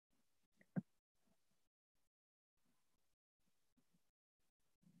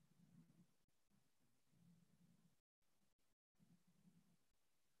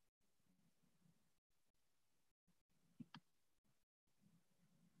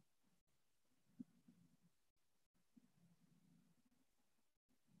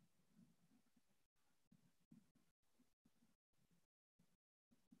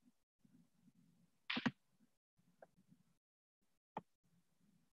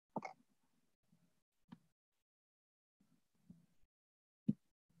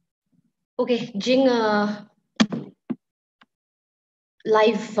Okay, Jing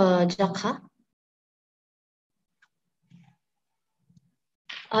live Jakha.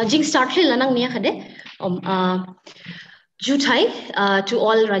 Jing start hi lanang niya kade. Jutai to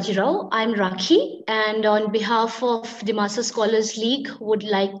all Rajirao. I'm Rakhi, and on behalf of the Master Scholars League, would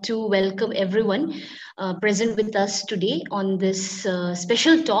like to welcome everyone present with us today on this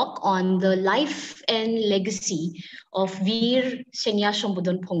special talk on the life and legacy of Veer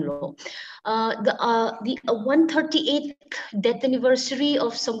Sambudhan Phonglo. The 138th death anniversary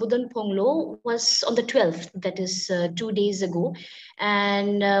of Sambudhan Phonglo was on the 12th, that is 2 days ago.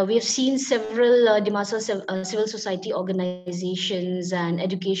 And we have seen several Dimasa civil society organizations and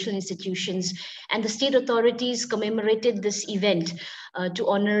educational institutions and the state authorities commemorated this event to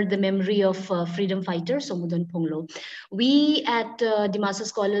honor the memory of freedom fighter Sambudhan Phonglo. We at Dimasa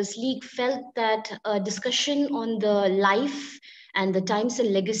Scholars League felt that a discussion on the life and the times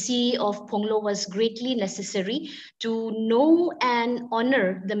and legacy of Phonglo was greatly necessary to know and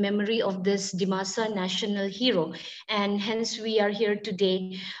honor the memory of this Dimasa national hero. And hence we are here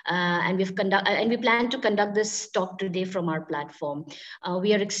today, and we plan to conduct this talk today from our platform.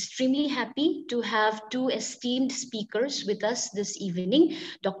 We are extremely happy to have two esteemed speakers with us this evening,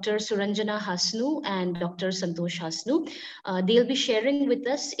 Dr. Suranjana Hasnu and Dr. Santosh Hasnu. They'll be sharing with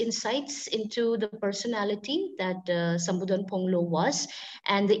us insights into the personality that Sambudhan Phonglo was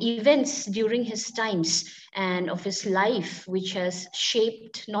and the events during his times and of his life, which has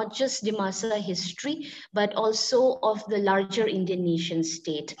shaped not just Dimasa history, but also of the larger Indian nation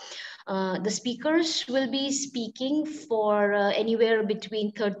state. The speakers will be speaking for anywhere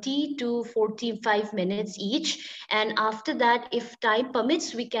between 30 to 45 minutes each. And after that, if time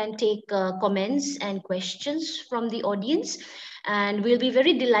permits, we can take comments and questions from the audience. And we'll be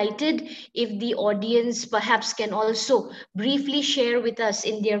very delighted if the audience perhaps can also briefly share with us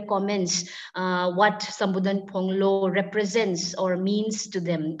in their comments what Sambudhan Phonglo represents or means to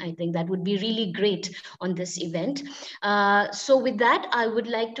them. I think that would be really great on this event. So with that, I would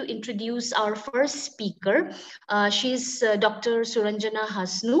like to introduce our first speaker. She's Dr. Suranjana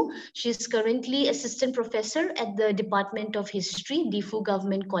Hasnu. She's currently assistant professor at the Department of History, Difu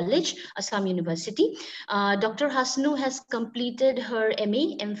Government College, Assam University. Dr. Hasnu has completed her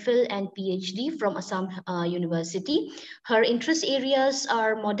MA, MPhil, and PhD from Assam University. Her interest areas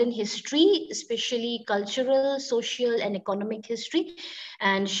are modern history, especially cultural, social, and economic history.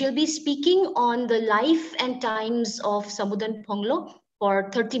 And she'll be speaking on the life and times of Sambudhan Phonglo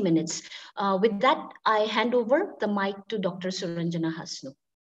for 30 minutes. With that, I hand over the mic to Dr. Suranjana Hasnu.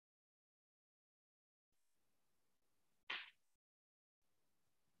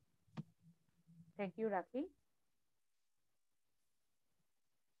 Thank you, Rakhi.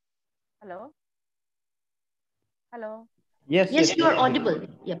 Hello? Hello? Yes, you are audible.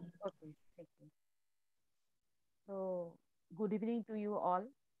 Yep. Okay, thank you. So, good evening to you all.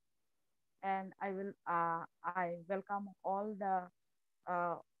 And I welcome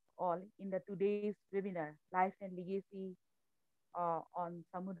uh, all in the today's webinar, Life and Legacy on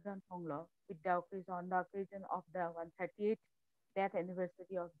Sambudhan Phonglo, with the occasion of the 138th death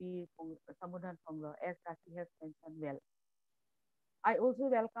anniversary of the Sambudhan Phonglo, as Rakhi has mentioned well. I also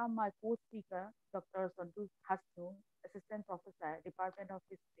welcome my co-speaker, Dr. Santosh Hasnu, Assistant Professor, Department of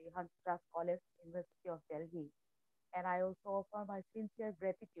History, Hansdas College, University of Delhi. And I also offer my sincere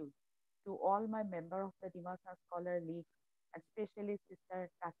gratitude to all my members of the Dimasa Scholar League, and especially Sister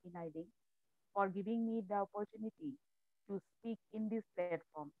Taki Naiding, for giving me the opportunity to speak in this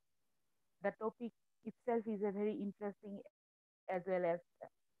platform. The topic itself is a very interesting as well as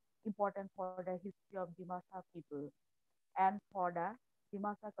important for the history of Dimasa people and for the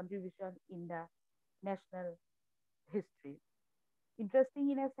Dimasa contribution in the national history.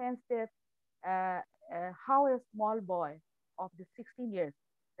 Interesting in a sense that how a small boy of the 16 years,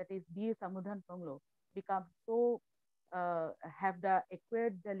 that is Veer Sambudhan Phonglo, become so have the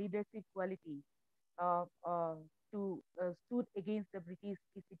acquired the leadership quality uh, uh, to stood against the British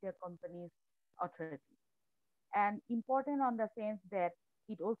East India Company's authority. And important on the sense that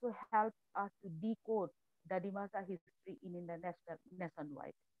it also helps us to decode the Dimasa history in the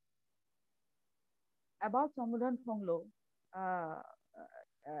nationwide. About Sambudhan Phonglo, uh,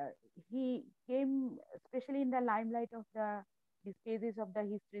 he came especially in the limelight of these phases of the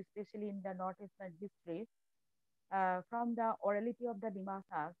history, especially in the northeastern history, from the orality of the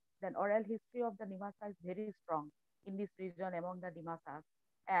Dimasas. Then oral history of the Dimasa is very strong in this region among the Dimasas,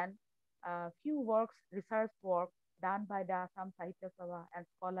 and few works, research work done by the Assam Sahitya Sabha and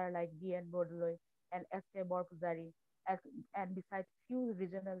scholar like B.N. Bodloy and S.K. Borpuzari, and besides few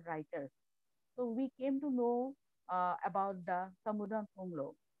regional writers. So we came to know about the Sambudhan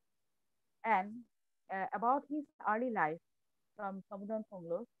Phonglo. And about his early life from Sambudhan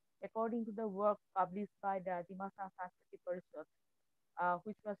Phonglo, according to the work published by the Dimasa Sanskriti Parishad,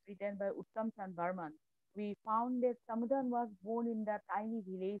 which was written by Uttam Chan Barman, we found that Sambudhan was born in the tiny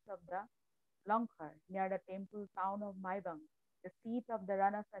village of the Longkhar near the temple town of Maibang, the seat of the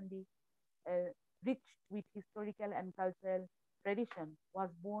Rana Sandi, rich with historical and cultural tradition, was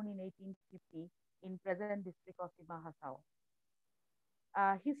born in 1850 in present district of Simahasao.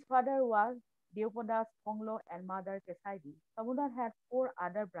 His father was Deopadas Phonglo and mother Kesaidi. Samudar had four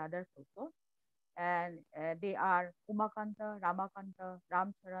other brothers also, and they are Umakanta, Ramakanta,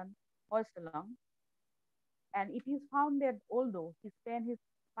 Ramcharan, Hoysalang. And it is found that although he spent his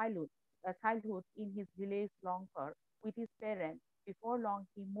childhood in his village Longkar with his parents, before long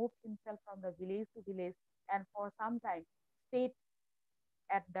he moved himself from the village to village and for some time stayed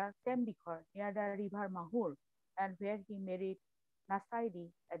at the Sembikar near the river Mahur, and where he married Nasaidi,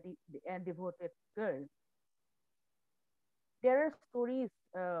 a devoted girl. There are stories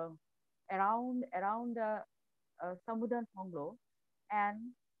around the Sambudhan Phonglo, and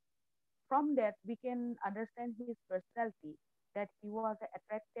from that we can understand his personality, that he was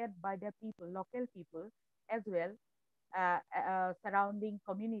attracted by the people, local people, as well surrounding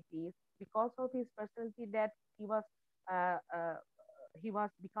communities because of his personality, that he was uh, uh, he was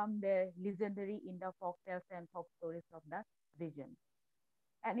become the legendary in the folk tales and folk stories of the region.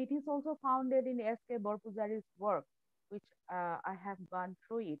 And it is also founded in S.K. Borpujari's work, which I have gone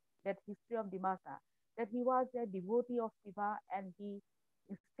through it, that history of Dimasa, that he was a devotee of Shiva, and he,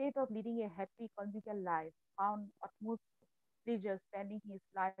 instead of leading a happy conjugal life, found utmost pleasure spending his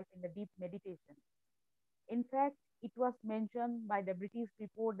life in the deep meditation. In fact, it was mentioned by the British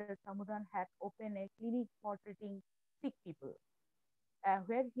report that Samudhan had opened a clinic for treating sick people,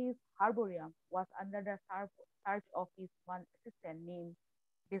 where his herbarium was under the charge of his one assistant named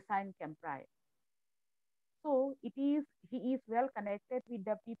Design Camprai. So he is well connected with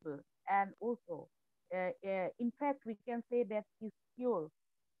the people, and also, in fact, we can say that his cure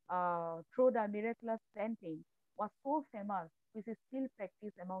through the miraculous planting was so famous, which is still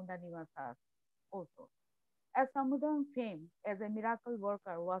practiced among the Nivasas also. As Samudhan's fame as a miracle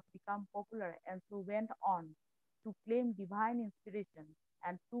worker was become popular, and so went on to claim divine inspiration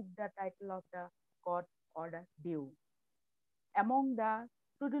and took the title of the god or the dev. Among the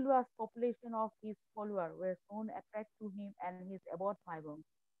Trudilua's population of his followers were soon attracted to him and his abbot Maibong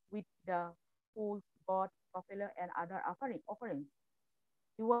with the fools, god, buffalo, and other offerings.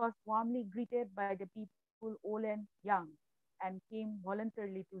 He was warmly greeted by the people, old and young, and came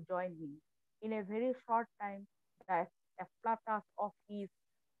voluntarily to join him. In a very short time, the afflatus of his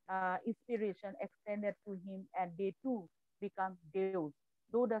inspiration extended to him, and they too become deus,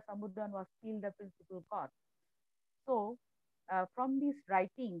 though the Samudran was still the principal god. So, from these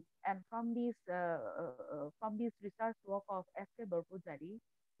writings and from this research work of S.K. Barpujari,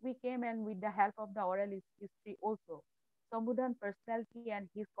 we came, and with the help of the oral history also, Sambudhan personality and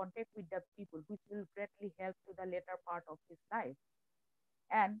his contact with the people, which will greatly help to the later part of his life.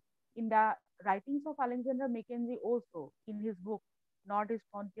 And in the writings of Alexander Mackenzie also, in his book Northeast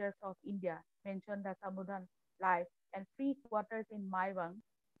Frontiers of India, mentioned the Sambudhan life and free quarters in Maiwang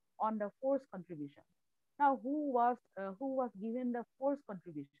on the force contribution. Now, who was given the force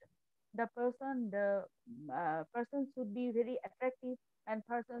contribution? The person should be very attractive, and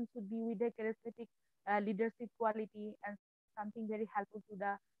person should be with a charismatic leadership quality and something very helpful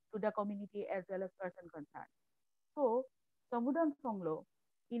to the community as well as person concerned. So, Sambudhan Phonglo,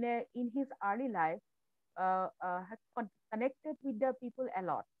 in his early life, has connected with the people a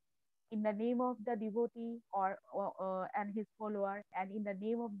lot in the name of the devotee or and his follower, and in the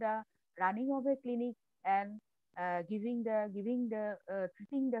name of the running of a clinic, and giving the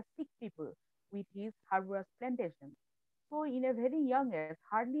treating the sick people with his harvest plantation. So in a very young age,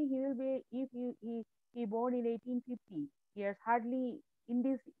 hardly he will be, if he born in 1850, yes, hardly in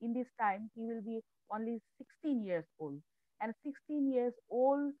this time he will be only 16 years old, and 16 years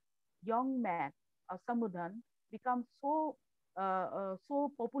old young man of Samudhan becomes so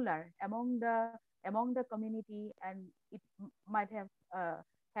popular among the community, and it might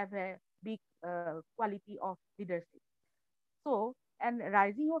have a big quality of leadership. So, and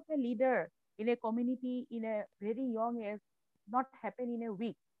rising of a leader in a community in a very young age not happen in a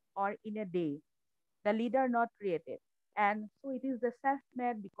week or in a day. The leader not created, and so it is the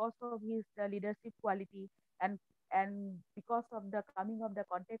self-made because of his leadership quality, and because of the coming of the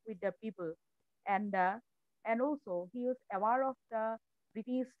contact with the people, and also he was aware of the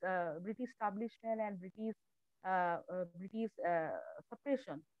British establishment and British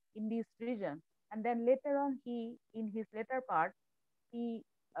suppression in this region. And then later on, he in his later part, he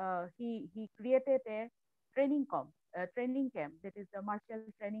he created a training camp, that is the martial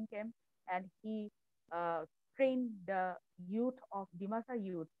training camp, and he uh, trained the youth of Dimasa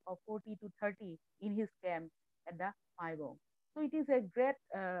youth of 40 to 30 in his camp at the Maibong. So it is a great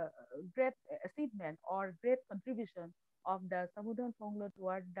achievement or great contribution of the Sambudhan Phonglo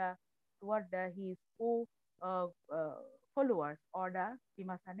toward his uh, uh, followers or the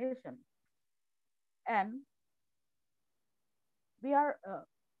Dimasa nation. And we are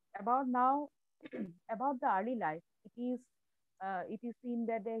about now about the early life. It is seen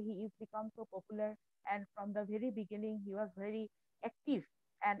that he is become so popular, and from the very beginning he was very active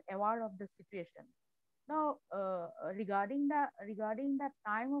and aware of the situation. Now, regarding the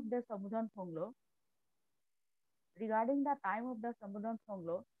time of the Sambudhan Phonglo,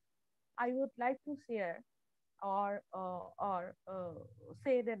 I would like to share or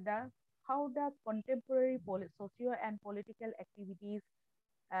say that the how the contemporary socio and political activities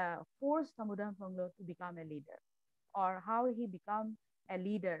forced Sambudhan Phonglo to become a leader, or how he become a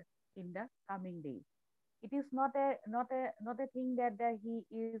leader in the coming days. It is not a thing that he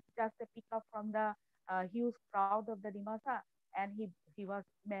is just a pickup from the huge crowd of the Dimasa, and he was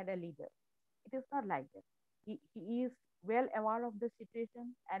made a leader. It is not like that. He is well aware of the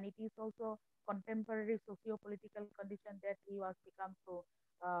situation, and it is also contemporary socio-political condition that he was become so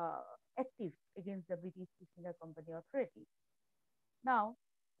active against the British East India Company authority. Now,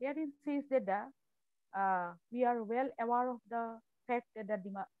 here it says that we are well aware of the fact that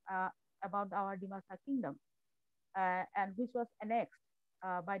about our Dimasa kingdom, and which was annexed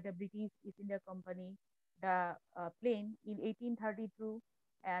by the British East India Company, the plain in 1832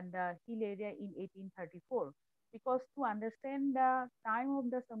 and the hill area in 1834. Because to understand the time of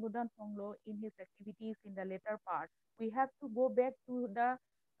the Sambudhan Phonglo in his activities in the later part, we have to go back to the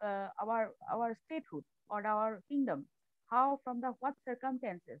our statehood or our kingdom. How from the what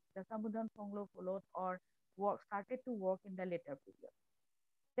circumstances the Sambudhan Phonglo followed or started to work in the later period.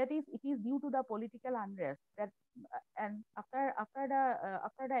 That is, it is due to the political unrest that and after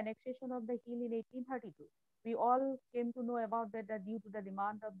the annexation of the hill in 1832, we all came to know about that due to the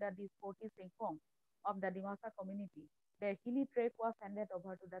demand of this 40 Sengpong of the Dimasa community, the hilly trek was handed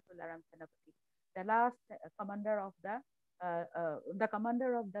over to the Tularam Senapati, the last commander of the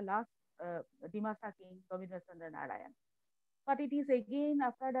last Dimasa king, Govindra Chandra Narayan. But it is again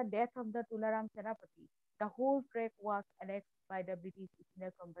after the death of the Tularam Senapati, the whole trek was annexed by the British East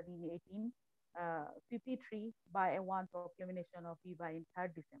India Company in 1853 by a one proclamation of Viva in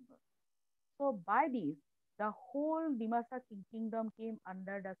 3rd December. So by this, the whole Dimasa kingdom came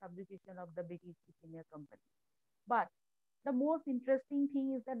under the subjugation of the British East India Company. But the most interesting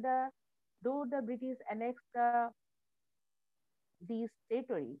thing is that though the British annexed this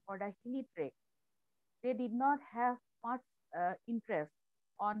territory or the hilly trek, they did not have much interest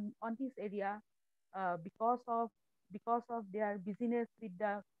on this area because of their business with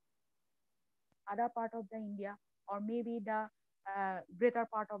the other part of the India, or maybe the greater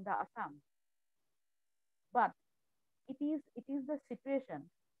part of the Assam. But it is the situation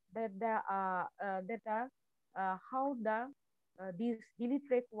that how the this hilly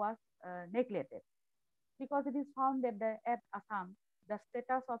trek was neglected, because it is found that at Assam the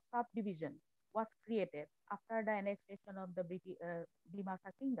status of subdivision was created after the annexation of the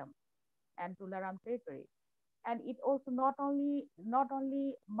Dimasa kingdom and Tularam territory, and it also not only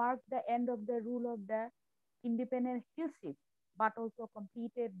marked the end of the rule of the independent hillship, but also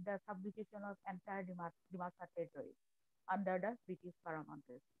completed the subjugation of entire Dimasa territory under the British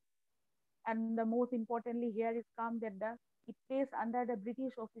Paramountcy. And the most importantly here is come that it placed under the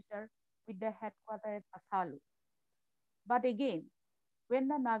British officer with the headquarters at Asalu. But again, when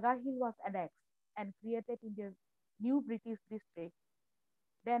the Naga Hill was annexed and created in the new British district,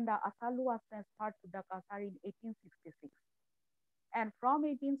 then the Asalu was transferred to the Kasar in 1866. And from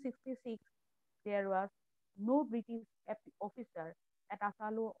 1866, there was no British officer at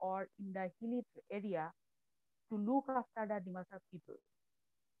Asalu or in the hilly area to look after the Dimasa people.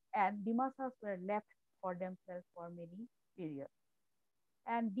 And Dimasas were left for themselves for many periods.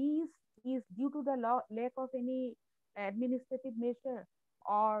 And this is due to the lack of any administrative measure,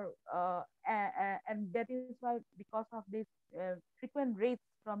 or and that is why because of this frequent raids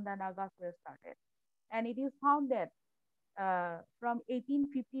from the Nagas were started. And it is found that from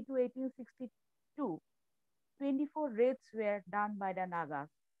 1850 to 1862, 24 raids were done by the Nagas.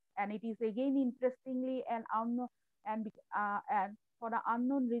 And it is again interestingly and unknown and for the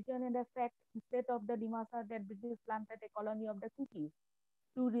unknown reason and effect, instead of the Dimasa, that British planted a colony of the Kukis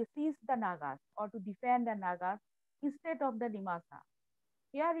to resist the Nagas or to defend the Nagas instead of the Dimasa.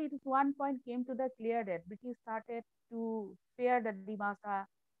 Here it is one point came to the clear that British started to fear the Dimasa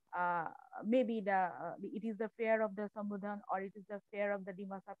uh, maybe it is the fear of the Sambudhan, or it is the fear of the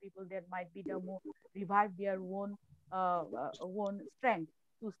Dimasa people that might be the more revive their own strength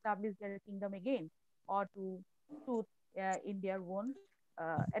to establish their kingdom again, or to suit in their own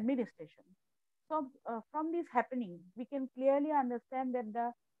administration. So from this happening, we can clearly understand that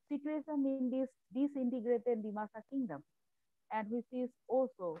the situation in this disintegrated Dimasa kingdom, and which is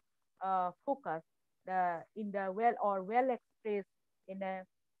also focused in the well expressed in a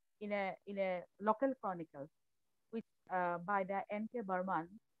in a local chronicles, which by the N.K. Burman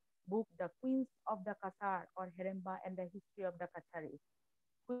book, The Queens of the Kasar or Heremba and the History of the Kacharis,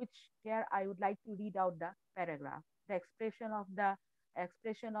 which here I would like to read out the paragraph. The expression of the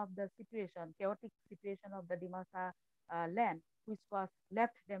situation, chaotic situation of the Dimasa land, which was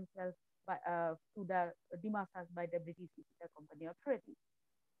left themselves to the Dimasas by the British East India Company authority.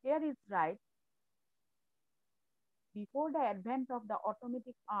 Here is right, before the advent of the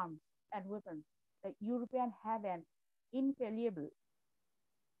automatic arms and weapons, the European had an infallible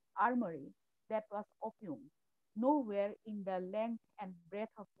armory that was opium. Nowhere in the length and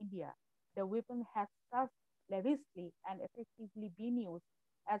breadth of India the weapon has thus lavishly and effectively been used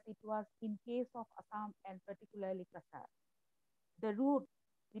as it was in case of Assam and particularly Kasar. The route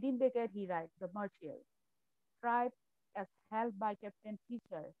within Becker he writes, the Martial tribe as held by Captain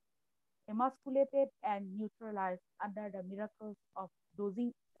Fisher, emasculated and neutralized under the miracles of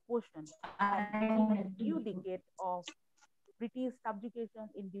dosing potion, and in a few decades of British subjugation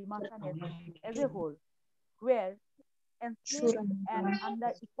in Dimasa nation as a whole, were enslaved and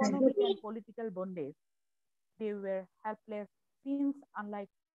under economic and political bondage. They were helpless since, unlike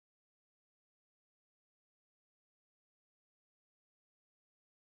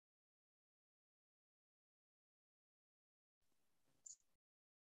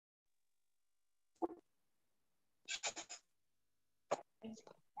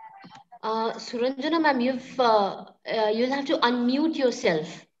Suranjana ma'am, you'll have to unmute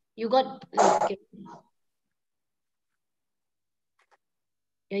yourself. You got like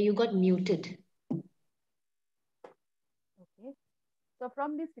yeah, you got muted. okay. So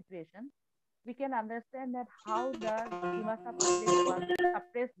from this situation, we can understand that how the Dimasa public was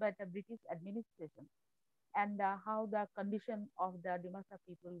suppressed by the British administration, and how the condition of the Dimasa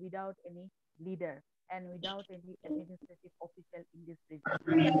people without any leader and without any administrative official in this region.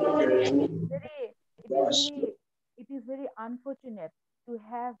 And it is very unfortunate to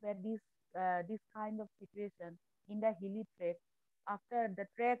have this kind of situation in the hilly trek, after the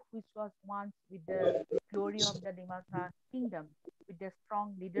trek which was once with the glory of the Dimasa kingdom, with the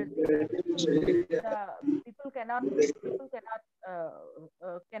strong leadership. The people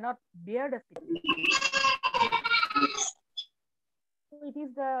cannot bear the situation. So it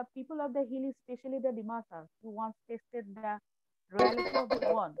is the people of the hill, especially the Dimasas, who once tasted the royalty of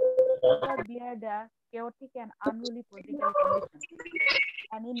the one, could not bear the chaotic and unruly political conditions.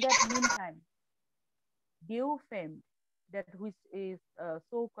 And in that meantime, Deu famed, that which is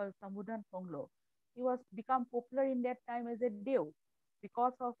so-called Sambudhan Phonglo, he was become popular in that time as a Deu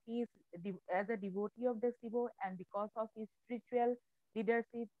because of his as a devotee of the Shiva, and because of his spiritual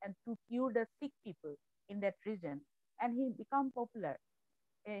leadership and to cure the sick people in that region. And he become popular,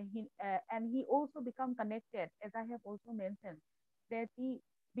 and he also become connected, as I have also mentioned, that he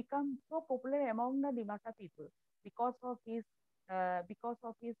become so popular among the Dimasa people because of his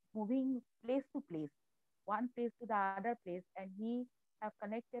moving place to place, one place to the other place, and he have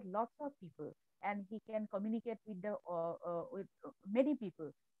connected lots of people, and he can communicate with many people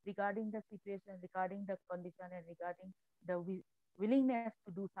regarding the situation, regarding the condition, and regarding the willingness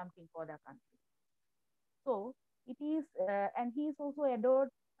to do something for the country. So it is, and he is also adored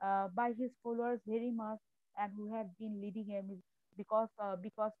by his followers very much, and who have been leading him because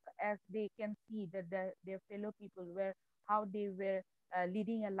as they can see that their fellow people were how they were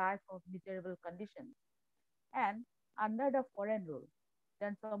leading a life of miserable conditions. And under the foreign rule,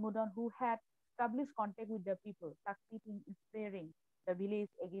 then Samudhan, who had established contact with the people, succeeded in inspiring the village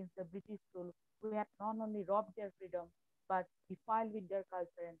against the British rule, who had not only robbed their freedom but defiled with their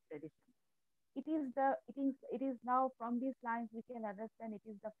culture and tradition. It is now from these lines we can understand it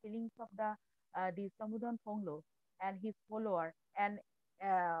is the feelings of the Sambudhan Phonglo and his follower, and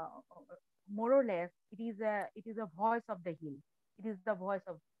uh, more or less it is a voice of the hill. It is the voice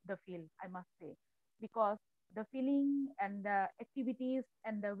of the field, I must say, because the feeling and the activities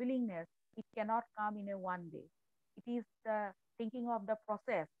and the willingness, it cannot come in a one day. It is the thinking of the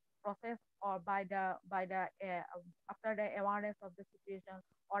process, or by the after the awareness of the situation,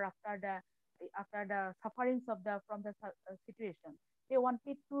 or after the sufferings of the from the situation. They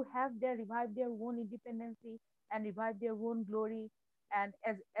wanted to have their revive their own independency and revive their own glory, and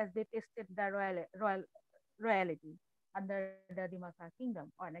as they tested the royalty under the Dimasa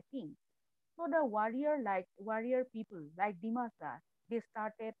kingdom or a king. So the warrior people like Dimasa, they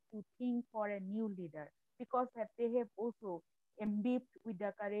started to think for a new leader because that they have also imbibed with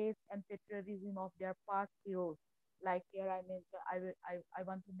the courage and patriotism of their past heroes. Like here I mentioned, I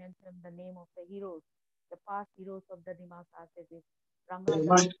want to mention the name of the heroes, the past heroes of the Dimasa, that is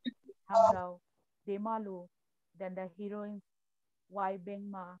Rangada, Hangrao, Demalu, then the heroines Wai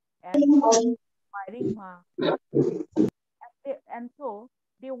Bengma and Wairingma, and so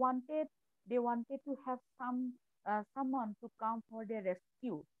they wanted they wanted to have someone to come for their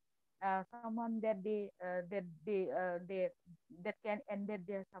rescue, someone that can ended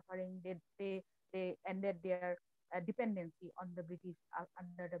their suffering, they ended their dependency on the British,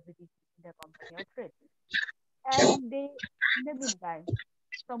 under the British East India Company or trade. And they, in the meantime,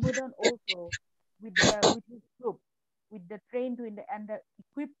 Sambudhan also with his group, with the trained and the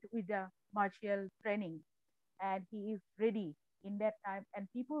equipped with the martial training, and he is ready in that time. And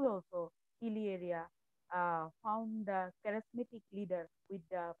people also, hilly area, found the charismatic leader with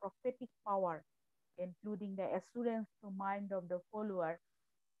the prophetic power, including the assurance to mind of the follower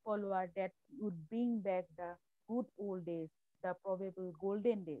that would bring back the good old days, the probable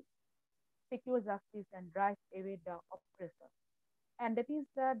golden days, secure justice and drive away the oppressor. And that is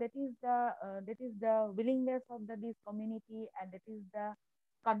the willingness of this community, and that is the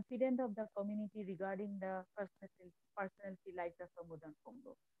confidence of the community regarding the personality like the Sambudhan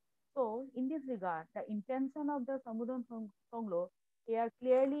Phonglo. So in this regard, the intention of the Sambudhan Phonglo here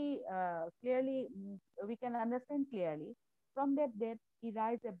we can understand clearly. From that date, he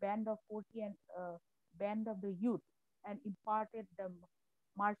raised a band of 40 and band of the youth and imparted the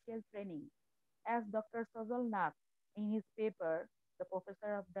martial training. As Dr. Sajal Nath, in his paper, the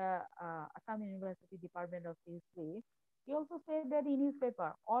professor of the Assam University Department of History, he also said that in his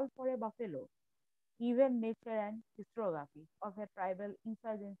paper, All for a Buffalo, even nature and historiography of a tribal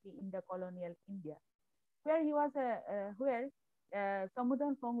insurgency in the colonial India, where he was where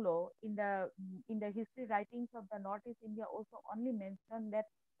Sambudhan Phonglo in the history writings of the Northeast India also only mentioned that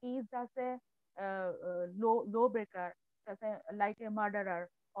he is just a lawbreaker, just like a murderer,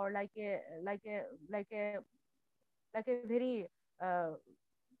 or like a very uh,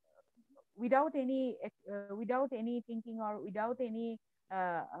 without any thinking or without any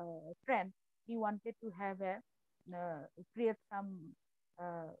trend. He wanted to have a create some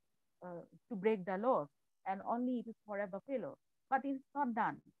uh, to break the laws, and only it is for a buffalo. But it's not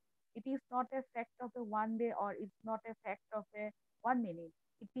done. It is not a fact of the one day, or it's not a fact of a 1 minute.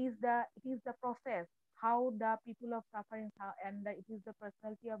 It is the process, how the people of suffering, and it is the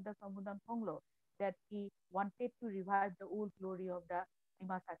personality of the Sambudhan Phonglo that he wanted to revive the old glory of the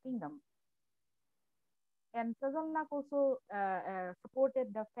Dimasa kingdom. And Sazalnak also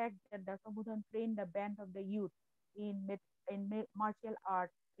supported the fact that the Sambudhan trained the band of the youth in martial art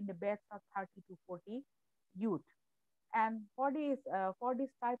in the batch of 30 to 40 youth. And for this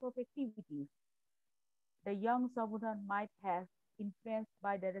type of activities, the young Sambudhan might have influenced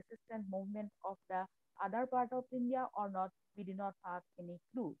by the resistance movement of the other part of India or not. We do not have any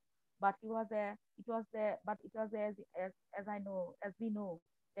clue. But he was a, it was the, but it was as I know, as we know,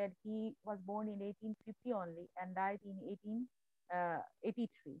 that he was born in 1850 only and died in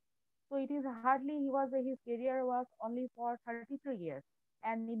 1883. So it is hardly his career was only for 33 years.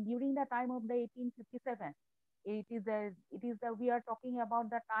 And during the time of the 1857, it is the we are talking about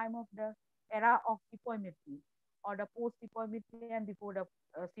the time of the era of Sepoy Murti, or the post Sepoy Murti and before the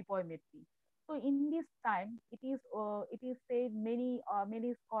Sepoy Murti. So in this time, it is said many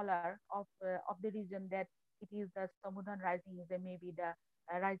scholar of the region that it is the Samudhan rising is the maybe the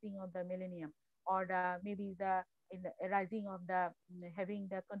rising of the millennium, or the maybe the in the rising of the having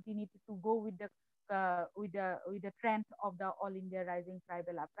the continuity to go with the trend of the All India Rising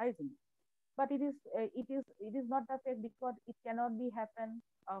tribal uprising. But it is not the fact, because it cannot be happen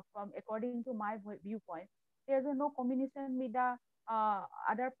from according to my viewpoint. There's no combination with the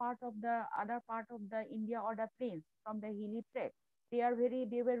other part of the India or the plains from the hilly trade.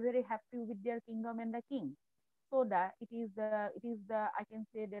 They were very happy with their kingdom and the king. So that it is the I can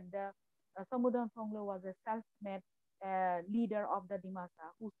say that the Samudhan Phonglo was a self-made leader of the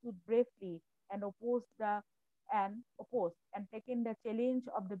Dimasa, who stood bravely and opposed and taken the challenge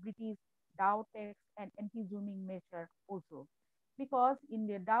of the British Dow tax and anti-zooming measure also. Because in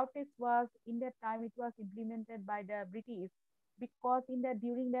the Dow tax was in that time it was implemented by the British, because in that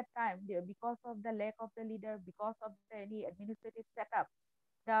during that time because of the lack of the leader, because of the any administrative setup,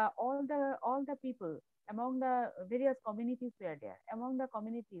 the all the people among the various communities were there. Among the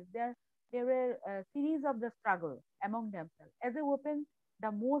communities, there There were a series of the struggle among themselves. As a weapon,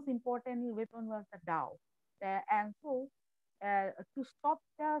 the most important weapon was the Dao. And so, to stop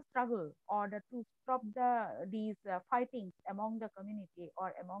the struggle or to stop these fightings among the community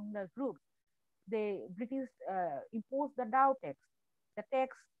or among the groups, the British imposed the Dao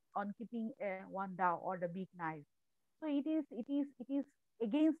tax on keeping one Dao or the big knife. So it is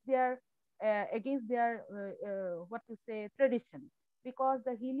against their what to say tradition, because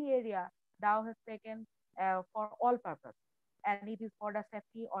the hilly area thou has taken for all purpose, and it is for the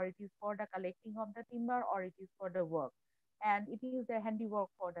safety, or it is for the collecting of the timber, or it is for the work, and it is the handiwork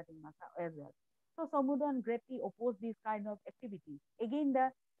for the Timasa as well. So Samudhan greatly opposed this kind of activities. Again,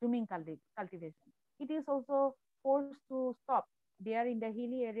 the zooming cultivation. It is also forced to stop there in the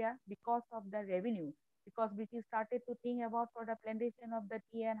hilly area because of the revenue, because British started to think about for the plantation of the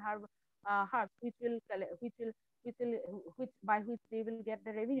tea and herbs, which by which they will get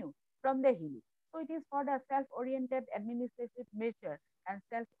the revenue from the hill. So it is for the self-oriented administrative measure and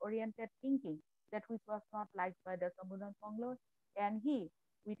self-oriented thinking that which was not liked by the Sambudhan Phonglo, and he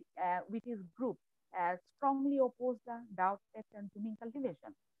with his group strongly opposed the drought tax and zooming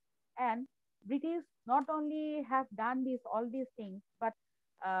cultivation. And British not only have done all these things, but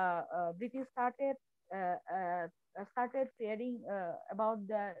British started fearing about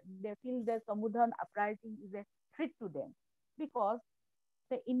they feel the Samudhan uprising is a threat to them, because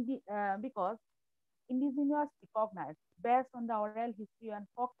because indigenous recognized, based on the oral history and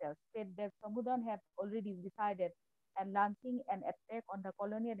folktales, said that Samudhan had already decided and launching an attack on the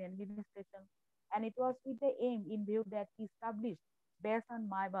colonial administration, and it was with the aim in view that he established based on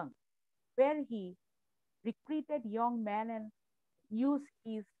Maibang, where he recruited young men and used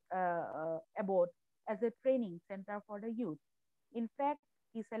his abode as a training center for the youth. In fact,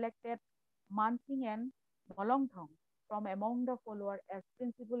 he selected Mansing and Molongthong from among the followers as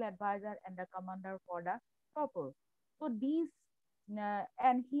principal advisor and the commander for the purpose. So these,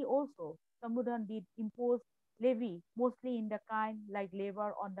 and he also, Sambudhan did impose levy, mostly in the kind like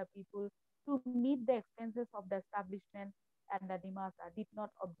labor on the people to meet the expenses of the establishment, and the Dimasa did not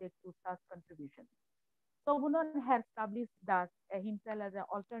object to such contributions. Sambudhan had established thus himself as an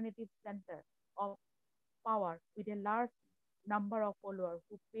alternative center of power with a large number of followers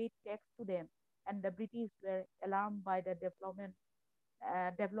who paid tax to them, and the British were alarmed by the development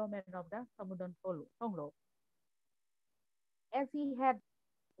of the Sambudhan Phonglo, as he had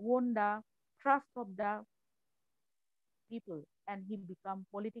won the trust of the people, and he became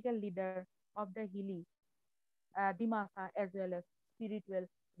political leader of the hilly Dimasa, as well as spiritual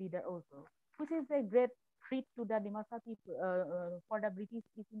leader also, which is a great treat to the Dimasa people for the British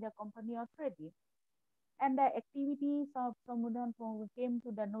East India Company authority. And the activities of Sambudhan came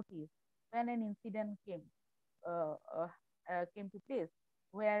to the notice when an incident came to place,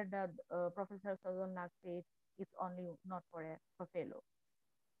 where the Professor Sazalnak said it's only not for a buffalo.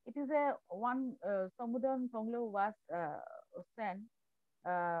 It is a one Sambudhan Phonglo was sent.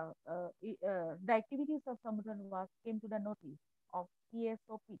 The activities of Sambudhan was came to the notice of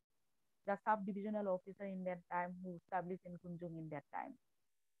CSOP, the sub-divisional officer in that time who established in Kunjung in that time.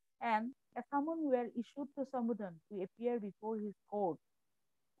 And a summons were issued to Sambudhan to appear before his court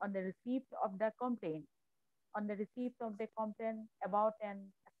on the receipt of the complaint, about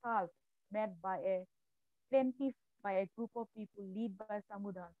an assault made by a plaintiff by a group of people led by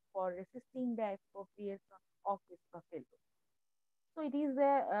Sambudhan for resisting the expropriation of his buffalo. So it is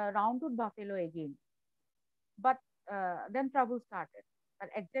a rounded buffalo again. But then trouble started. But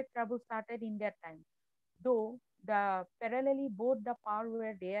exact trouble started in that time. Though the parallelly both the power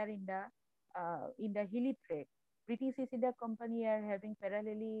were there in the hilly trade. British East India Company are having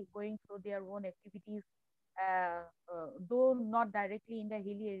parallelly going through their own activities, though not directly in the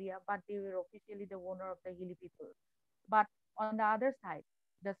hilly area, but they were officially the owner of the hilly people. But on the other side,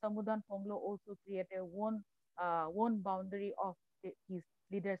 the Sambudhan Phonglo also created one boundary of his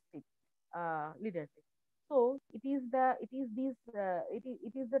leadership. So it is the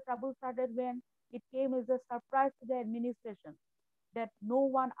trouble started when it came as a surprise to the administration that no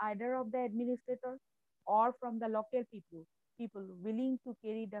one, either of the administrator or from the local people willing to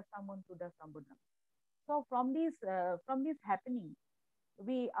carry the summon to the Sambudhan. So from this happening,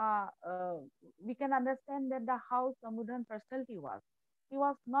 we are we can understand that the how Sambudhan personality was. He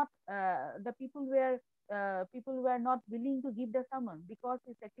was not the people were not willing to give the summon, because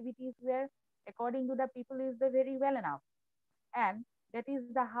his activities were according to the people is the very well enough, and that is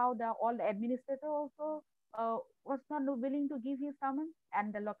the how the all the administrator also was not willing to give his summons,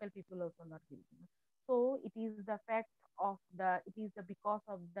 and the local people also not giving. So it is the fact of the it is the because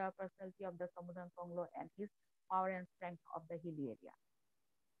of the personality of the Sambudhan Phonglo and his power and strength of the hilly area.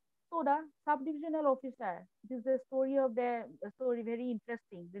 So the subdivisional officer, it is the story of the story very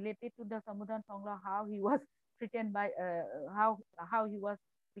interesting related to the Sambudhan Phonglo, how he was treated by how he was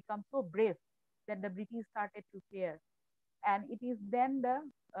become so brave that the British started to fear. And it is then the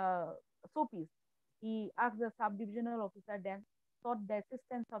Sopis. He asked the subdivisional officer, then sought the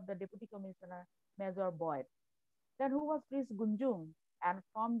assistance of the deputy commissioner, Major Boyd. Then who was reached Gunjung, and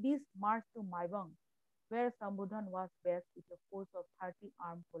from this marched to Maibang, where Sambudhan was based with a force of 30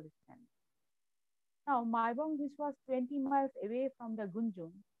 armed policemen. Now, Maibang, which was 20 miles away from the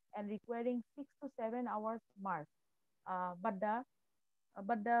Gunjung and requiring 6 to 7 hours march, but the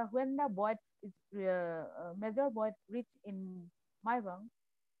when the Boyd Major Boyd reached in Maibang,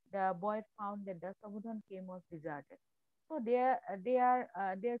 the Boyd found that the Sambudhan camp was deserted. So they are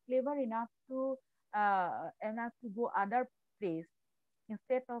clever enough to go other place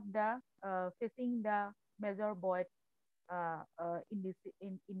instead of the facing the Major Boyd in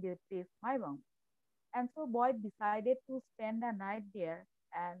the place Maibang. And so Boyd decided to spend the night there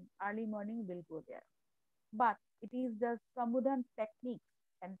and early morning will go there. But it is the Sambudhan techniques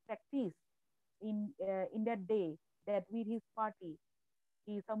and practice in that day that with his party,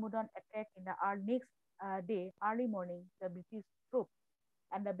 he Sambudhan attacked in the next day, early morning, the British troops,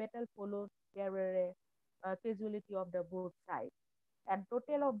 and the battle followed. There were a casualty of the both sides. And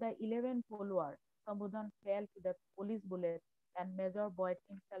total of the 11 followers, Sambudhan fell to the police bullet, and Major Boyd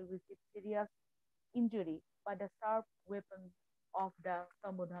himself received serious injury by the sharp weapon of the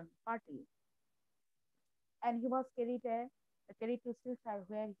Sambudhan party. And he was carried to Silsar,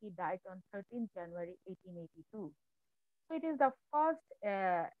 where he died on 13th January 1882. So it is the first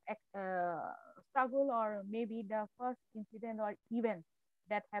struggle, or maybe the first incident or event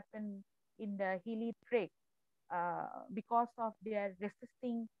that happened in the hilly trek because of their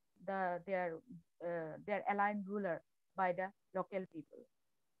resisting their aligned ruler by the local people.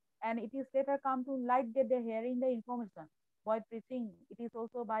 And it is later come to light that they're hearing the information by preaching. It is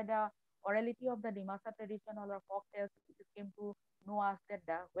also by the orality of the Dimasa tradition or folk tales, it came to know us that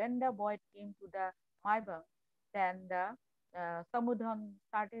when the boy came to the Maibang, then the Samudhan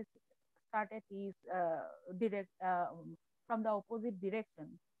started his direct from the opposite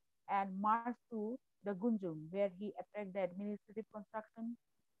direction and marched to the Gunjung, where he attacked the administrative construction,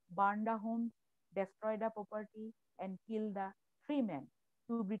 burned the homes, destroyed the property, and killed the 3 men,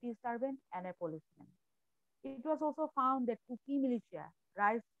 2 British servants, and a policeman. It was also found that Kuki militia,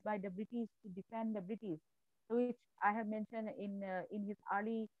 raised by the British to defend the British, which I have mentioned in his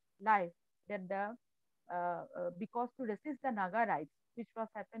early life, that the because to resist the Naga rights, which was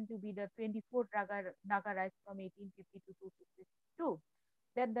happened to be the 24th Naga rights from 1850 to 252,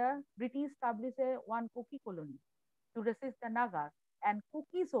 that the British established one Kuki colony to resist the Nagas, and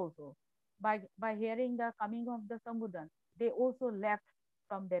Kukis also, by hearing the coming of the Sambudhan, they also left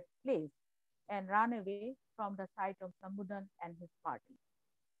from that place and ran away from the site of Sambudhan and his party.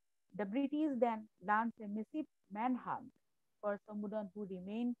 The British then launched a massive manhunt for Sambudhan, who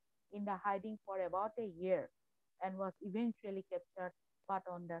remained in the hiding for about a year and was eventually captured. But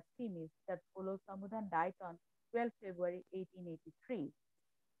on the semis that followed, Sambudhan died on 12 February 1883.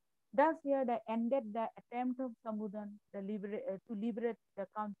 Thus, here they ended the attempt of Sambudhan to liberate the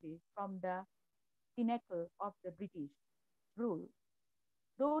country from the pinnacle of the British rule.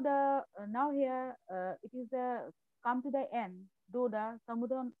 Though the now here it is come to the end, though the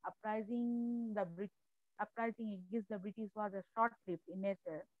Samudhan uprising against the British was a short-lived in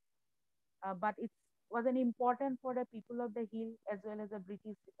nature, but it was an important for the people of the hill as well as the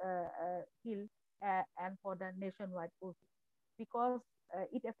British hill and for the nationwide also, because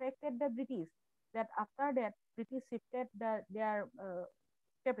it affected the British. That after that, British shifted their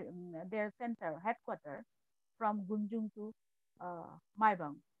center headquarters from Gunjung to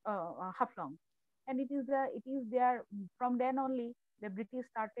Maibang, Haflong. And it is there from then only the British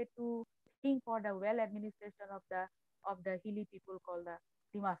started to think for the well administration of the hilly people called the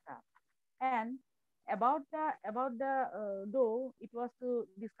Dimasa. And about the though it was to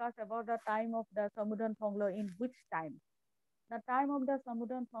discuss about the time of the Samudhan Phonglo, in which time the time of the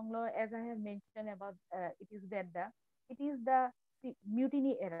Sambudhan Phonglo, as I have mentioned about, it is the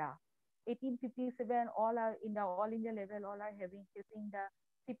mutiny era. 1857, all India level, all are having facing the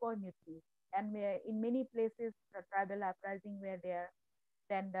sepoy mutiny, and in many places the tribal uprising were there.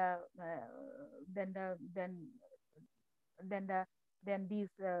 Then the then the then the then these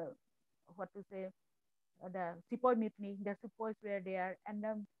what to say the sepoy mutiny, the sepoys were there, and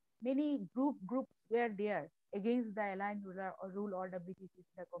many groups were there against the aligned ruler or rule or the British East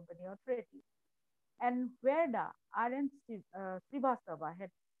India Company authority. And where the R.N. Srivastava had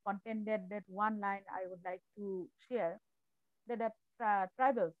contended that one line I would like to share, that the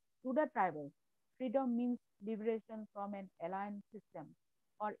tribals To the tribal, freedom means liberation from an aligned system,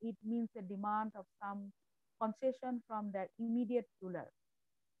 or it means a demand of some concession from their immediate ruler,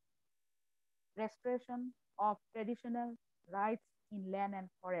 restoration of traditional rights in land and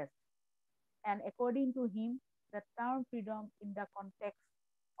forest. And according to him, the term freedom in the context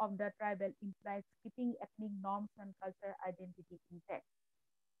of the tribal implies keeping ethnic norms and cultural identity intact.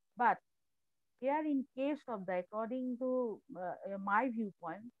 But here, in case of the, according to my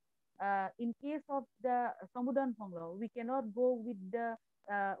viewpoint, in case of the Sambudhan Phonglo, we cannot go with the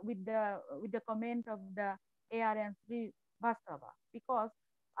comment of the AR and Sri Vastava, because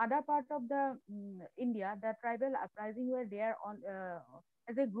other part of the India, the tribal uprising were there on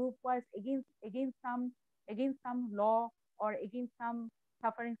as a group was against some law or against some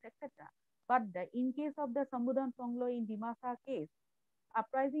sufferings, etc. But in case of the Sambudhan Phonglo in Dimasa case,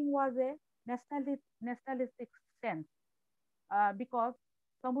 uprising was a nationalistic sense, because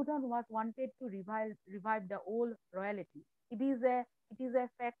Sambudhan was wanted to revive the old royalty. It is a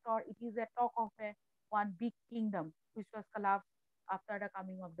fact, or it is a talk of a one big kingdom which was collapsed after the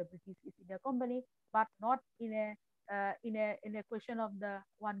coming of the British East India Company, but not in a question of the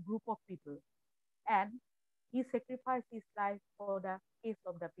one group of people. And he sacrificed his life for the case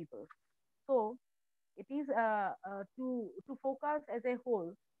of the people. So it is to focus as a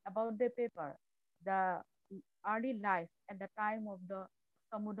whole about the paper, the early life and the time of the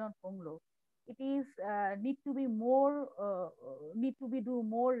Samudhan Phonglo. It is need to be do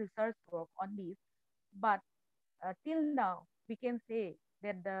more research work on this. But till now, we can say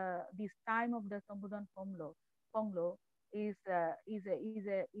that this time of the Sambudhan Phonglo is the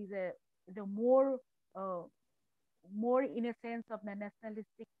uh, more in a sense of the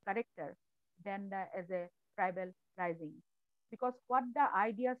nationalistic character than as a tribal rising. Because what the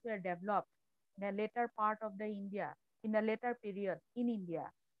ideas were developed in the later part of the India, in the later period in India,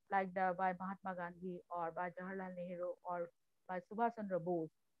 like by Mahatma Gandhi or by Jawaharlal Nehru or by Subhash Chandra Bose,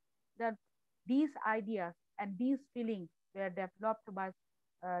 that these ideas and these feelings were developed by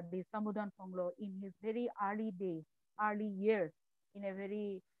the Sambudhan Phonglo in his very early days, early years, in a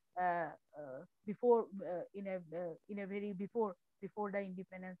very before in a very before the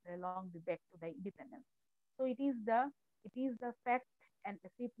independence, along the back to the independence. So it is the fact and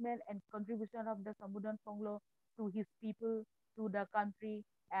achievement and contribution of the Sambudhan Phonglo to his people, to the country,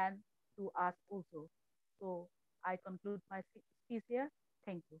 and to us also. So I conclude my speech here.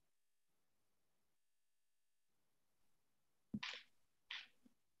 Thank you.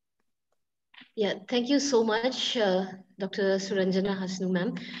 Yeah, thank you so much, Dr. Suranjana Hasnu,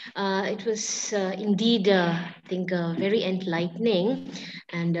 ma'am. It was indeed, I think, very enlightening,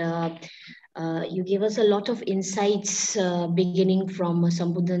 and you gave us a lot of insights, beginning from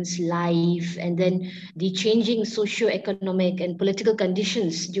Sambudhan's life, and then the changing socio-economic and political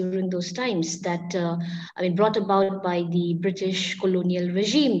conditions during those times that, I mean, brought about by the British colonial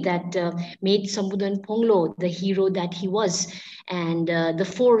regime that made Sambudhan Phonglo the hero that he was, and the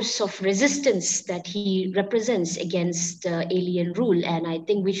force of resistance that he represents against alien rule. And I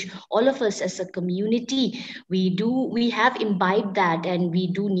think which all of us as a community, we have imbibed that, and we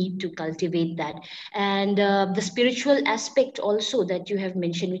do need to cultivate that. And the spiritual aspect also that you have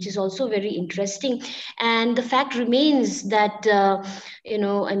mentioned, which is also very interesting. And the fact remains that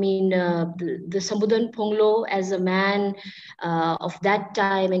I mean, the Sambudhan Phonglo as a man of that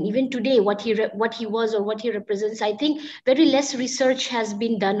time, and even today, what he was or what he represents, I think very less research has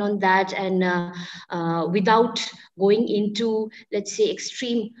been done on that. And without going into, let's say,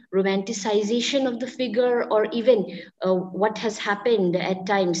 extreme romanticization of the figure, or even what has happened at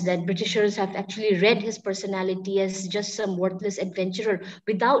times that Britishers have actually read his personality as just some worthless adventurer.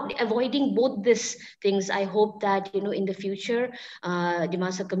 Without avoiding both these things, I hope that in the future,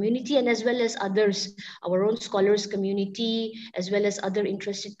 Dimasa community, and as well as others, our own scholars community, as well as other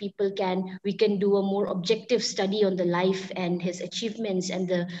interested people, we can do a more objective study on the life and his achievements, and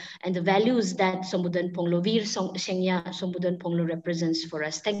the values that Sambudhan Phonglo, Veer Sengya Sambudhan Phonglo represents for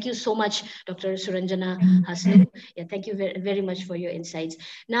us. Thank you so much, Dr. Suranjana Hasnu. Yeah, thank you very, very much for your insights.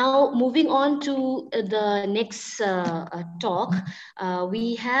 Now, moving on to the next talk,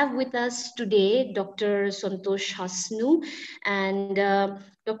 we have with us today Dr. Santosh Hasnu, and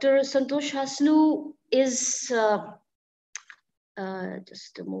Dr. Santosh Hasnu is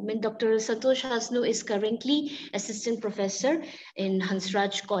Just a moment. Dr. Santosh Hasnu is currently assistant professor in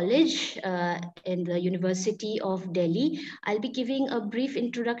Hansraj College in the University of Delhi. I'll be giving a brief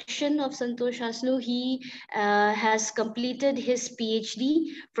introduction of Santosh Hasnu. He has completed his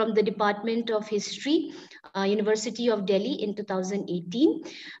PhD from the Department of History, University of Delhi in 2018.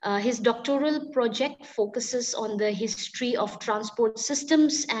 His doctoral project focuses on the history of transport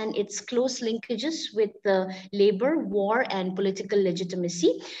systems and its close linkages with labor, war, and political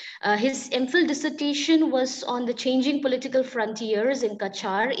legitimacy. His MPhil dissertation was on the changing political frontiers in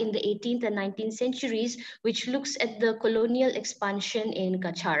Kachar in the 18th and 19th centuries, which looks at the colonial expansion in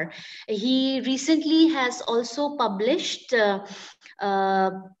Kachar. He recently has also published uh,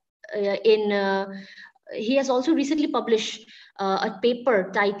 in he has also recently published a paper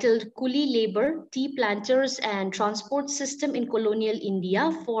titled Coolie Labor, Tea Planters and Transport System in Colonial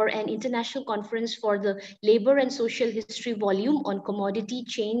India for an international conference for the Labor and Social History volume on commodity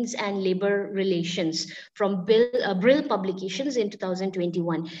chains and labor relations from Brill Publications in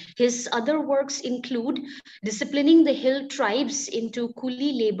 2021. His other works include Disciplining the Hill Tribes into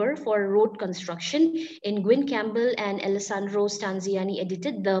Coolie Labor for Road Construction in Gwyn Campbell and Alessandro Stanziani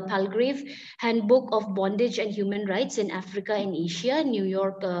edited the Palgrave Handbook of Bondage and Human Rights in Africa and Asia, New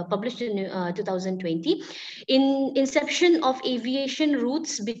York, published in 2020. In Inception of Aviation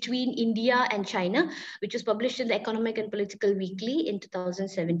Routes Between India and China, which was published in the Economic and Political Weekly in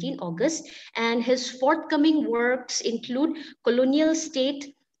 2017, August. And his forthcoming works include Colonial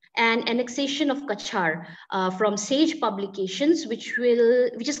State and Annexation of Kachar from Sage Publications, which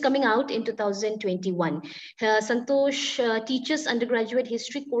is coming out in 2021. Santosh teaches undergraduate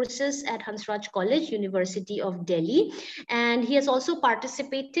history courses at Hansraj College, University of Delhi, and he has also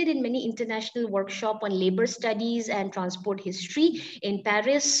participated in many international workshops on labor studies and transport history in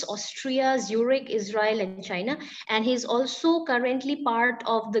Paris, Austria, Zurich, Israel, and China. And he's also currently part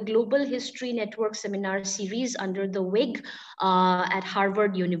of the Global History Network seminar series under the WIG at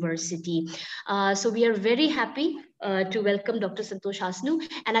Harvard University. So we are very happy to welcome Dr. Santosh Hasnu.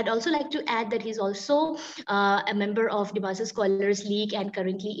 And I'd also like to add that he's also a member of Dimasa Scholars League and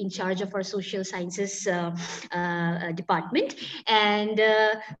currently in charge of our social sciences department. And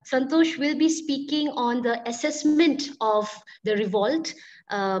Santosh will be speaking on the assessment of the revolt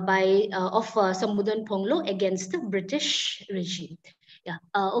of Sambudhan Phonglo against the British regime. Yeah.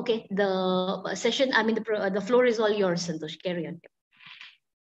 Okay. The session. I mean, the floor is all yours, Santosh. Carry on.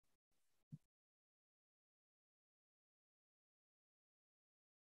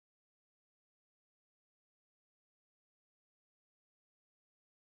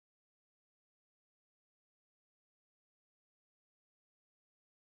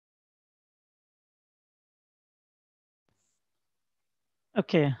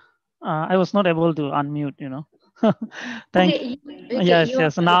 Okay, I was not able to unmute, you know. Thank okay, yes,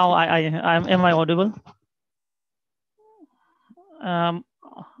 yes. Now am I audible? I'm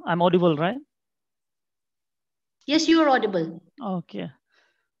audible, right? Yes, you are audible. Okay.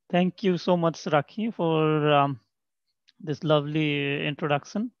 Thank you so much, Rakhi, for this lovely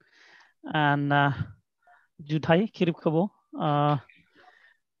introduction. And Judhai Kiripkabo,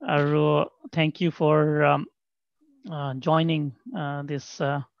 thank you for joining this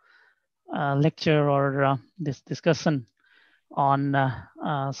lecture or this discussion on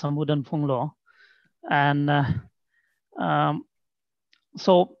Sambudhan Phonglo. And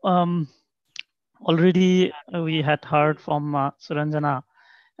already we had heard from Suranjana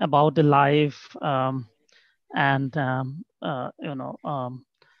about the life and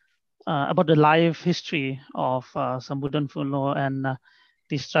about the life history of Sambudhan Phonglo and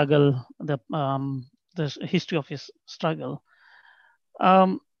the struggle, the history of his struggle.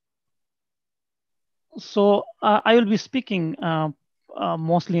 So I will be speaking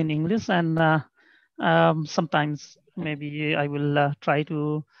mostly in English, and sometimes maybe I will try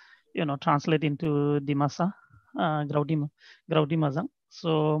to, translate into Dimasa, Graudi Mazang.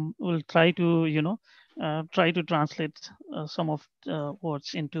 So we'll try to, try to translate some of the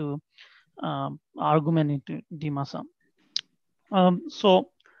words into argument into Dimasa.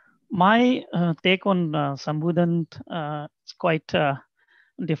 So my take on Sambudhan is quite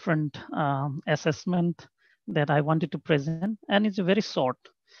different assessment that I wanted to present, and it's a very short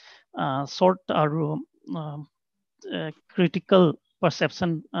critical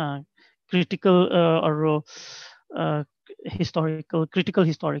perception, critical or critical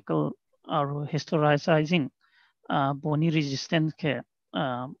historical or historicizing Boni resistance ke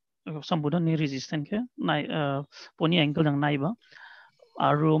Sambudhan ni resistance ke Boni angle yang naiba.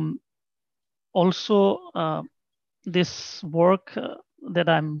 Also this work that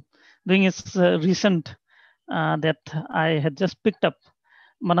I'm doing is recent that I had just picked up.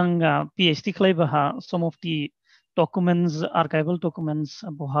 Manang PhD klaibaha, some of the documents, archival documents,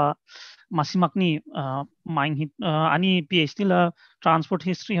 boha masimakni mine hit ani PhD la transport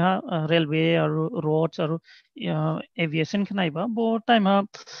history ha railway or roads or aviation knaiba bo time ha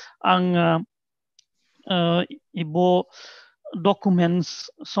ang ibo documents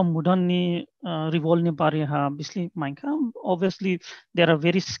Sambudhan ni revolve ni pare ha obviously mainka obviously there are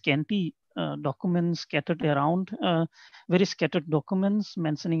very scanty documents scattered around very scattered documents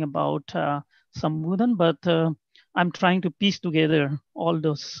mentioning about Sambudhan, but I'm trying to piece together all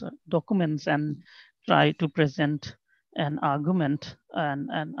those documents and try to present an argument and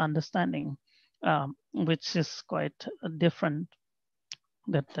an understanding which is quite different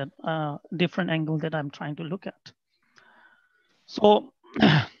that different angle that I'm trying to look at. So,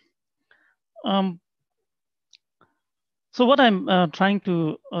 um, so what I'm trying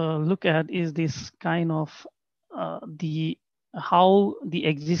to look at is this kind of the how the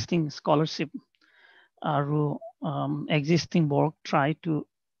existing scholarship or existing work try to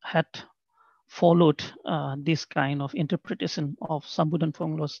had followed this kind of interpretation of Sambudhan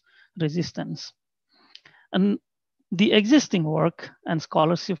Phonglo's resistance. And the existing work and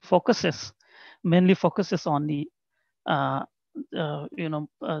scholarship mainly focuses on the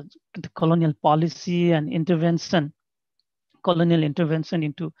the colonial policy and colonial intervention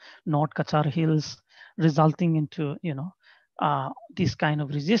into North Kachar Hills, resulting into this kind of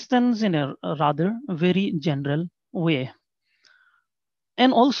resistance in a rather very general way.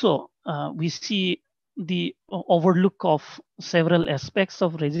 And also we see the overlook of several aspects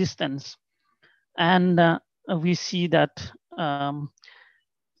of resistance, and we see that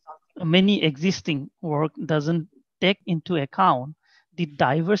many existing work doesn't take into account the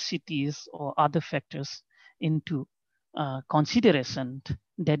diversities or other factors into consideration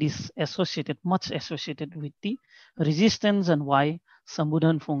that is much associated with the resistance and why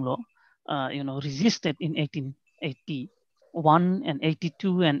Sambudhan Phonglo, resisted in 1881 and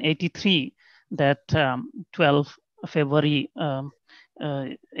 82 and 83, that 12 February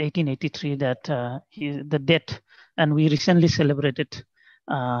 1883, that the death, and we recently celebrated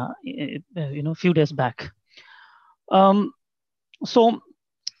few days back. So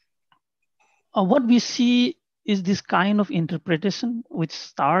what we see is this kind of interpretation which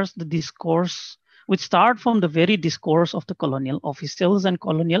starts the discourse, which start from the very discourse of the colonial officials and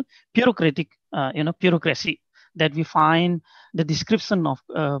colonial bureaucratic, bureaucracy, that we find the description of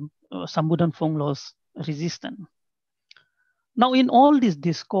Sambudhan Phonglo's resistance. Now, in all this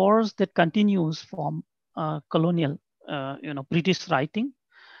discourse that continues from colonial, British writing,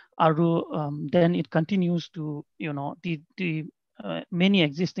 then it continues to, the many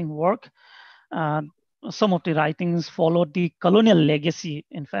existing work. Some of the writings followed the colonial legacy,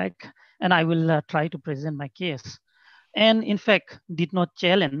 in fact, and I will try to present my case. And in fact, did not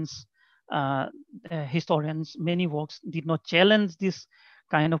challenge historians. Many works did not challenge this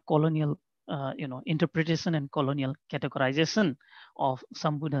kind of colonial, interpretation and colonial categorization of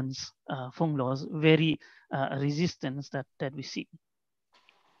Sambudhan's Phonglo's very resistance that we see.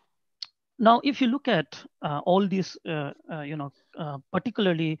 Now, if you look at all these,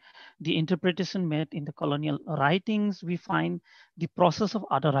 particularly the interpretation made in the colonial writings, we find the process of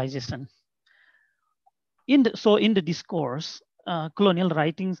otherization. In the discourse, colonial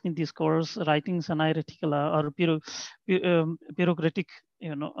writings in discourse, writings analytical or bureaucratic,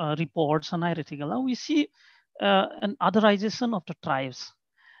 reports analytical, we see an otherization of the tribes,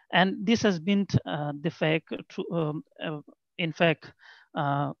 and this has been the fact. In fact,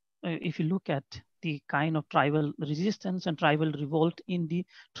 if you look at the kind of tribal resistance and tribal revolt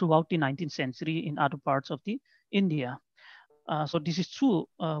throughout the 19th century in other parts of the India. So this is true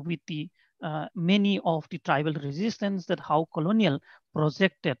with the many of the tribal resistance, that how colonial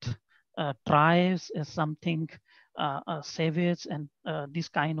projected tribes as something savage, and this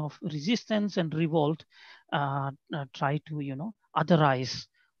kind of resistance and revolt try to otherize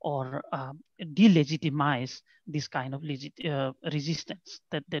or delegitimize this kind of resistance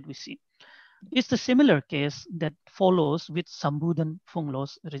that we see. It's the similar case that follows with Sambudhan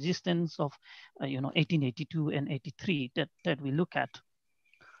Phonglo's resistance of 1882 and 83 that we look at.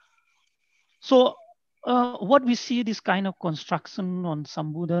 So what we see, this kind of construction on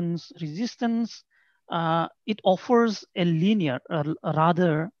Sambudhan's resistance, it offers a linear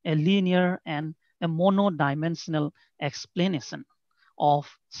and a monodimensional explanation of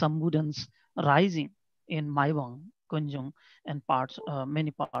Sambudhan's rising in Maiwang, Kunjung, and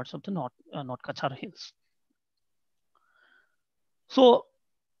many parts of the North Kachar Hills. So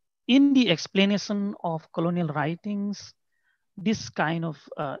in the explanation of colonial writings, this kind of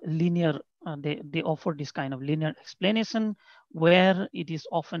linear, they offer this kind of linear explanation where it is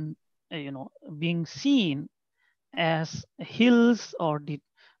often, being seen as hills or the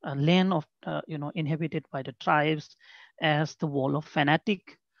land of, inhabited by the tribes, as the wall of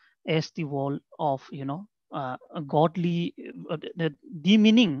fanatic, as the wall of, a godly, the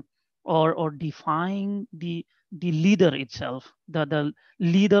demeaning or defying the leader itself, the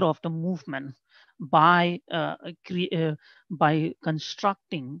leader of the movement by by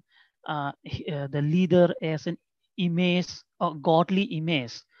constructing the leader as an image, a godly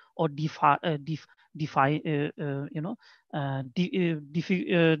image, or defy this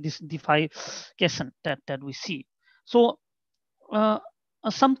defication that we see. So uh,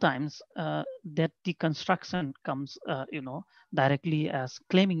 sometimes that deconstruction comes directly as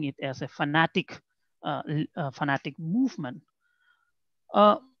claiming it as a fanatic movement.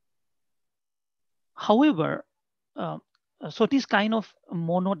 uh, However, uh, so this kind of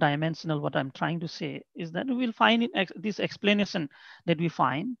monodimensional, what I'm trying to say is that we will find in this explanation that we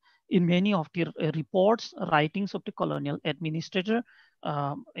find in many of the reports, writings of the colonial administrator,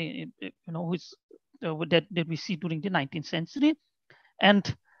 which that we see during the 19th century.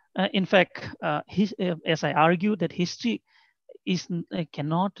 And in fact, as I argue, that history is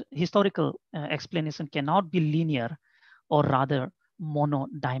cannot historical explanation cannot be linear, or rather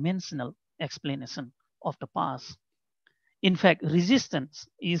monodimensional explanation of the past. In fact, resistance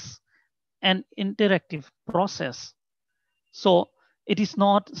is an interactive process. So it is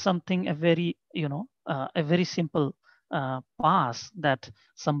not something a very simple past that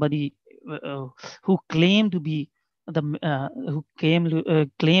somebody who claim to be the who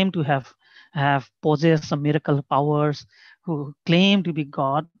claim to have possessed some miracle powers, who claim to be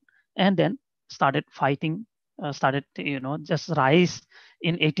God, and then started fighting, started just rise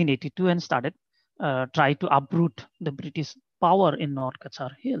in 1882 and started try to uproot the British power in North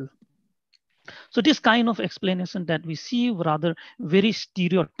Kachar Hill. So this kind of explanation that we see rather very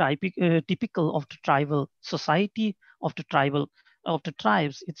stereotypic, typical of the tribal society, of the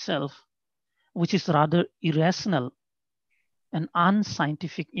tribes itself, which is rather irrational and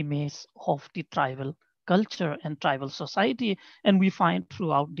unscientific image of the tribal culture and tribal society. And we find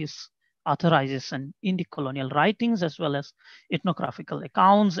throughout this authorization in the colonial writings, as well as ethnographical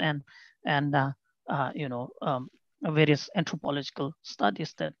accounts and various anthropological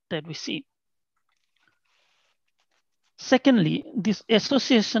studies that we see. Secondly, this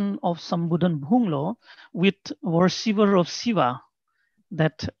association of Sambudhan Phonglo with worshipper of Shiva,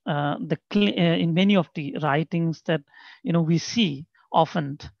 that in many of the writings that we see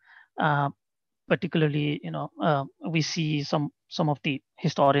often, particularly we see some of the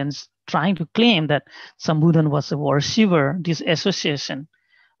historians trying to claim that Sambudhan was a worshipper. This association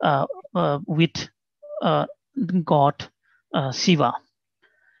with God Shiva.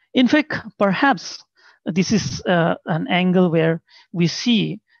 In fact, perhaps this is an angle where we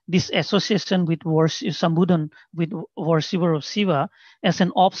see this association with Sambudhan, with worshipper of Shiva, as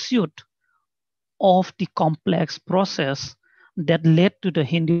an offshoot of the complex process that led to the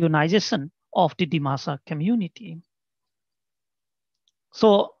Hinduization of the Dimasa community.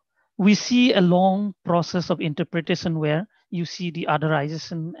 So we see a long process of interpretation where you see the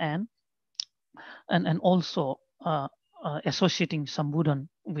otherization and also associating Sambudhan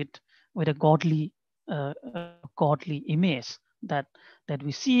with a godly image that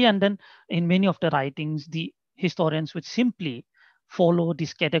we see. And then in many of the writings, the historians would simply follow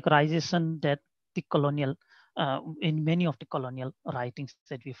this categorization that the colonial in many of the colonial writings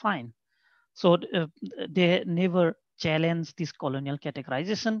that we find. So they never challenge this colonial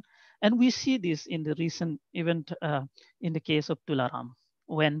categorization. And we see this in the recent event in the case of Tularam,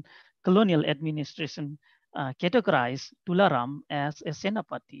 when colonial administration categorized Tularam as a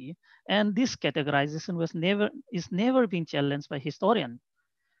Senapati, and this categorization is never being challenged by historian.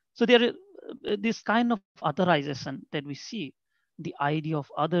 So there is this kind of otherization that we see, the idea of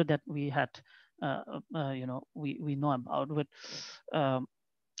other that we had, we know about, but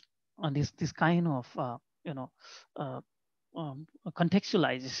on this kind of uh,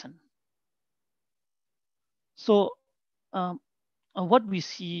 contextualization. So what we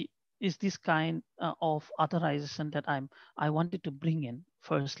see is this kind of authorization that I wanted to bring in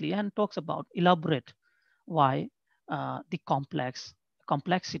firstly, and talks about elaborate why the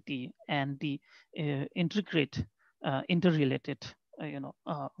complexity and the intricate interrelated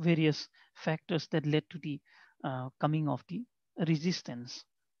various factors that led to the coming of the resistance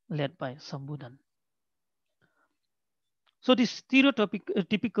led by Sambudhan. So this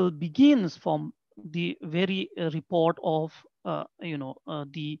typical begins from the very report of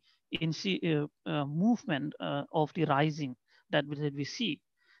the movement of the rising that we see.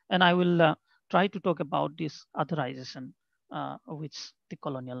 And I will try to talk about this authorization which the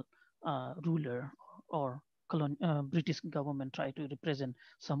colonial ruler or British government tried to represent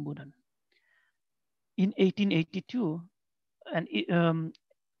Sambudhan. In 1882, an,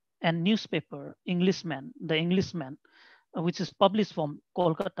 an newspaper, the Englishman, which is published from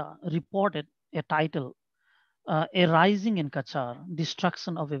Kolkata, reported a title, A Rising in Kachar,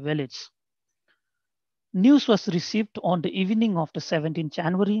 Destruction of a Village. News was received on the evening of the 17th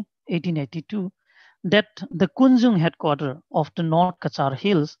January 1882 that the Kunjung headquarters of the North Kachar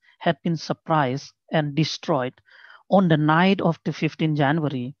Hills had been surprised and destroyed on the night of the 15th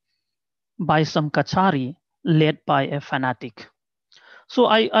January by some Kachari led by a fanatic. So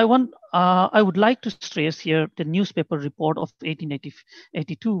I would like to stress here the newspaper report of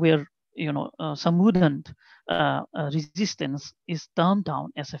 1882, where Sambudhan resistance is termed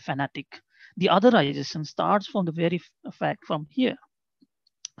down as a fanatic. The authorization starts from the very fact from here.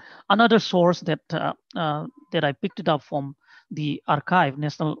 Another source that that I picked it up from the archive,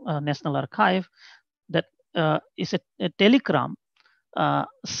 National Archive, that is a telegram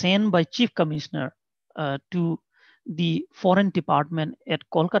sent by Chief Commissioner to the Foreign Department at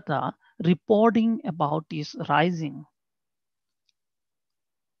Kolkata, reporting about this rising.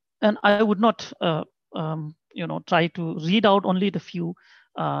 And I would not, try to read out only the few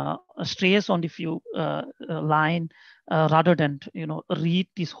strays on the few line rather than read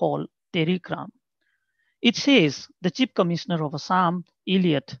this whole telegram. It says the Chief Commissioner of Assam,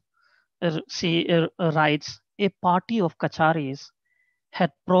 Elliot, writes, a party of Kacharis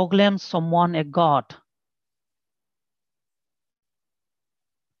had proclaimed someone a god.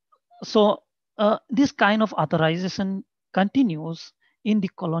 So this kind of authorization continues in the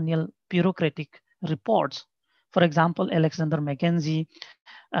colonial bureaucratic reports. For example, Alexander Mackenzie,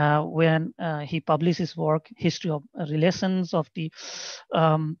 when he published his work, History of Relations of the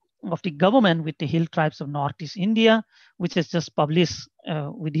government with the hill tribes of Northeast India, which is just published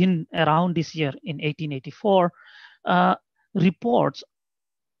within around this year in 1884, reports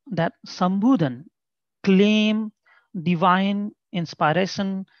that Sambudhan claimed divine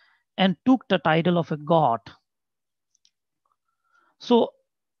inspiration and took the title of a god. So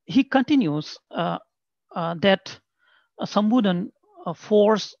he continues that Sambudhan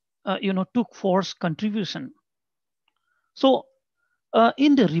took forced contribution. So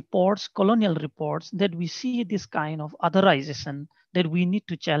in the reports, colonial reports, that we see this kind of authorization that we need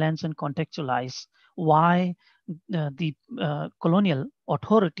to challenge and contextualize why the colonial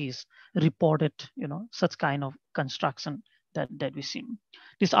authorities reported, such kind of construction that we see.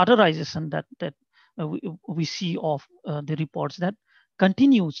 This authorization that we see of the reports that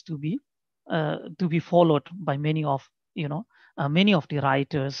continues to be followed by many of the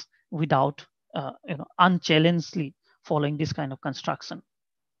writers without unchallengedly following this kind of construction.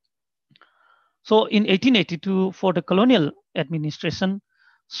 So in 1882, for the colonial administration,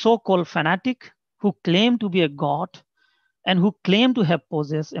 so-called fanatic who claimed to be a god and who claimed to have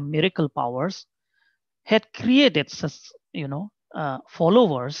possessed a miracle powers had created such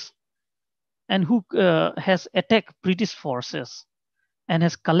followers, and who has attacked British forces and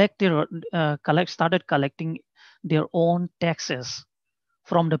has started collecting their own taxes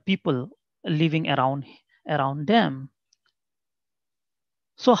from the people living around them.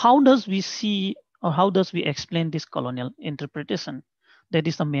 So how does we see, or how does we explain this colonial interpretation? That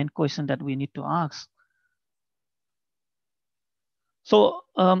is the main question that we need to ask. So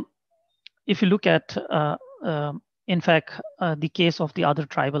if you look at, in fact, the case of the other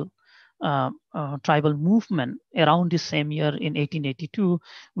tribal movement around this same year in 1882,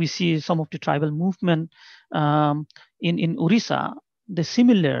 we see some of the tribal movement in Orissa, the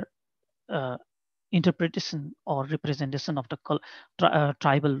similar interpretation or representation of the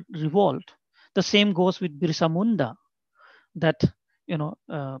tribal revolt. The same goes with Birsa Munda, that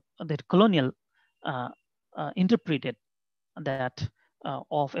that colonial interpreted that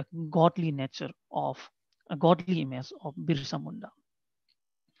of a godly nature, of a godly image of Birsa Munda.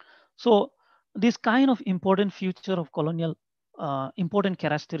 So this kind of important feature of colonial, important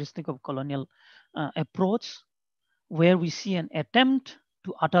characteristic of colonial approach, where we see an attempt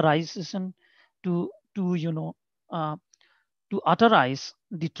to authorization to authorize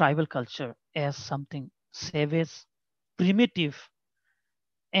the tribal culture as something savage, primitive,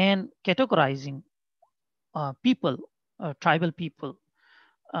 and categorizing people, tribal people,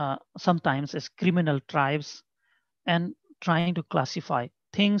 sometimes as criminal tribes, and trying to classify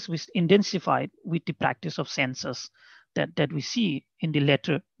things which intensified with the practice of census that we see in the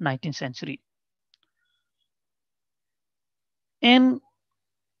later 19th century. And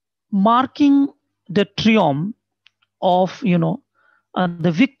marking the triumph of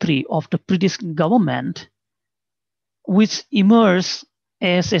the victory of the British government, which emerged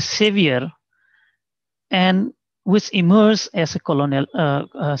as a savior and which emerged as a colonial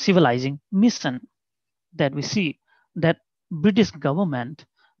civilizing mission, that we see that British government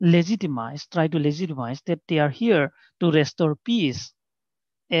try to legitimize that they are here to restore peace,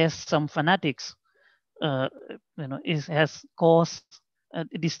 as some fanatics has caused a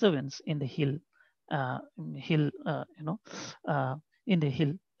disturbance in the hill uh, in the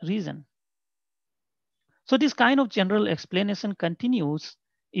hill region. So this kind of general explanation continues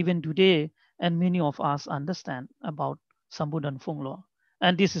even today, and many of us understand about Sambudhan Phonglo.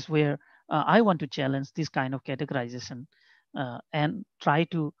 And this is where I want to challenge this kind of categorization and try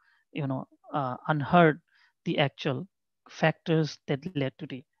to, unearth the actual factors that led to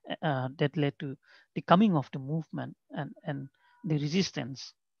the coming of the movement and the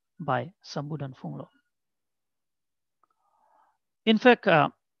resistance by Sambudhan Phonglo. In fact, uh,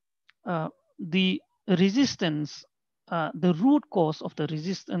 the resistance, the root cause of the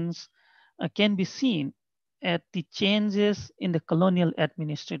resistance can be seen at the changes in the colonial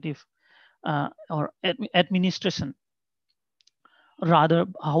administrative or administration. Rather,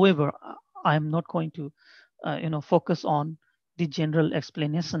 however, I am not going to, focus on the general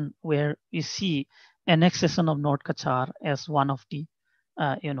explanation where we see annexation of North Kachar as one of the,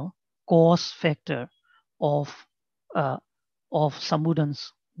 cause factor of uh,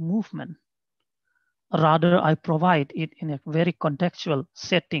 Sambudhan's movement. Rather, I provide it in a very contextual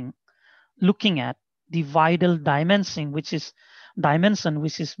setting, looking at the vital dimension which is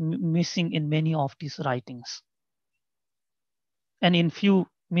missing in many of these writings. And in few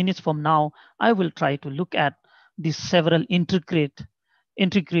minutes from now, I will try to look at these several intricate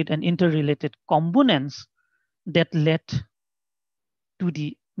and interrelated components that led to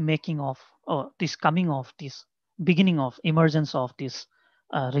the making of or this coming of this beginning of emergence of this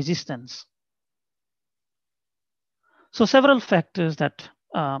resistance. So several factors that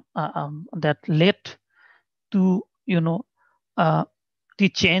led to the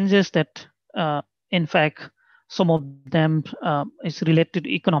changes that in fact some of them is related to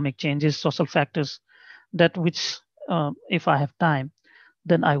economic changes, social factors, that which if I have time,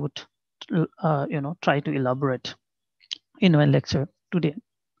 then I would try to elaborate in my lecture today.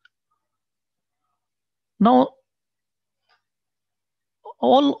 Now,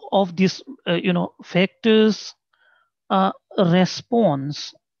 all of these factors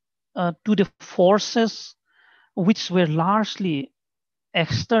response to the forces which were largely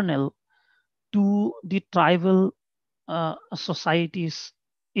external to the tribal societies,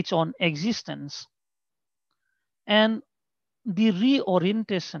 its own existence, and the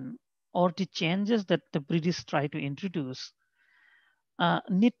reorientation or the changes that the British try to introduce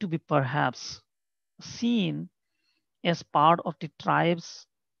need to be perhaps seen as part of the tribes,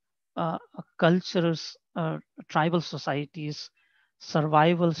 cultures, tribal societies,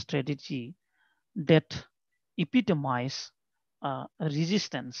 survival strategy that epitomize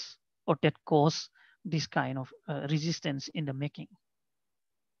resistance or that cause this kind of resistance in the making.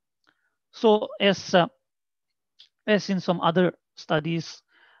 So as in some other studies,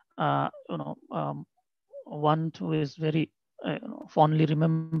 one who is very fondly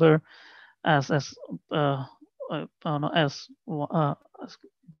remember as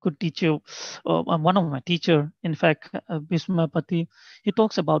good teacher, one of my teacher, in fact, Bismapati, he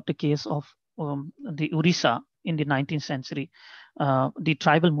talks about the case of the Orissa in the 19th century, the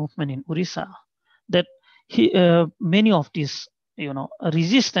tribal movement in Orissa, that many of these,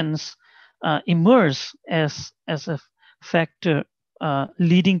 resistance emerge as a factor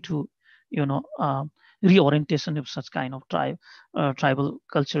leading to, reorientation of such kind of tribal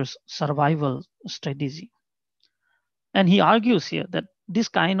cultures survival strategy. And he argues here that this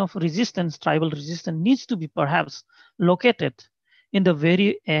kind of resistance, tribal resistance, needs to be perhaps located in the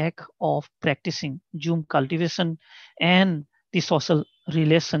very act of practicing Jhum cultivation and the social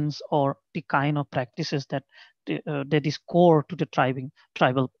relations or the kind of practices that is core to the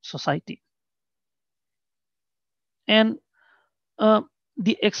tribal society. And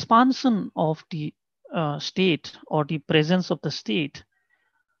the expansion of the state or the presence of the state,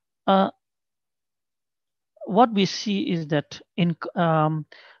 what we see is that in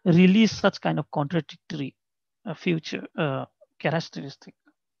release such kind of contradictory future characteristic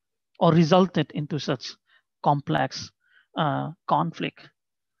or resulted into such complex conflict.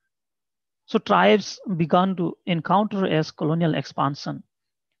 So tribes began to encounter as colonial expansion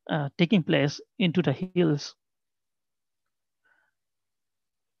taking place into the hills.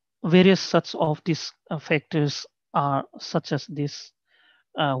 Various such of these factors are such as this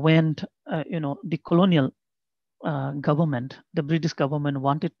when the colonial government, the British government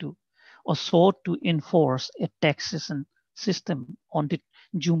wanted to or sought to enforce a taxation system on the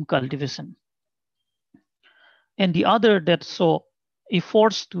Jhum cultivation. And the other that saw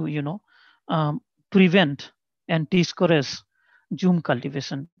efforts to, prevent and discourage Jhum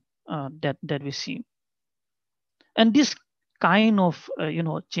cultivation that we see. And this kind of,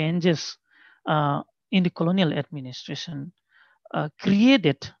 changes in the colonial administration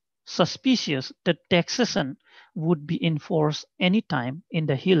created suspicious that taxation would be enforced anytime in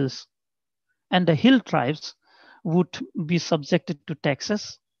the hills, and the hill tribes would be subjected to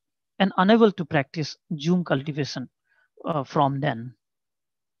taxes and unable to practice Jhum cultivation from then.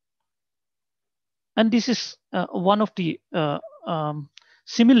 And this is one of the,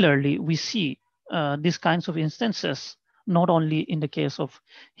 similarly, we see these kinds of instances, not only in the case of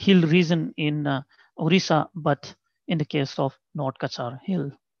hill region in Orissa, but in the case of North Kachar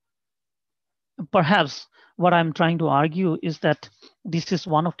Hill. Perhaps what I'm trying to argue is that this is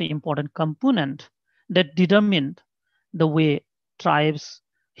one of the important components that determined the way tribes,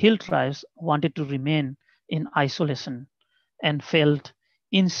 hill tribes, wanted to remain in isolation and felt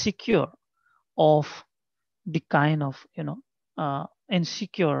insecure of the kind of,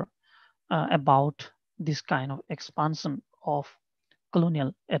 insecure about this kind of expansion of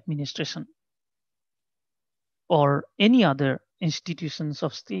colonial administration or any other institutions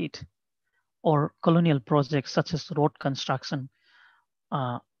of state or colonial projects such as road construction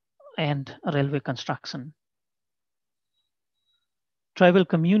and railway construction. Tribal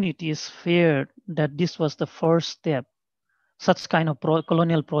communities feared that this was the first step. Such kind of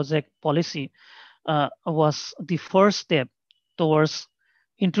colonial project policy was the first step towards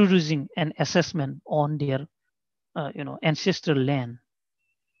introducing an assessment on their, ancestral land,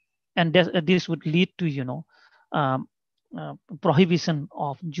 and this would lead to, prohibition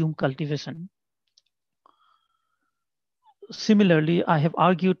of Jhum cultivation. Similarly, I have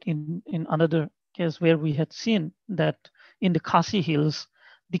argued in another case where we had seen that in the Khasi Hills,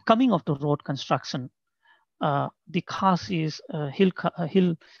 the coming of the road construction, the Khasis,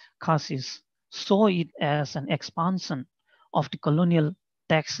 hill Khasis saw it as an expansion of the colonial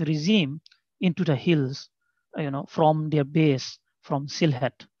tax regime into the hills, from their base, from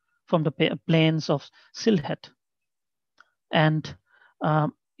Sylhet, from the plains of Sylhet. And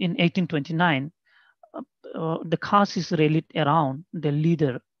in 1829, the Khasis rallied around the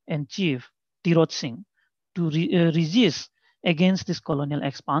leader and chief, Tirot Singh, to resist against this colonial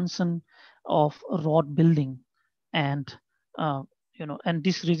expansion of road building, and and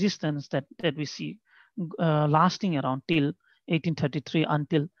this resistance that we see lasting around till 1833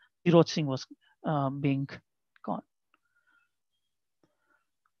 until Tirot Singh was being gone.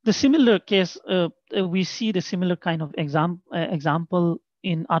 The similar case, we see the similar kind of example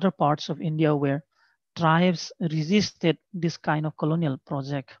in other parts of India where tribes resisted this kind of colonial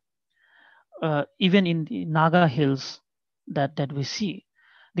project. Even in the Naga Hills that we see,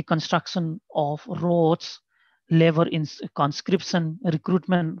 the construction of roads, labor in conscription,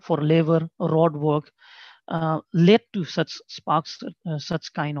 recruitment for labor, road work led to such sparks,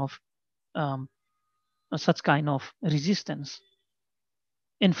 such kind of resistance.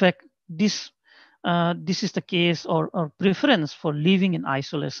 In fact, this is the case or preference for living in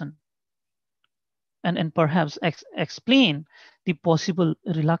isolation, and perhaps explain the possible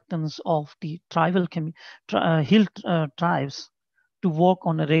reluctance of the tribal hill tribes to work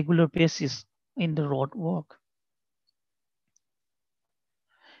on a regular basis in the road work.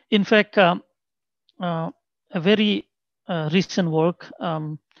 In fact, a very recent work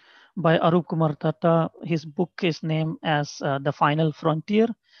by Arup Kumar Tata, his book is named as The Final Frontier,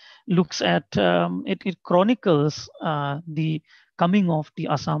 looks at, it chronicles the coming of the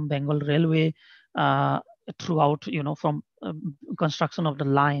Assam-Bengal Railway throughout, from construction of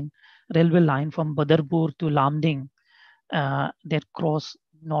the railway line from Badarpur to Lamding that cross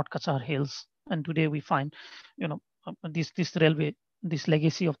North Kachar Hills. And today we find, this railway, this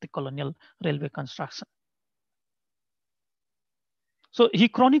legacy of the colonial railway construction. So he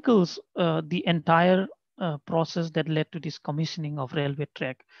chronicles the entire process that led to this commissioning of railway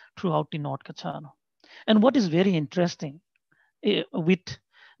track throughout the North Kachar. And what is very interesting with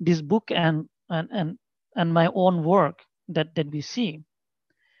this book and my own work that we see.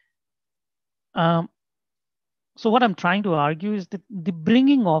 So what I'm trying to argue is that the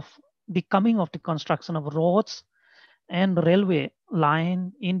coming of the construction of roads and railway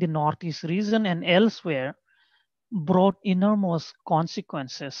line in the Northeast region and elsewhere brought enormous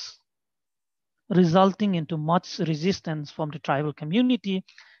consequences, resulting into much resistance from the tribal community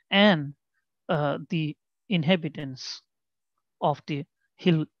and the inhabitants of the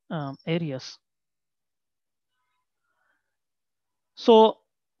hill areas. So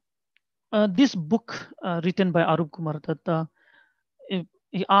this book written by Arup Kumar Datta,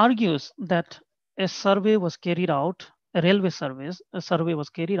 he argues that a survey was carried out, a survey was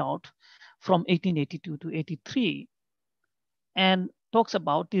carried out from 1882 to 83, and talks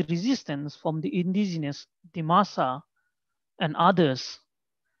about the resistance from the indigenous Dimasa and others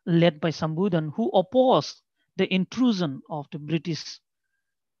led by Sambudhan, who opposed the intrusion of the British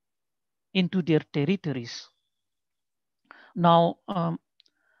into their territories. Now,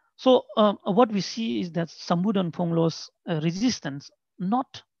 what we see is that Sambudhan Phonglo's resistance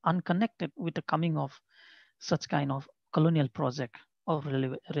not unconnected with the coming of such kind of colonial project or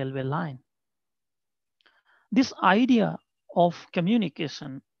railway line. This idea of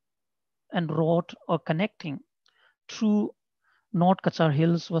communication and road or connecting through North Kachar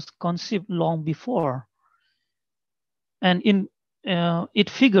Hills was conceived long before, and it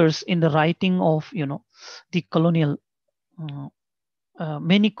figures in the writing of the colonial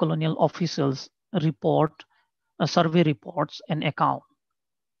many colonial officials report survey reports and account.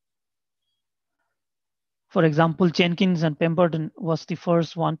 For example, Jenkins and Pemberton was the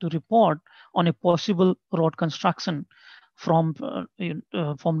first one to report on a possible road construction from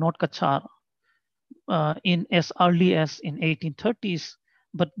North Kachar in as early as in 1830s,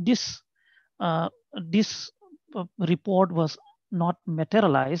 but this report was not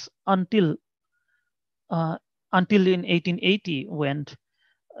materialized until in 1880 when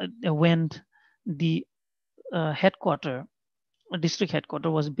the district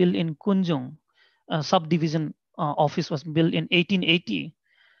headquarter was built in Kunjung. Subdivision office was built in 1880,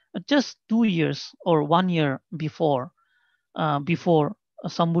 just 2 years or 1 year before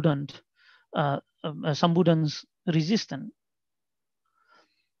Sambudhan's resistance.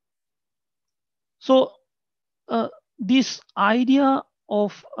 So this idea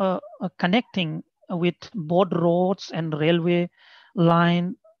of connecting with both roads and railway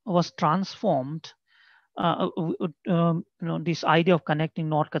line was transformed. This idea of connecting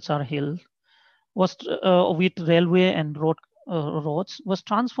North Kachar Hill was with railway and roads was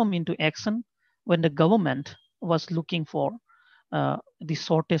transformed into action when the government was looking for the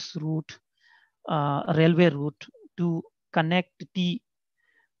shortest route, railway route to connect tea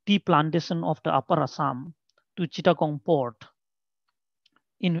plantation of the Upper Assam to Chittagong port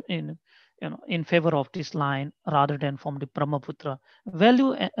in favor of this line rather than from the Brahmaputra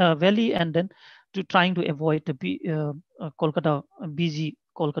valley, and then to trying to avoid the busy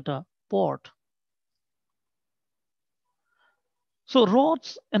Kolkata port. So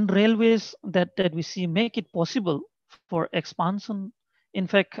roads and railways that we see make it possible for expansion. In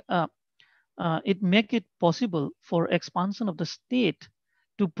fact, it make it possible for expansion of the state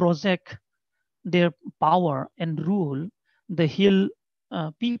to project their power and rule the hill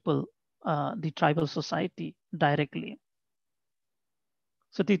people, the tribal society directly.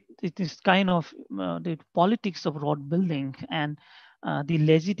 So it is kind of the politics of road building and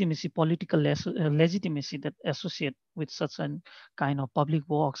the political legitimacy that associate with such a kind of public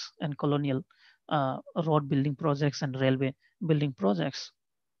works and colonial road building projects and railway building projects.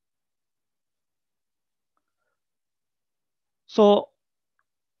 So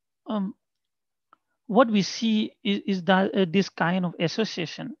what we see is that this kind of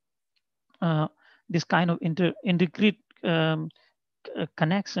association, this kind of integrate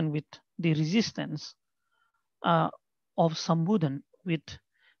connection with the resistance of Sambudhan with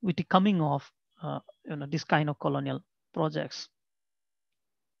the coming of this kind of colonial projects.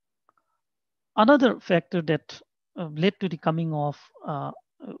 Another factor that led to the coming of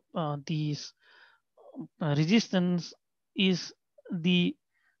these resistance is the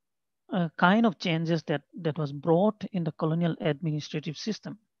kind of changes that was brought in the colonial administrative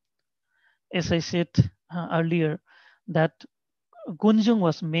system. As I said earlier, that Gunjung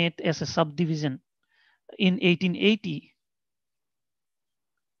was made as a subdivision in 1880,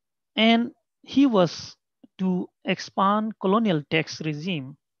 and he was to expand colonial tax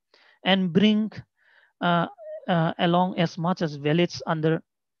regime and bring along as much as village under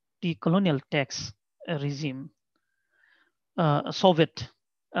the colonial tax regime.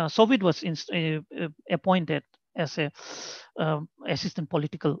 Soviet was appointed as a assistant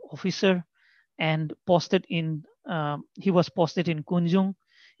political officer and posted in he was posted in Kunjung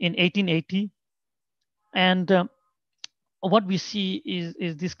in 1880, and what we see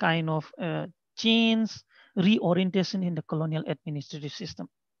is this kind of change, reorientation in the colonial administrative system.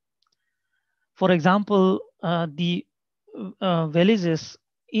 For example, the villages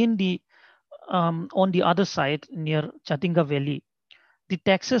in the on the other side near Chatinga Valley, the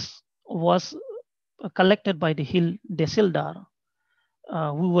taxes was collected by the hill Desildar,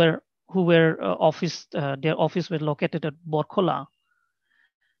 who were their office were located at Borkola,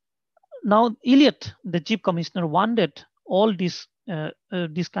 now Elliot, the chief commissioner, wanted all this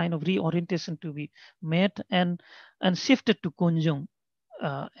kind of reorientation to be made and shifted to Kunjung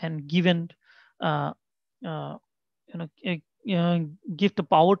and given uh, uh, give the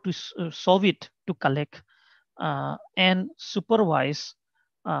power to Soviet to collect and supervise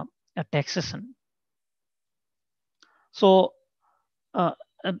a taxation. So a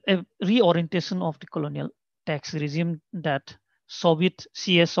reorientation of the colonial tax regime that Soviet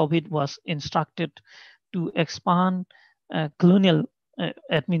was instructed to expand colonial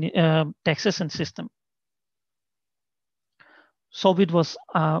taxation system. Soviet was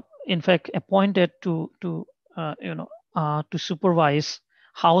in fact appointed to supervise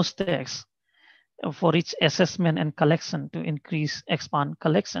house tax for its assessment and collection to expand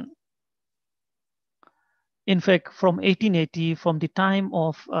collection. In fact, from 1880, from the time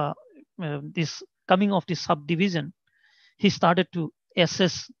of this coming of this subdivision, he started to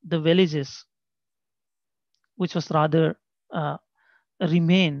assess the villages, which was rather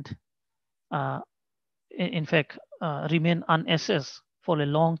remained, in fact, remained unassessed for a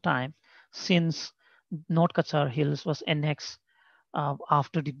long time since North Kachar Hills was annexed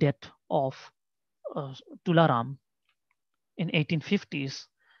after the death of Tularam in 1850s,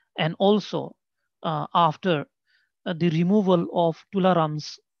 and also after the removal of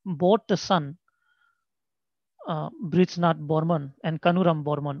Tularam's both the son, Brithnath Borman and Kanuram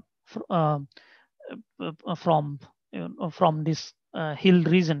Borman, from this hill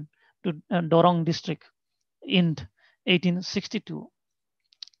region to Dorong district in 1862.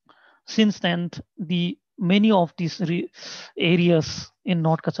 Since then, the many of these areas in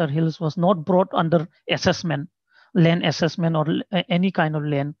North Kachar Hills was not brought under assessment, land assessment, or any kind of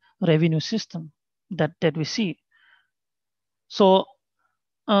land revenue system that we see. So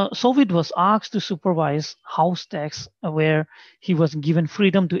Soviet was asked to supervise house tax, where he was given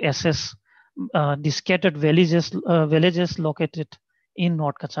freedom to assess the scattered villages located in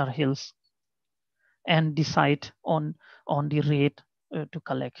North Kachar Hills and decide on the rate to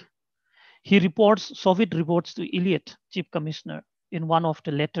collect. Soviet reports to Elliot, chief commissioner, in one of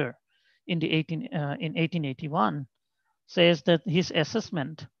the letter in 1881, says that his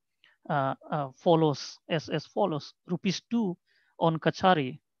assessment follows as follows: ₹2 on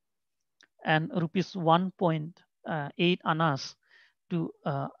Kachari and ₹1.8 annas to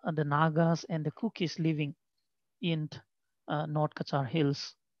the Nagas and the Kukis living in North Kachar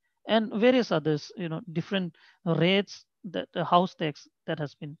Hills, and various others, different rates that the house tax that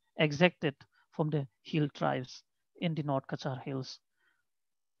has been exacted from the hill tribes in the North Kachar Hills.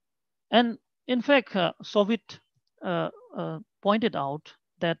 And in fact, Soviet pointed out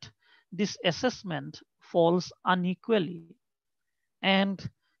that this assessment falls unequally, and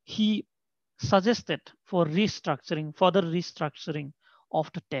he suggested for further restructuring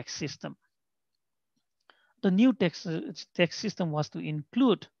of the tax system. The new tax system was to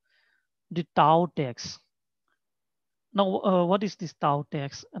include the Tau tax. Now, what is this Tau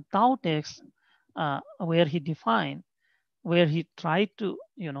tax? A Tau tax, where he tried to,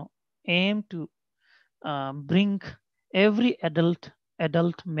 aim to bring every adult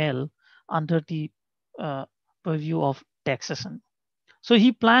male under the purview of taxation. So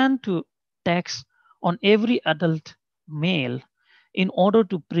he planned to tax on every adult male in order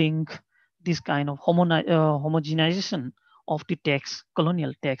to bring this kind of homogenization of the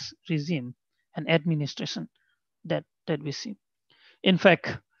colonial tax regime and administration that we see. In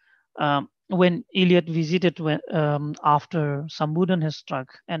fact, when Elliot visited after Sambudhan has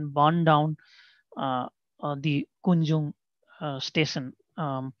struck and burned down the Kunjung station,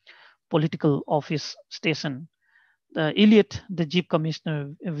 political office station, Elliot, the chief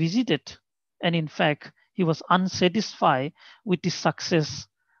commissioner, visited, and in fact, he was unsatisfied with the success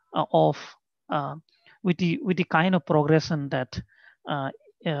with the kind of progression that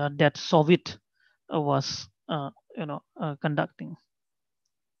that Soviet was conducting.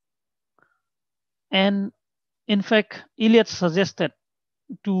 And in fact, Elliot suggested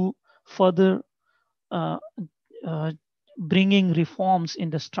to further bringing reforms in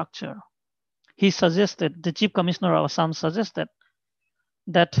the structure. The chief commissioner of Assam suggested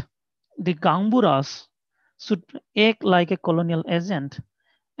that the Gangburas should act like a colonial agent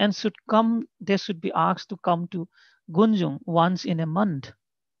and they should be asked to come to Gunjung once in a month.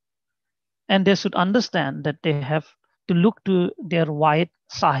 And they should understand that they have to look to their white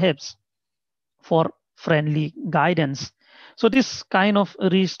sahibs for friendly guidance. So this kind of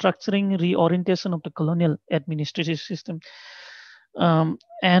reorientation of the colonial administrative system,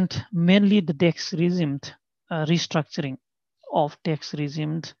 and mainly the tax regime, restructuring of tax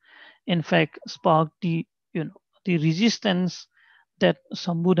regime, in fact, sparked the resistance that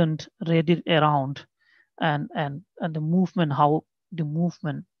Sambudhan read it around, and the movement, how the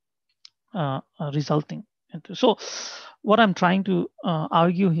movement resulting into. So what I'm trying to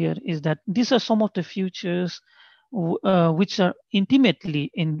argue here is that these are some of the futures which are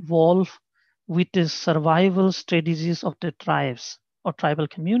intimately involved with the survival strategies of the tribes or tribal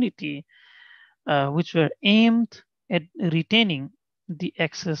community, which were aimed at retaining the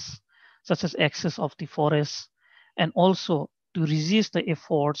access, such as access of the forests, and also to resist the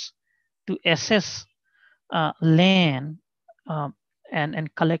efforts to assess land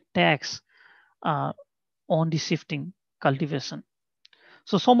and collect tax on the shifting cultivation.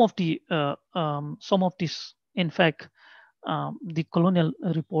 So some of this, in fact, the colonial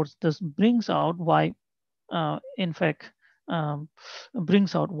reports thus brings out why, in fact,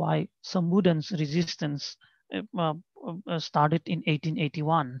 brings out why Sambudhan's resistance started in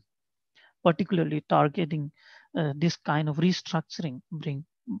 1881, particularly targeting this kind of restructuring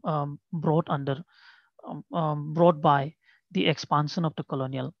brought by the expansion of the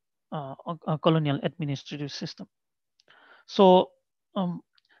colonial administrative system. So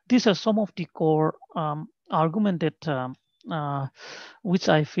these are some of the core argument that which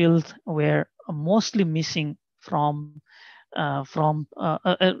I feel were mostly missing from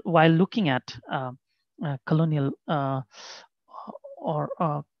while looking at colonial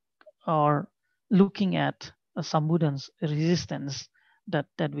or looking at Sambudhan's resistance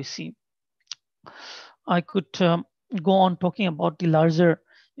that we see. I could go on talking about the larger,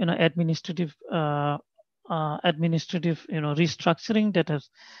 administrative restructuring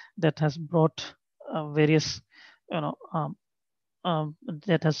that has brought various, that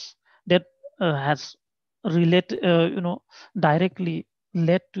has related, directly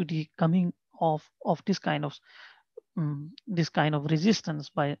led to the coming of this kind of resistance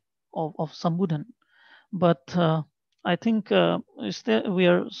of Sambudhan. But I think we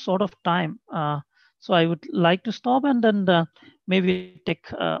are sort of time. So I would like to stop and then maybe take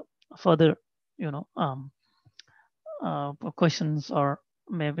further, questions or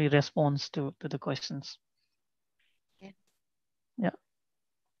maybe response to the questions. Yeah.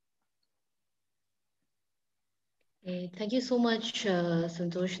 Okay, thank you so much,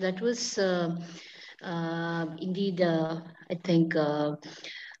 Santosh. That was indeed, I think,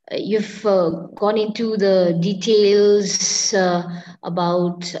 you've gone into the details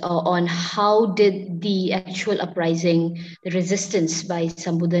about on how did the actual uprising, the resistance by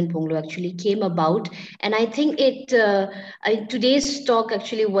Sambudhan Phonglo actually came about. And I think today's talk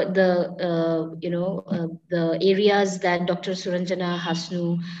actually what the areas that Dr. Suranjana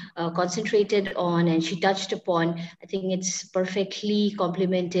Hasnu concentrated on and she touched upon, I think it's perfectly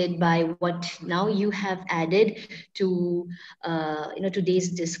complemented by what now you have added to today's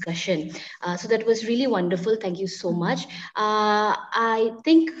discussion. So that was really wonderful. Thank you so much. I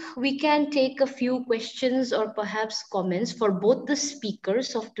think we can take a few questions or perhaps comments for both the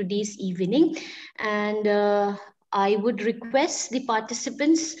speakers of today's evening. And I would request the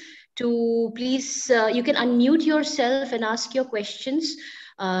participants to please, you can unmute yourself and ask your questions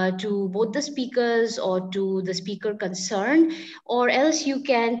to both the speakers or to the speaker concerned, or else you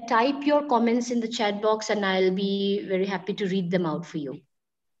can type your comments in the chat box and I'll be very happy to read them out for you.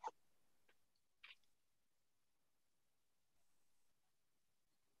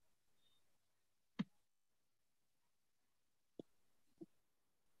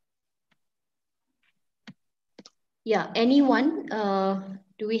 Yeah, anyone?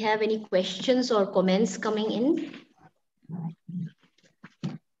 Do we have any questions or comments coming in?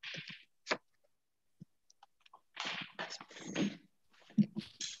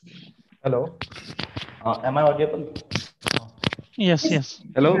 Hello. Am I audible? Yes.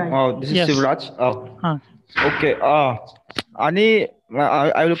 Hello. This is Yes. Shivraj. Okay.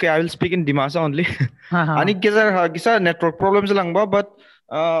 I will speak in Dimasa only. Ani kisa network problems lang ba, but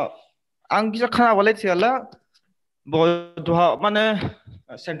ang kisa khana walay siyala bodoha mane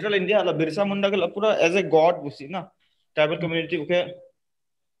Central India la Birsa Munda ke pura as a god busi na tribal community ke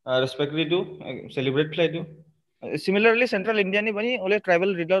respectfully do celebrate play do. Similarly, Central India ni bani ole tribal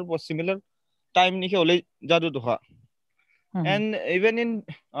leader was similar time ni ke ole jadu doha. And even in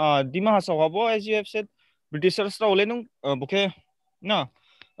Dima Hasawabo, as you have said, Britishers ra ole nung buke na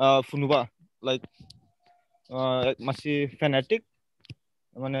funuba like masi fanatic,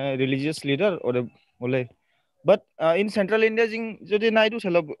 mane religious leader or ole. But in Central India, jing jodi naidu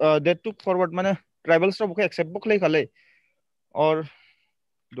chalo that took forward mane tribals ra buke accept buk lay khale or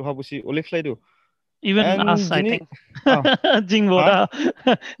doha busi ole fly do. Even and us, I think. Jingboda.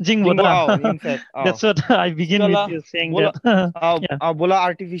 In fact. That's what I begin with you saying bola, that. bola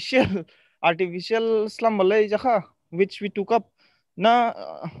artificial slum malay jaha, which we took up Na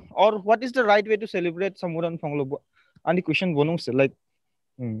or what is the right way to celebrate Sambudhan Phonglo? And the question bonus like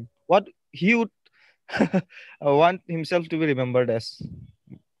what he would want himself to be remembered as.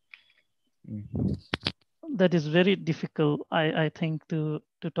 That is very difficult, I think, to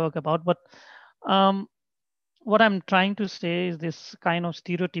talk about. But um, what I'm trying to say is this kind of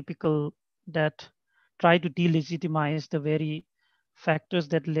stereotypical that try to delegitimize the very factors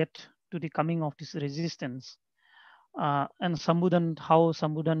that led to the coming of this resistance. And Sambudhan, how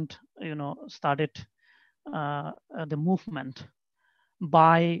Sambudhan, started the movement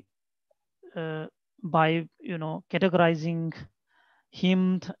by uh, categorizing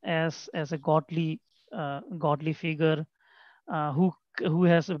him as a godly figure who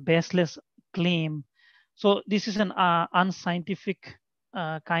has a baseless claim. So this is an unscientific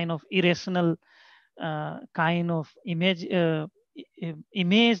kind of irrational kind of image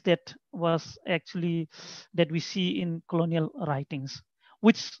that was actually that we see in colonial writings,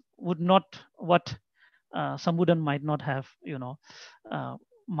 which would not what Sambudhan might not have, uh,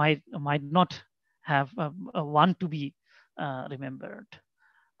 might not have want to be remembered.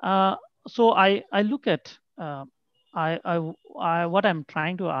 Uh, so I look at what I'm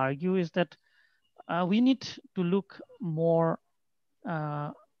trying to argue is that we need to look more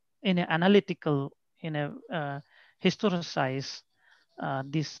uh, in an analytical, in a historicize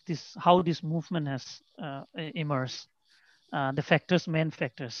this how this movement has emerged, the factors, main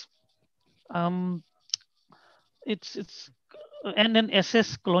factors. Um, it's and then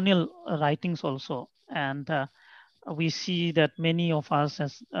assess colonial writings also, and we see that many of us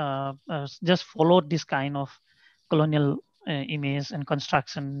has just followed this kind of colonial image and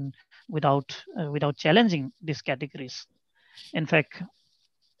construction without challenging these categories. In fact,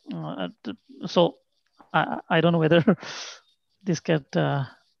 so I don't know whether this get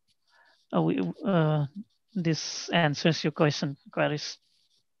we, this answers your queries.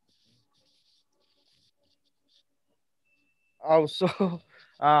 So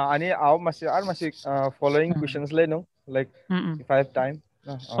ani masih following Mm. questions like no like Mm-mm. if I have time.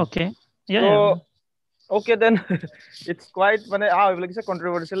 Okay. Yeah. So Yeah. okay then it's quite when like it's a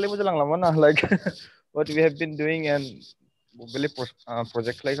controversial like what we have been doing and really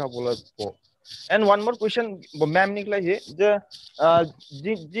project like and one more question ma'am nikla ye the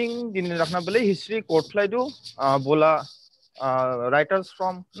jing din rakhna bele history court fly do bola writers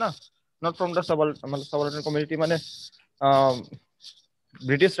from na not from the subaltern community mane um,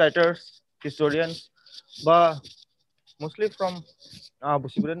 British writers historians but mostly from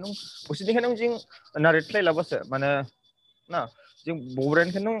busiburan nung busiding kanung jing narrate play labas mane na jing boburan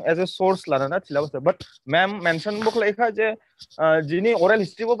kanung as a source lana na chila bas but ma'am mention book lekha je jini oral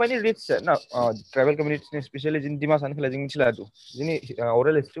history bo bani rich na travel community especially jin dimasan khela jing chila do jini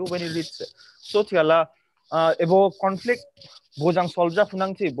oral history bo bani rich so thiala ebo conflict bojang solve ja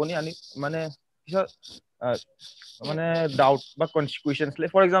funang thi boni ani mane kisa মানে doubt বা কনসিকুয়েশনস লে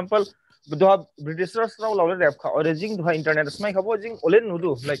for example Doha ব্রিটিশার্স Rao লাউলে rape খা অরেজিং দোহা internet স্মাই খাবো জিং ওলে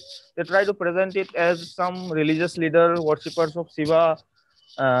নুদু like they try to present it age some religious leader worshipers of Shiba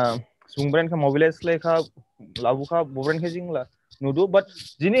সুংব্রেন খা mobilise লে খা লাবু খা বুব্রেন খা জিং লা নুদু বাট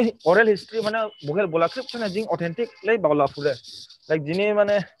জিনি অরেল হিস্ট্রি মানে বহেল বলাক্রিপ মানে জিং অথেন্টিক লাই বাউলা ফুরে লাইক জিনি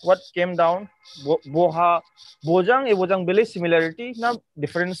মানে what came down boha bojang e bojang bele similarity na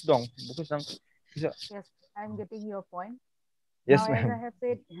difference dong buku sang Yes, I'm getting your point. yes Now, as ma'am I have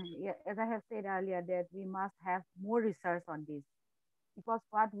said, yeah, as I have said earlier, that we must have more research on this, because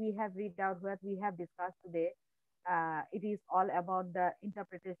what we have read out, what we have discussed today, it is all about the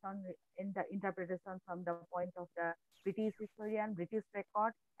interpretation, in the interpretation from the point of the British historian, British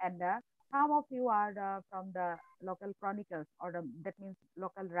record, and some of you are from the local chronicles, or that means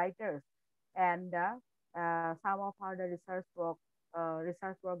local writers, and some of are the research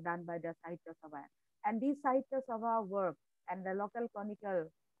work done by the Sahitya Sabha. And this Sahitya Sabha work and the local chronicle,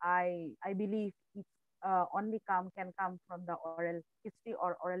 I believe it only can come from the oral history or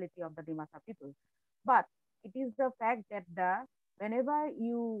orality of the Dimasa people. But it is the fact that whenever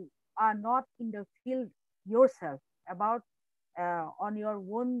you are not in the field yourself about on your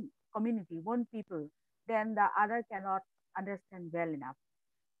own community, own people, then the other cannot understand well enough.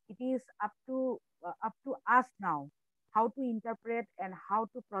 It is up to us now how to interpret and how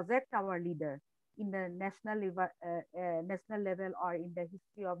to project our leader in the national level, or in the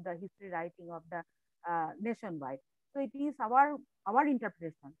history of the history writing of the nationwide. So it is our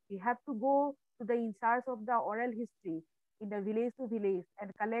interpretation. We have to go to the insights of the oral history in the village to village and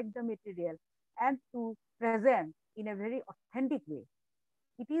collect the material and to present in a very authentic way.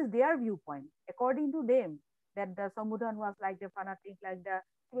 It is their viewpoint. According to them, that the Sambudhan was like the fanatic, like the,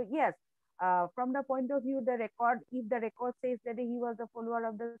 so yes, from the point of view, the record, if the record says that he was a follower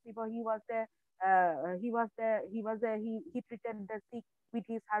of the Siva, he treated the sick with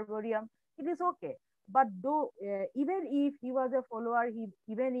his herbarium, it is okay. But though, even if he was a follower,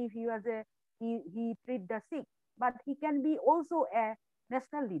 even if he was he treat the sick, but he can be also a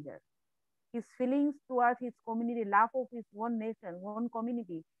national leader. His feelings towards his community, love of his own nation, own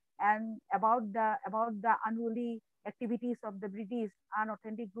community, and about the unruly activities of the British,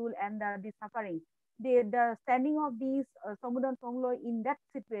 unauthentic rule, and the suffering. The standing of these Sambudhan Phonglo in that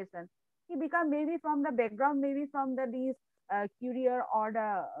situation, he become maybe from the background, maybe from the these courier or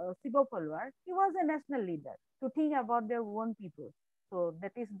the Sibo follower, he was a national leader to think about their own people. So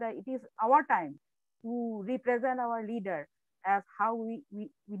it is our time to represent our leader as how we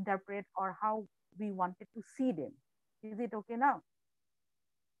interpret or how we wanted to see them. Is it okay now?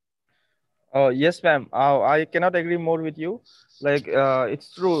 Yes, ma'am. I cannot agree more with you. Like,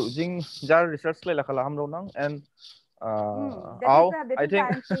 it's true. Jing jar research le lakala ham nang and That I is the think.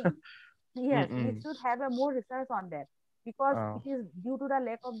 I'm saying. Yes, we Mm-mm. should have a more research on that, because it is due to the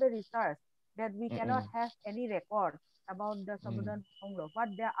lack of the research that we cannot Mm-mm. have any record about the Mm. Sambudhan Phonglo, what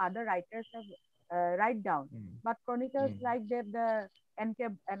the other writers have write down. Mm. But chronicles Mm. like that, the N.K.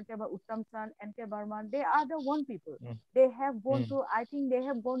 Uttamson, N.K. Burman, they are the one people. Mm. They have gone Mm. through, I think they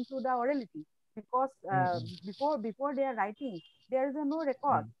have gone through the orality, because Mm. before their writing, there is no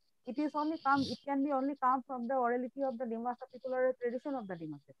record. Mm. It is only come, it can be only come from the orality of the Dimasa people or a tradition of the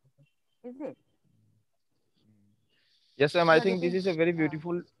Dimasa people. Is it? Yes, ma'am. We I are think this getting, is a very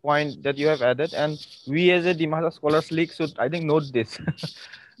beautiful point that you have added, and we as a Dimasa Scholars League should, I think, note this, yes,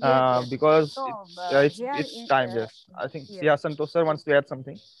 yes. because So here it's in, time. Yes, I think yes, Sia Santosh sir yes, wants to add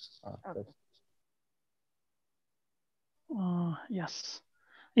something. Right. okay. Yes.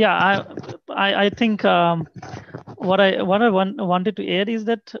 Yeah, I think wanted to add is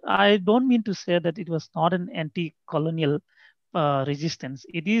that I don't mean to say that it was not an anti-colonial resistance.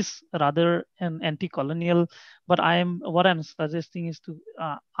 It is rather an anti-colonial, but what I'm suggesting is to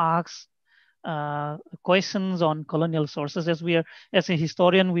ask questions on colonial sources. As a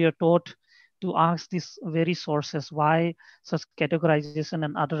historian, we are taught to ask these very sources: why such categorization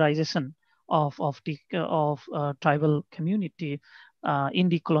and otherization of tribal community in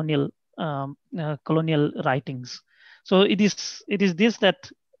the colonial writings. So it is this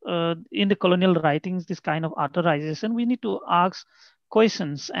that in the colonial writings, this kind of authorization, we need to ask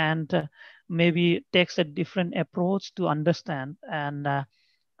questions and maybe takes a different approach to understand and uh,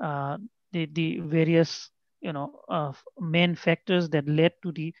 the various main factors that led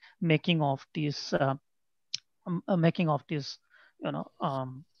to the making of this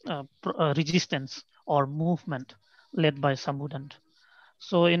resistance or movement led by Sambudhan.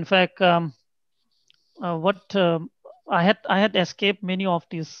 So in fact, what I had escaped many of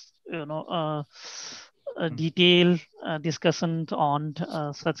these detailed discussions on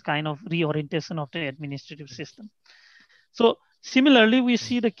such kind of reorientation of the administrative system. So similarly, we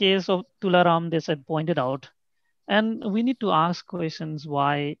see the case of Tularam, as I pointed out, and we need to ask questions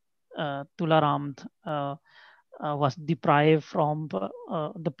why Tularam was deprived from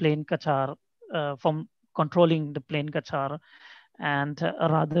the plain Kachar, from controlling the plain Kachar, and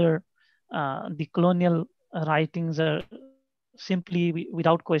rather the colonial writings are simply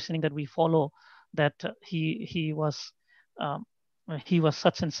without questioning that we follow that um, he was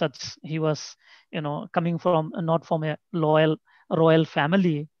such and such. He was coming from not from a loyal royal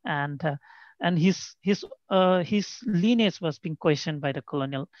family, and his lineage was being questioned by the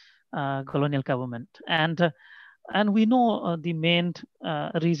colonial government, and we know the main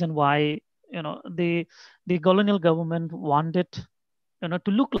reason why the colonial government wanted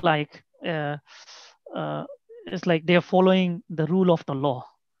to look like uh, it's like they are following the rule of the law.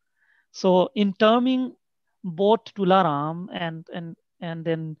 So in terming both Tularam and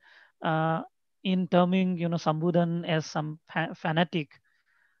then uh, in terming Sambudhan as some fanatic,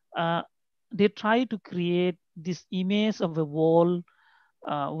 uh, they try to create this image of a world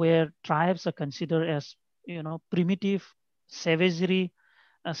where tribes are considered as primitive, savagery,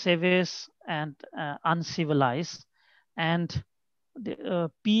 savage and uncivilized, and the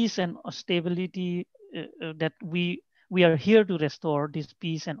peace and stability that we are here to restore this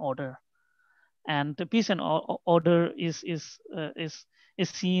peace and order. And the peace and order is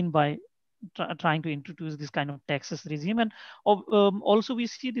seen by trying to introduce this kind of taxes regime, and also we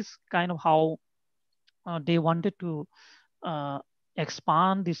see this kind of how they wanted to uh,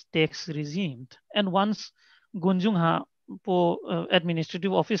 expand this tax regime. And once Gunjung Ha po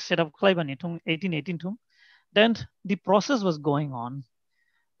administrative office set up Klaiban tung 1818 tung, then the process was going on.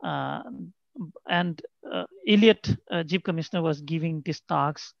 Uh, and Elliot, chief commissioner, was giving these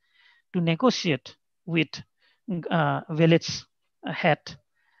tasks to negotiate with village head.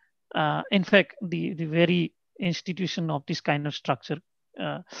 In fact, the very institution of this kind of structure,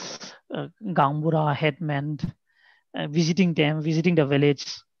 Gambura headmen, visiting them, visiting the village,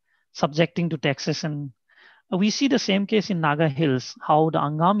 subjecting to taxation. We see the same case in Naga Hills, how the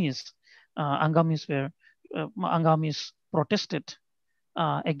Angamis protested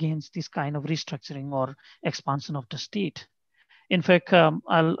against this kind of restructuring or expansion of the state. In fact,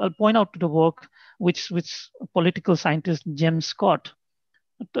 I'll point out to the work which political scientist James Scott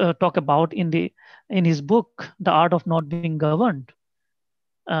talk about in his book, The Art of Not Being Governed,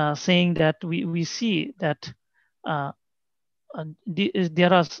 saying that we see that there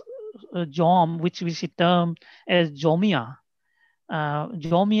are jom, which we see term as jomia.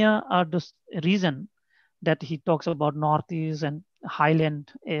 Jomia are the reason that he talks about Northeast and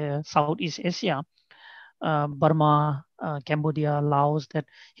Highland, Southeast Asia, Burma, Cambodia, Laos, that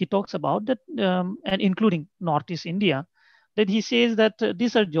he talks about that, and including Northeast India, that he says that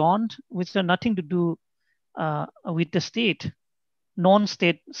these are zones which are nothing to do with the state,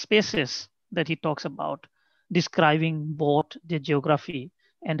 non-state spaces that he talks about, describing both the geography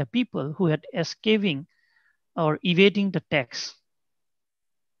and the people who had escaping or evading the tax.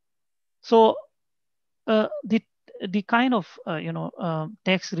 So the kind of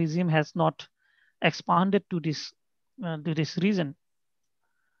tax regime has not expanded to this region,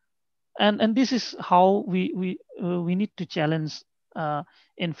 and this is how we need to challenge.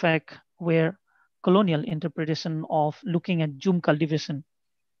 In fact, where colonial interpretation of looking at jhum cultivation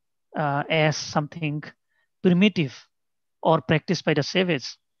as something primitive or practiced by the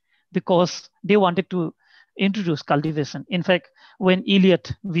savage, because they wanted to introduce cultivation. In fact, when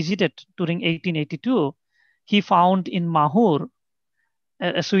Eliot visited during 1882, he found in Mahur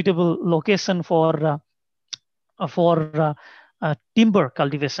a suitable location for timber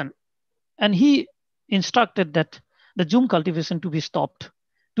cultivation, and he instructed that the jhum cultivation to be stopped,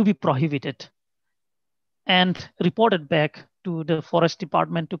 to be prohibited, and reported back to the forest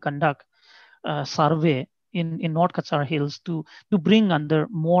department to conduct a survey in North Kachar Hills to bring under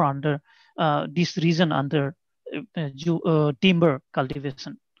this region under timber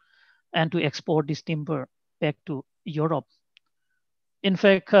cultivation, and to export this timber back to Europe. In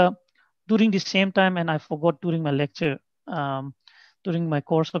fact, during the same time, and I forgot during my lecture, during my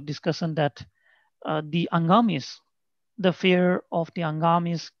course of discussion, that the Angamis, the fear of the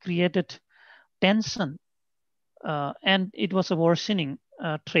Angamis created tension, and it was a worsening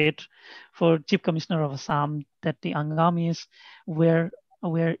trait for Chief Commissioner of Assam that the Angamis were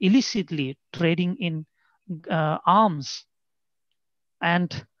illicitly trading in arms.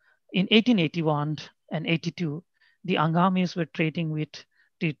 And in 1881 and 82, the Angamis were trading with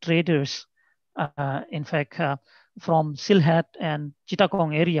the traders, in fact, from Silhat and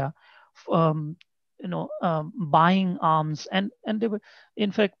Chittagong area, buying arms, and they were,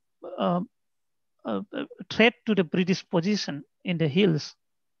 in fact, a threat to the British position in the hills.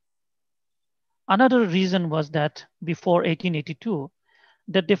 Another reason was that before 1882,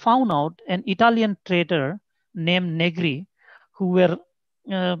 that they found out an Italian trader named Negri, who were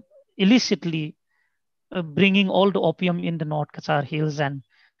illicitly bringing all the opium in the North Kachar Hills, and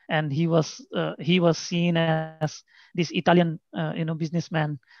he was seen as this Italian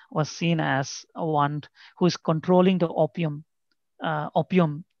businessman was seen as one who is controlling the opium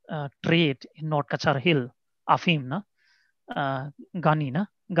trade in North Kachar Hill, Afim na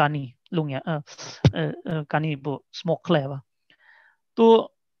Gani lungya Gani bo smoke clever.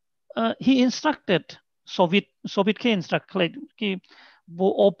 So he instructed Soviet ke instruct like कि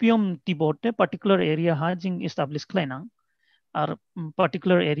वो opium tibote particular area ha jing established klena or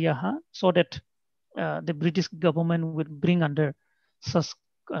particular area ha, so that the British government would bring under such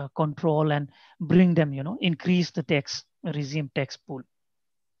control and bring them, increase the tax regime, tax pool.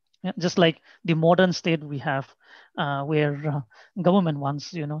 Yeah, just like the modern state we have, where government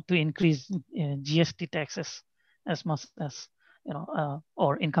wants, to increase GST taxes as much as,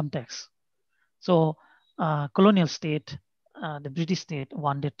 or income tax. So colonial state, the British state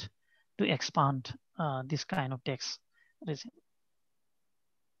wanted to expand this kind of tax regime.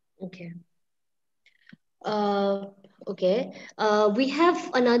 Okay. Okay. We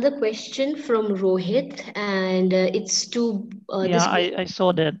have another question from Rohit, and it's to I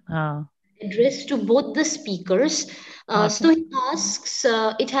saw that. Addressed to both the speakers. Okay. So he asks,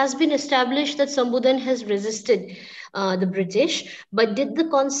 it has been established that Sambudhan has resisted the British, but did the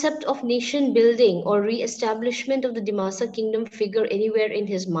concept of nation building or re-establishment of the Dimasa kingdom figure anywhere in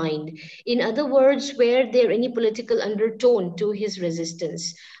his mind? In other words, were there any political undertone to his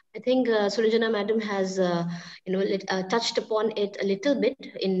resistance? I think Suranjana Madam has, touched upon it a little bit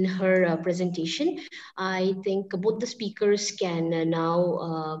in her presentation. I think both the speakers can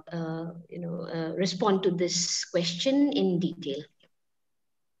now, respond to this question in detail.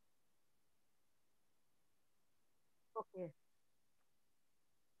 Okay.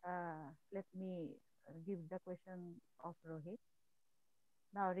 Let me give the question of Rohit.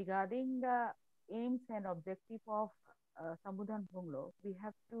 Now, regarding the aims and objective of Sambudhan Phonglo, we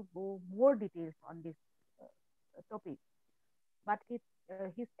have to go more details on this topic. But his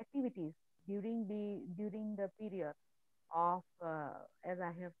activities during the period of, as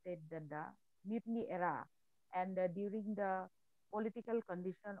I have said, the mutiny era, and during the political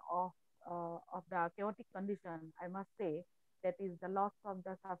condition of the chaotic condition, I must say that is the loss of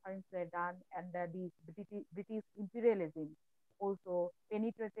the sufferings were done, and the British imperialism also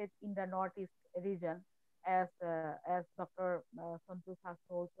penetrated in the northeast region, as Dr. Santosh has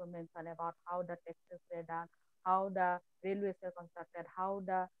also mentioned about how the taxes were done, how the railways were constructed, how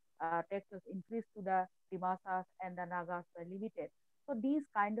the taxes increased to the Dimasas and the Nagas were limited. So these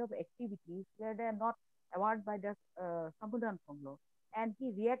kind of activities were they not awarded by the Sambudhan Phonglo, and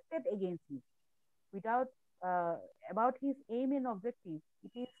he reacted against it without about his aim and objective.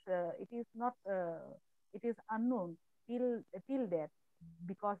 It is not it is unknown till that,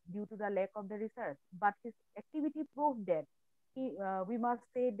 because due to the lack of the research. But his activity proved that we must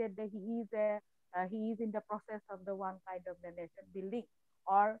say that he is in the process of the one kind of the nation building,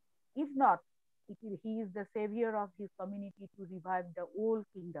 or if not, he is the savior of his community to revive the old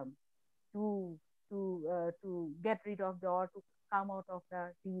kingdom, to to get rid of the, or to come out of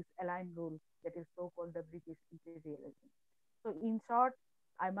these aligned rule that is so called the British imperialism. So in short,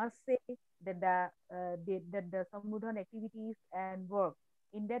 I must say that the Sambudhan activities and work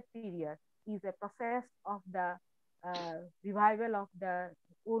in that period is a process of the revival of the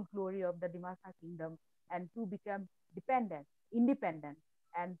old glory of the Dimasa kingdom, and to become independent,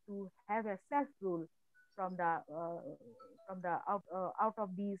 and to have a self rule from the out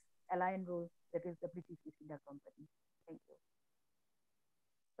of these aligned rules that is the British East India Company. Thank you.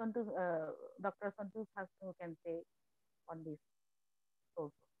 Dr. Santosh Hasnu can say on this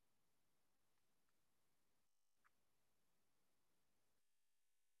also.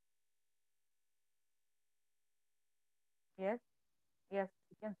 Yes, yes,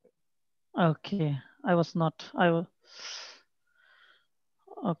 you can say. Okay, I was not. I was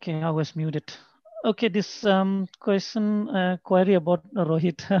okay. I was muted. Okay, this question query about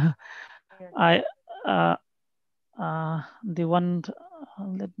Rohit. Yes. I the one.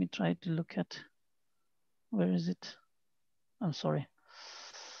 Let me try to look at. Where is it? I'm sorry.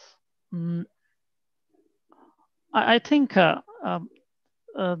 I think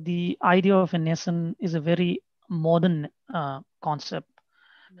the idea of a nation is a very modern concept,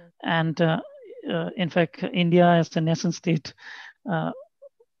 Yes. and in fact, India as a nation state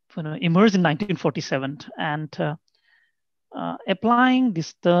emerged in 1947, and applying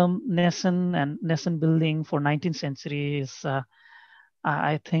this term nation and nation building for 19th century is,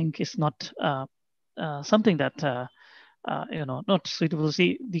 I think, is not something that not suitable.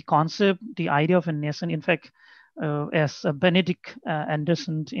 See, the concept, the idea of a nation, in fact, as Benedict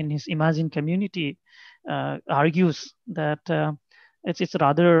Anderson in his Imagine Community argues that it's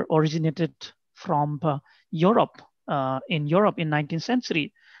rather originated from Europe, in Europe in 19th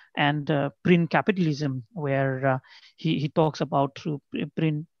century, and print capitalism, where he talks about through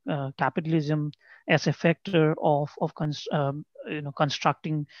print capitalism as a factor of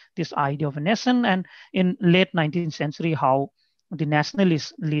constructing this idea of a nation. And in late 19th century, how the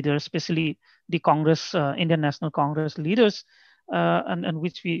nationalist leaders, especially the Congress, Indian National Congress leaders, and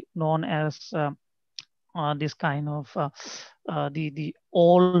which we known as this kind of the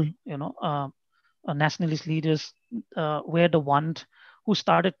all nationalist leaders were the ones who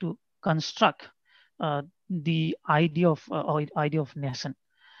started to construct the idea of nation.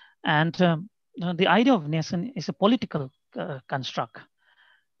 And the idea of nation is a political construct,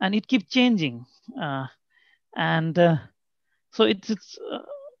 and it keeps changing. And so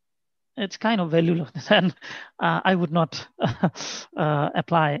it's kind of valueless, and I would not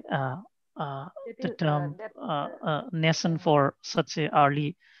apply the term nation for such a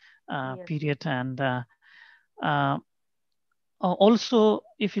early Yes. period. And also,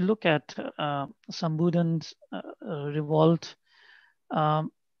 if you look at Sambudhan's revolt,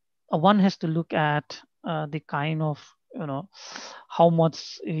 one has to look at the kind of how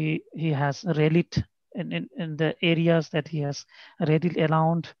much he has rallied in the areas that he has rallied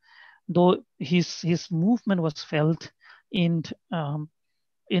around. Though his movement was felt in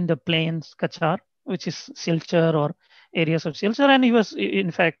the plains, Kachar, which is Silchar, or areas of Silchar, and he was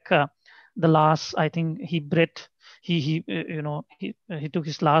in fact the last. I think he breathed. He took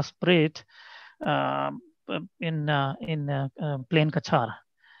his last breath uh, in plain Kachar.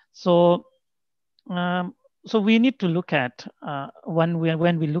 So um, so we need to look at when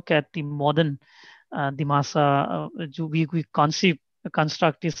we look at the modern Dimasa, we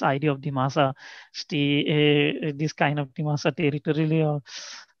construct this idea of Dimasa stay, this kind of Dimasa territorially,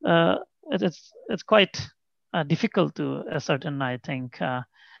 uh, it's quite difficult to ascertain. I think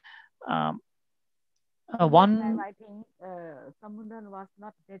um, In that time, one. I think Sambudhan was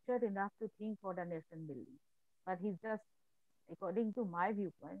not matured enough to think for the nation building, but he just, according to my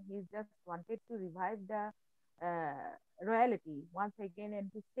viewpoint, he just wanted to revive the royalty once again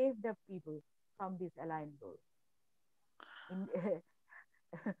and to save the people from this aligned rule. In,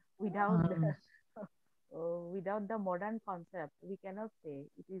 without the um, without the modern concept, we cannot say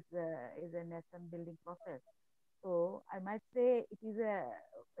it is a nation building process. So I might say it is a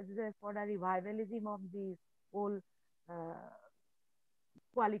for the revivalism of the whole uh,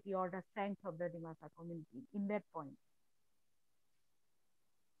 quality or the strength of the Dimasa community in that point.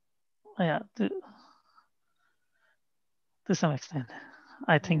 Yeah, to some extent,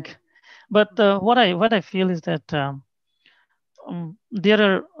 I Uh, think. But what I feel is that there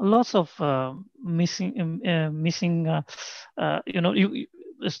are lots of missing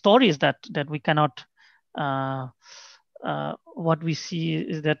stories that we cannot. Uh, what we see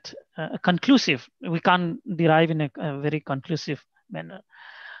is that conclusive. We can't derive in a very conclusive manner.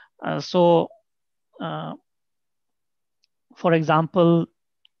 So, uh, for example,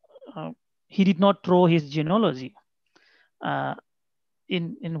 uh, he did not throw his genealogy. Uh,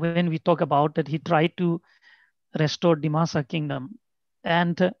 in when we talk about that, he tried to restore Dimasa kingdom,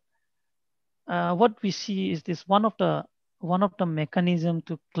 and what we see is this one of the mechanism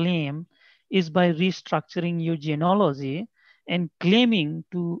to claim is by restructuring your genealogy and claiming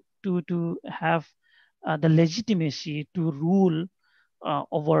to have the legitimacy to rule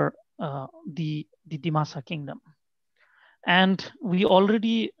over the Dimasa kingdom. And we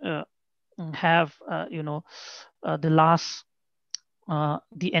already have the last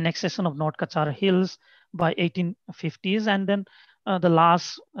the annexation of North Kachar Hills by 1850s, and then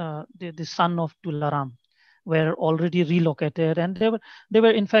the son of Tularam were already relocated, and they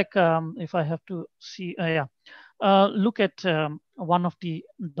were in fact, if I have to see, look at one of the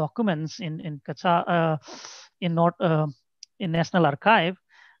documents in Kachar, in North in National Archive,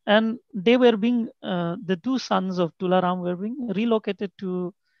 and they were being the two sons of Tularam were being relocated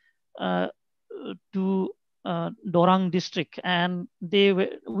uh, to Dorang district, and they were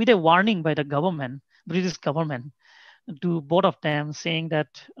with a warning by the government, British government, to both of them, saying that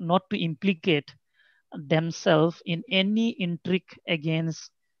not to implicate themselves in any intrigue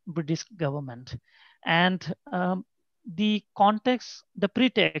against British government. And the context, the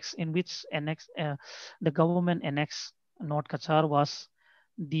pretext in which the government annexed North Kachar was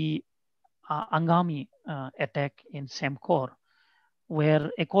the Angami attack in Semkor,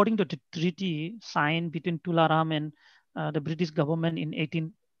 where according to the treaty signed between Tularam and the British government in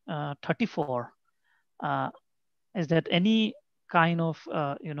 1834, uh, is that any kind of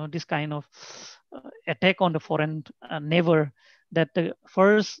this kind of attack on the foreign neighbor, that the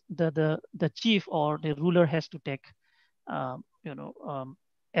first the chief or the ruler has to take uh, you know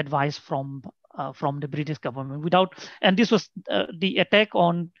advice from the British government without. And this was the attack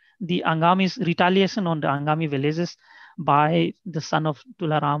on the Angami's retaliation on the Angami villages by the son of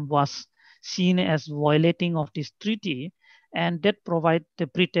Tularam was seen as violating of this treaty, and that provide the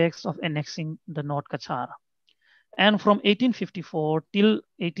pretext of annexing the North Kachar. And from 1854 till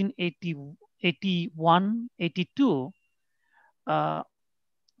 1880, 81, 82, so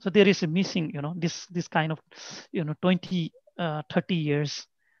there is a missing, this kind of, 20, 30 years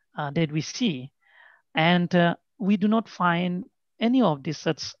that we see. And we do not find any of these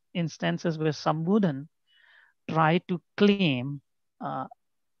such instances where Sambudhan tried to claim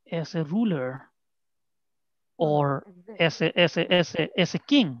as a ruler no, no, or exactly. as a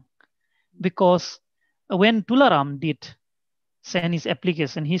king. Because when Tularam did send his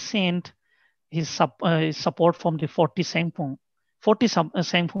application, he sent his support from the 40 Sengpung. 40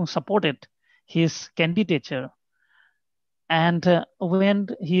 Sengpung supported his candidature. And when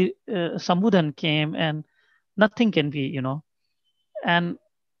Sambudhan came, and nothing can be, and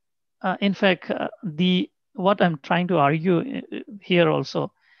in fact, what I'm trying to argue here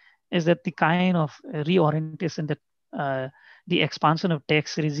also is that the kind of reorientation that the expansion of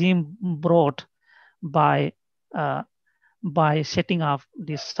tax regime brought by uh, by setting up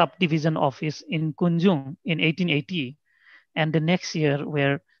the subdivision office in Kunjung in 1880, and the next year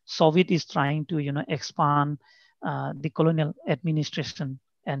where Soviet is trying to expand the colonial administration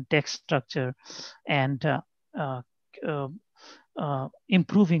and tax structure, and uh,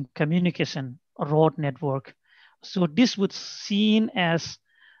 improving communication, road network. So this would seen as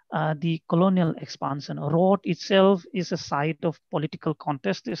the colonial expansion. Road itself is a site of political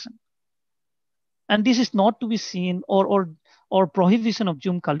contestation. And this is not to be seen or prohibition of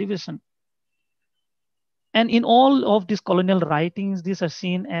Jum cultivation. And in all of these colonial writings, these are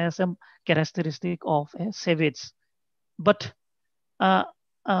seen as a characteristic of a savage. But uh,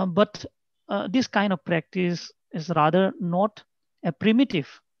 this kind of practice is rather not a primitive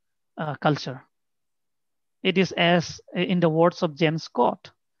culture. It is, as in the words of James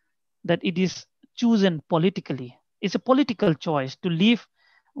Scott, that it is chosen politically. It's a political choice to live,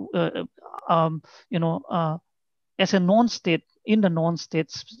 uh, um, you know, as a non-state in the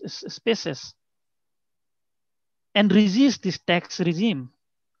non-state spaces and resist this tax regime.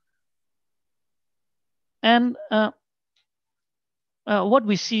 And what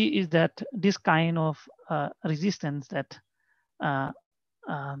we see is that this kind of resistance that uh,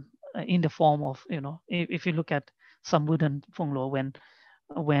 um, in the form of, if you look at Sambudhan Phonglo,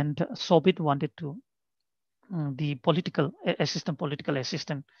 when Sobit wanted to, the political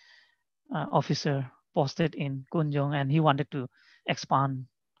assistant officer posted in Kunjong, and he wanted to expand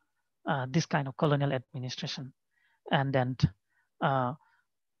this kind of colonial administration. And then,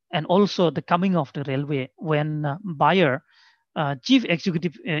 and also the coming of the railway, when Bayer, chief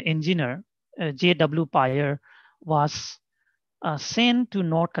executive engineer, J.W. Bayer, was sent to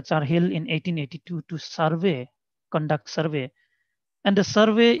North Kachar Hill in 1882 to conduct survey. And the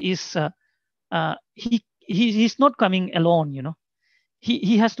survey is, he's not coming alone,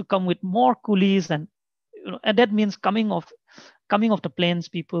 he has to come with more coolies, and that means coming of the plains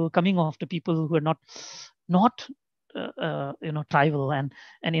people, coming of the people who are not tribal, and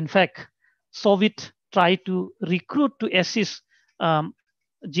in fact Soviet tried to recruit to assist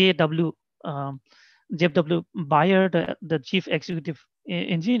JW Bayer, the chief executive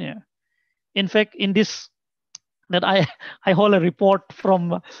engineer. In fact, in this, that I hold a report from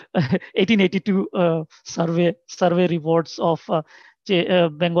 1882 survey reports of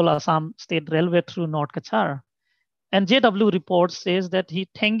Bengal Assam State Railway through North Kachar, and JW report says that he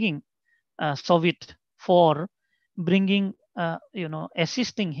thanking Soviet for bringing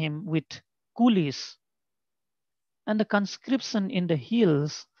assisting him with coolies. And the conscription in the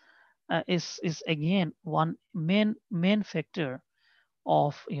hills is again one main factor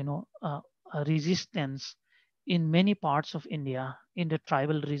of resistance in many parts of India, in the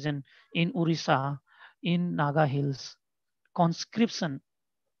tribal region, in Orissa, in Naga Hills. Conscription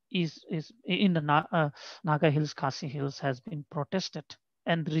is in the Naga Hills, Khasi Hills, has been protested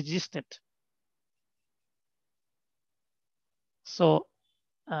and resisted. So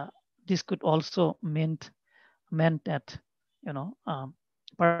this could also meant that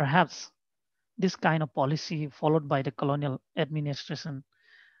perhaps this kind of policy followed by the colonial administration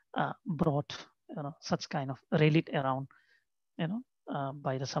brought such kind of rallied around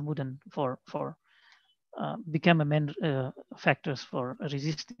by the Sambudhan for became a main factors for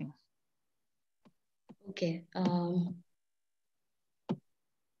resisting. Okay.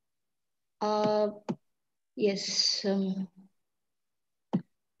 Yes.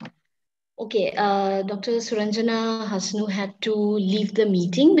 Okay, Dr. Suranjana Hasnu had to leave the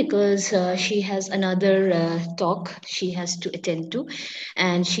meeting because she has another talk she has to attend to.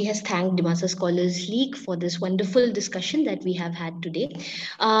 And she has thanked Dimasa Scholars League for this wonderful discussion that we have had today.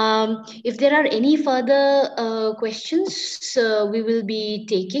 If there are any further questions, we will be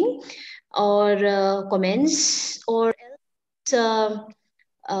taking, or comments, or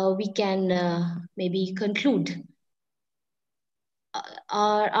else we can maybe conclude.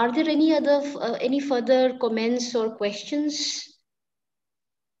 Are there any other any further comments or questions?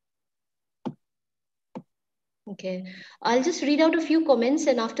 Okay, I'll just read out a few comments,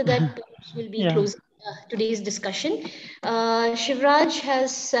 and after that we'll be closing today's discussion. Shivraj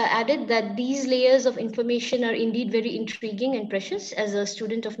has added that these layers of information are indeed very intriguing and precious. As a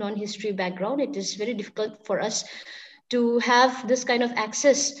student of non-history background, it is very difficult for us to have this kind of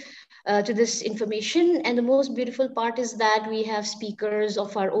access to this information. And the most beautiful part is that we have speakers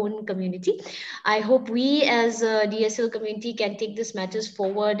of our own community. I hope we as a DSL community can take these matters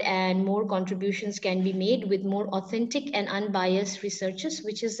forward, and more contributions can be made with more authentic and unbiased researches,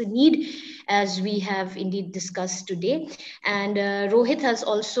 which is the need, as we have indeed discussed today. And Rohit has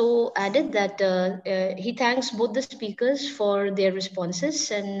also added that he thanks both the speakers for their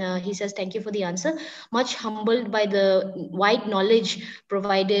responses, and he says thank you for the answer. Much humbled by the wide knowledge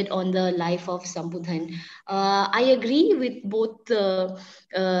provided on on the life of Sambudhan. I agree with both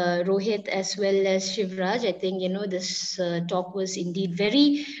Rohit as well as Shivraj. I think, this talk was indeed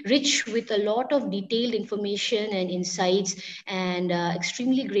very rich with a lot of detailed information and insights, and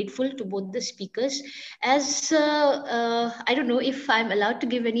extremely grateful to both the speakers. As I don't know if I'm allowed to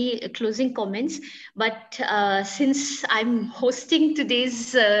give any closing comments, but since I'm hosting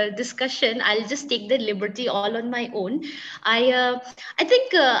today's discussion, I'll just take the liberty all on my own. I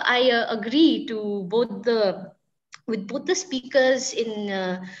think I agree to both the with both the speakers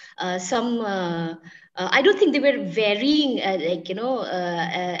in some I don't think they were varying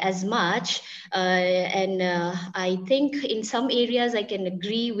as much, and I think in some areas I can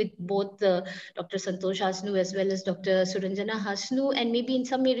agree with both Dr. Santosh Hasnu as well as Dr. Suranjana Hasnu, and maybe in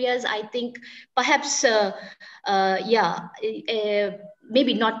some areas I think perhaps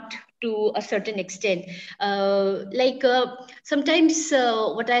maybe not to a certain extent. Sometimes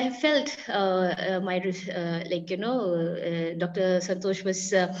what I have felt, Dr. Santosh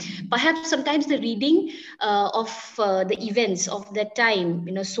was perhaps sometimes the reading of the events of that time,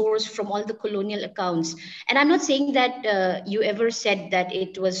 sourced from all the colonial accounts. And I'm not saying that you ever said that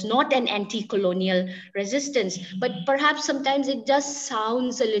it was not an anti-colonial resistance, but perhaps sometimes it just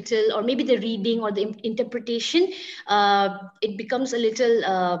sounds a little, or maybe the reading or the interpretation, it becomes a little,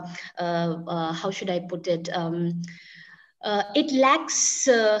 how should I put it? It lacks,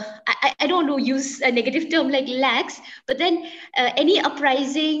 I don't know, use a negative term like lacks, but then any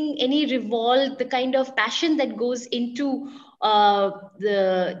uprising, any revolt, the kind of passion that goes into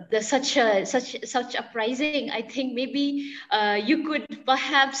the such uprising, I think maybe you could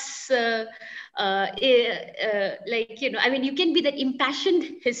perhaps I mean, you can be that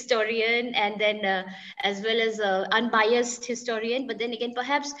impassioned historian, and then as well as unbiased historian, but then again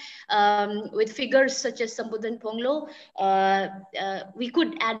perhaps with figures such as Sambudhan Phonglo, we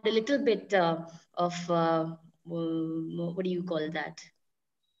could add a little bit of what do you call that?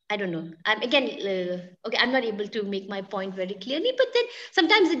 I don't know. I'm again, okay, I'm not able to make my point very clearly, but then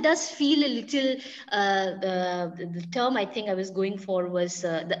sometimes it does feel a little, the term I think I was going for was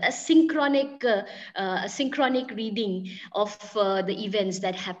the asynchronic reading of the events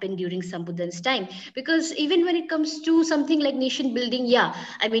that happened during Sambudhan's time. Because even when it comes to something like nation building, yeah,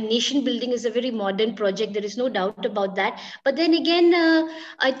 I mean, nation building is a very modern project. There is no doubt about that. But then again,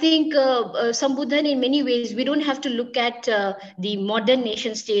 I think Sambudhan in many ways, we don't have to look at the modern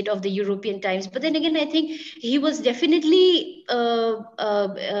nation state of the European times. But then again, I think he was definitely,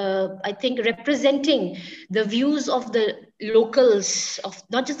 I think, representing the views of the locals, of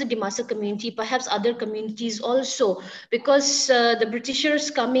not just the Dimasa community, perhaps other communities also, because the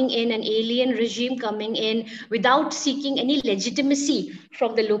Britishers coming in, an alien regime coming in without seeking any legitimacy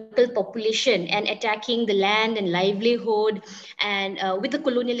from the local population and attacking the land and livelihood, and with the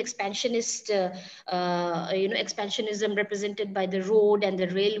colonial expansionism represented by the road and the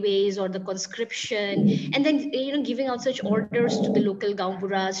railways or the conscription, and then giving out such orders to the local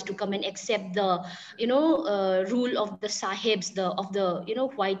Gaumburas to come and accept the rule of the sahibs, of the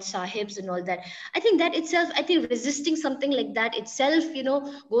white sahibs and all that. I think that itself, I think resisting something like that itself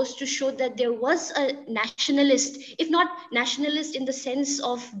goes to show that there was a nationalist, if not nationalist in the sense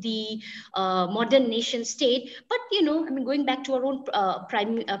of the modern nation state, but I mean, going back to our own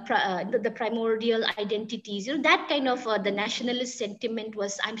the primordial identities, that kind of the nationalist sentiment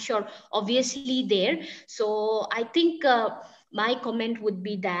was, I'm sure, obviously there. So I think my comment would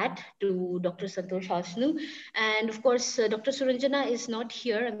be that to Dr. Santosh Hasnu. And of course, Dr. Suranjana is not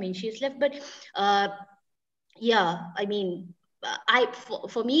here. I mean, she's left, but yeah, I mean,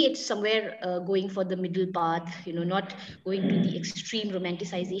 for me, it's somewhere going for the middle path, not going to the extreme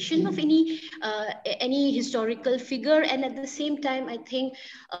romanticization of any historical figure. And at the same time, I think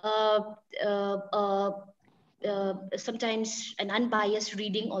uh, uh, sometimes an unbiased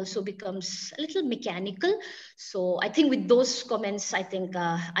reading also becomes a little mechanical. So I think with those comments, I think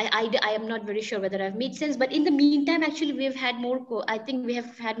I am not very sure whether I've made sense. But in the meantime, actually, we have had more. I think we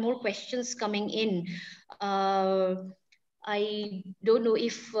have had more questions coming in. I don't know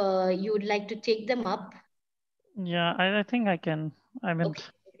if you would like to take them up. Yeah, I think I can. I mean, okay.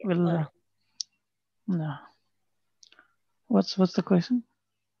 will. No. What's the question?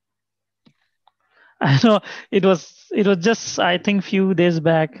 I know it was just, I think, few days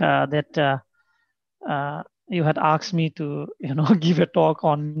back that you had asked me to give a talk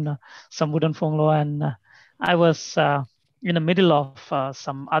on Sambudhan Phonglo, and I was in the middle of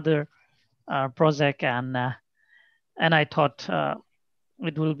some other project, and I thought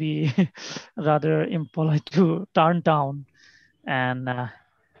it will be rather impolite to turn down, and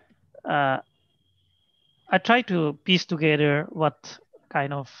I try to piece together what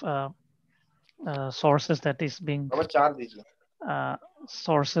kind of sources that is being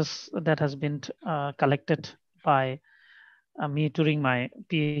sources that has been collected by me during my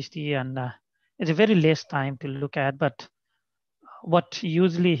PhD, and it's a very less time to look at. But what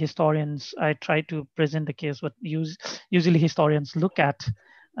usually historians, I try to present the case. What usually historians look at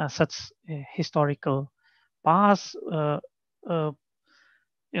such historical past,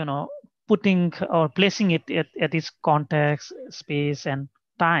 putting or placing it at its context, space, and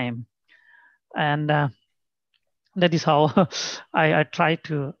time, and that is how I try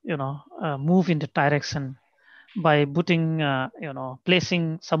to move in the direction by putting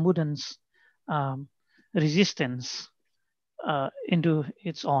placing Sambudhan's um, resistance into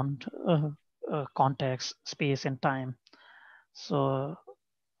its own context, space, and time. So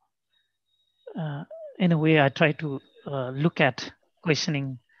in a way, I try to look at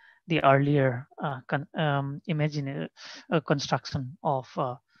questioning the earlier construction of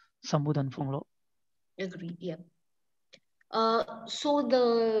Sambudhan Phonglo. Agreed. Yeah. So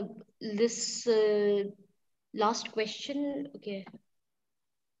this last question. Okay.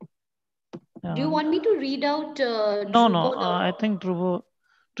 Do you want me to read out? No. I think Dhruvo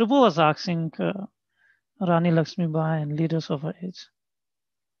was asking Rani Lakshmibai and leaders of her age.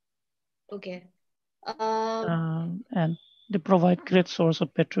 Okay. And they provide great source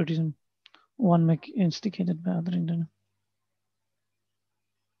of patriotism, one make instigated by other Indian.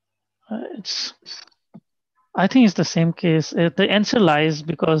 I think it's the same case. The answer lies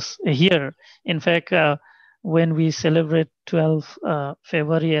because here, in fact, when we celebrate 12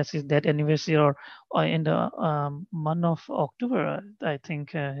 February as his death anniversary, or in the month of October, I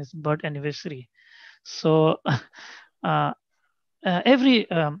think his birth anniversary. So every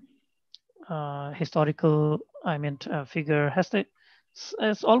historical, figure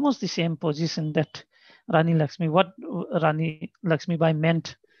has almost the same position that Rani Lakshmi. What Rani Lakshmibai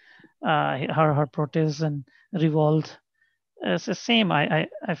meant, her protest and revolt, it's the same. I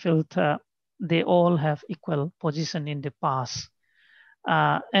felt they all have equal position in the past,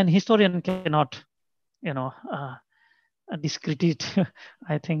 and historian cannot, discredit.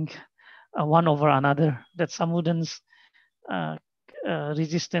 I think one over another. That Sambudhan's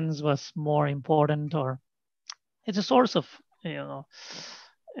resistance was more important, or it's a source of,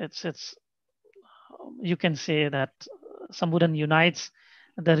 it's you can say that Sambudhan unites,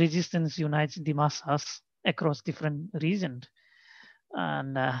 the resistance unites the masses across different regions,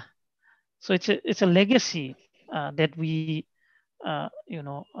 and so it's a legacy that we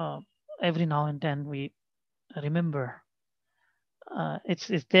every now and then we remember. It's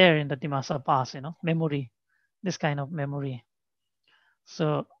there in the Dimasa past, memory, this kind of memory.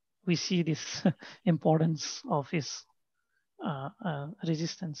 So we see this importance of his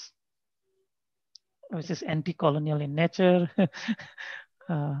resistance, which is anti-colonial in nature,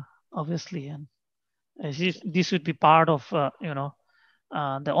 obviously, and this would be part of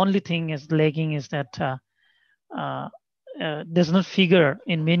the only thing is lagging is that does not figure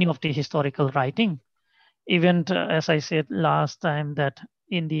in many of the historical writing. Even as I said last time, that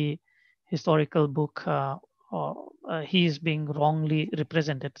in the historical book, he is being wrongly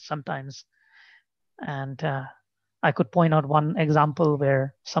represented sometimes. And I could point out one example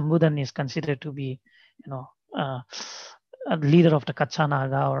where Sambudhan is considered to be, a leader of the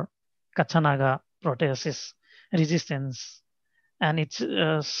Kachanaga or Kachanaga protest resistance. And it's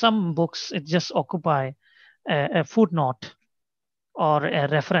some books, it just occupy a footnote or a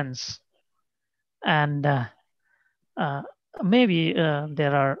reference. And maybe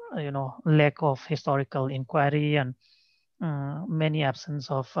there are, lack of historical inquiry and many absence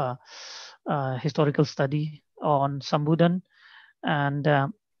of historical study on Sambudhan. And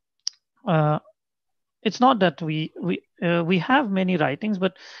it's not that we have many writings,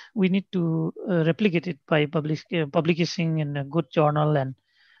 but we need to replicate it by publishing in a good journal, and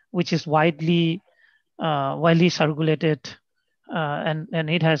which is widely circulated, and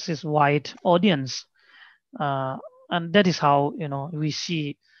it has this wide audience, and that is how we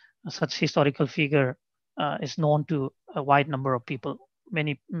see such historical figure is known to a wide number of people,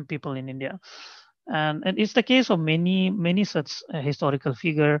 many people in India. And it's the case of many such historical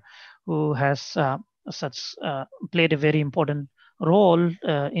figure who has played a very important role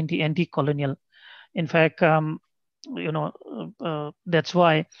in the anti-colonial. In fact, that's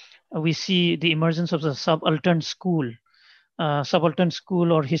why we see the emergence of the subaltern school or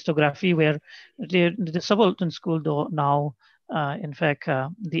histography, where the subaltern school, though now, in fact,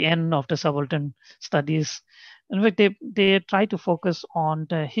 the end of the subaltern studies, in fact, they try to focus on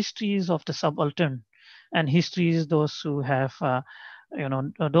the histories of the subaltern and histories those who have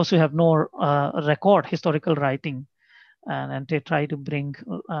no historical writing. and they try to bring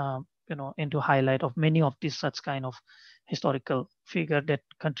into highlight of many of these such kind of historical figure that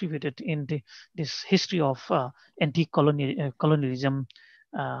contributed in this history of colonialism,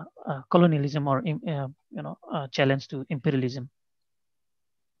 or challenge to imperialism.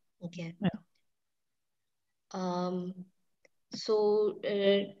 Okay. Yeah. So,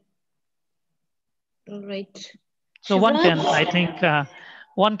 right. So one can, Shivraj? I think,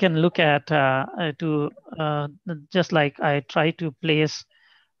 one can look at to just like I try to place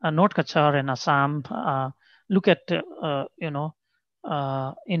North Kachar and Assam, look at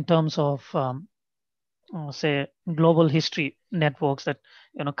in terms of say global history networks that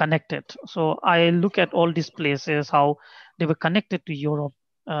connected. So I look at all these places, how they were connected to Europe,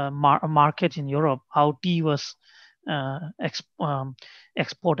 market in Europe, how tea was uh,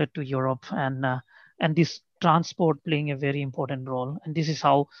 exported to Europe, and this transport playing a very important role. And this is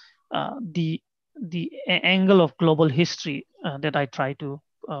how the angle of global history that I try to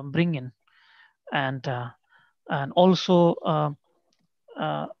bring in, and also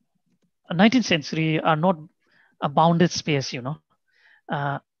 19th century are not a bounded space.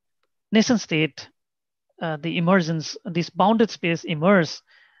 Uh, Nation state, the emergence, this bounded space emerged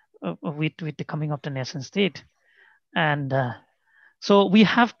with the coming of the nation state, and so we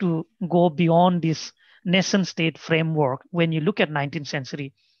have to go beyond this nation state framework when you look at 19th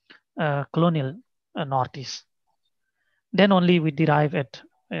century colonial Northeast. Then only we derive at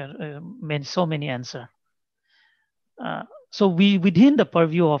so many answer. So we within the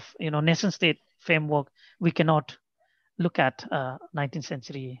purview of nation state framework, we cannot look at 19th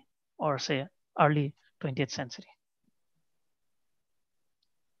century or say early 20th century.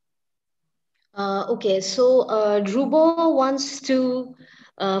 Okay, so Dhrubo wants to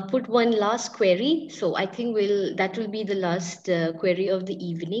put one last query. So I think that will be the last query of the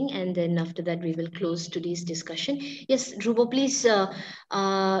evening, and then after that we will close today's discussion. Yes, Dhrubo, please,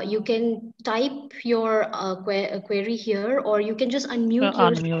 you can type your query here, or you can just unmute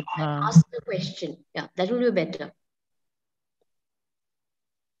yourself Unmute. and ask the question. Yeah, that will be better.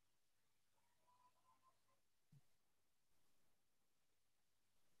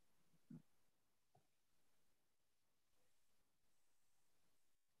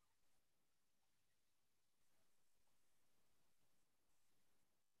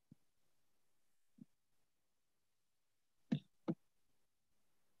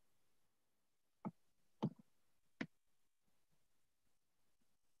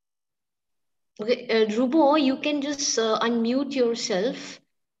 Okay, Dhrubo, you can just unmute yourself.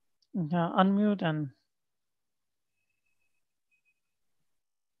 Yeah, unmute and.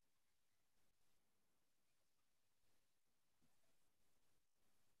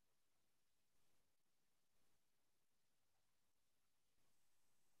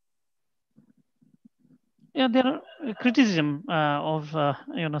 Yeah, there are criticism of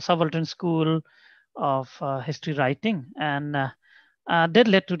subaltern school of history writing, and that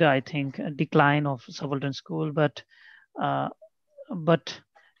led to the, I think, decline of subaltern school. Uh, but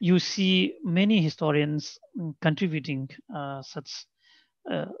you see many historians contributing such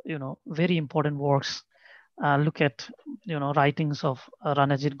very important works. Look at writings of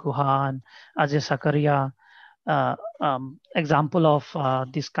Ranajit Guha and Ajay Sakaria, example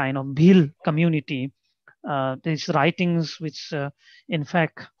of this kind of Bhil community. These writings, which in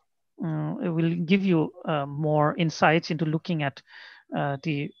fact will give you more insights into looking at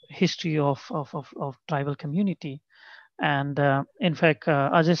the history of tribal community. And in fact,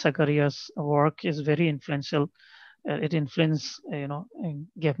 Ajay Sakaria's work is very influential. It influenced, and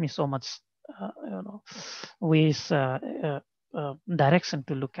gave me so much, ways, direction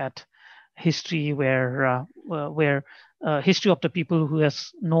to look at history, where history of the people who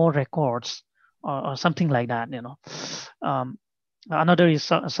has no records, or something like that. Um, Another is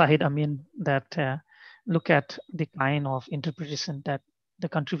Sahid Amin, that look at the kind of interpretation that the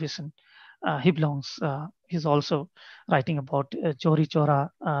contribution he belongs. He's also writing about Chori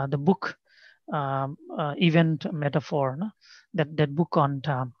Chora, the book, event metaphor, no? That book on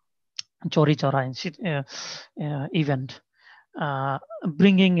Chori Chora event,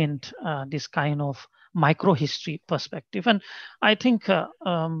 bringing in this kind of micro history perspective. And I think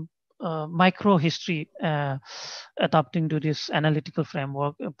micro history, adapting to this analytical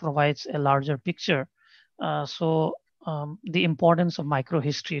framework, provides a larger picture. So the importance of micro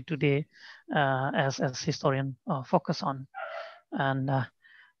history today, as historian focus on, and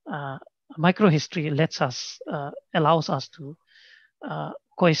micro history allows us to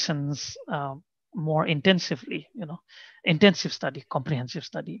questions more intensively, intensive study, comprehensive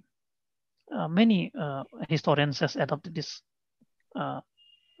study. Many historians has adopted this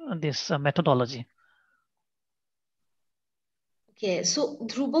methodology. Okay, so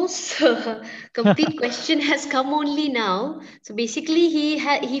Dhruvo's complete question has come only now. So basically,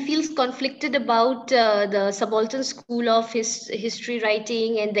 he feels conflicted about the subaltern school of his history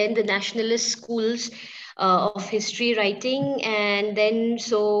writing, and then the nationalist schools of history writing, and then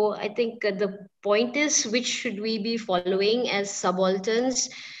so I think the point is, which should we be following as subalterns?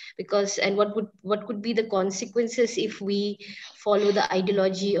 Because and what could be the consequences if we follow the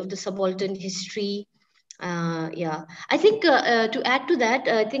ideology of the subaltern history? Yeah, I think to add to that,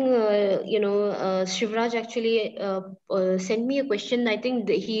 I think Shivraj actually sent me a question. I think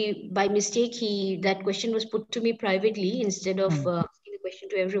that he, by mistake, he that question was put to me privately instead of asking the question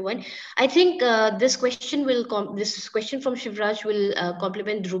to everyone. I think this question from Shivraj will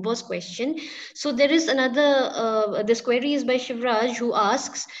complement Dhruva's question. So there is another. This query is by Shivraj, who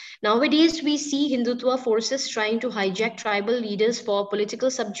asks. Nowadays, we see Hindutva forces trying to hijack tribal leaders for political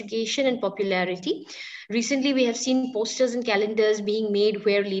subjugation and popularity. Recently, we have seen posters and calendars being made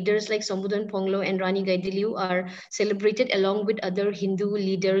where leaders like Sambudhan, Phonglo, and Rani Gaidiliu are celebrated along with other Hindu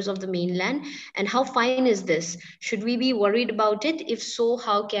leaders of the mainland. And how fine is this? Should we be worried about it? If so,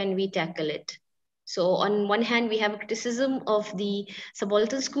 how can we tackle it? So, on one hand, we have a criticism of the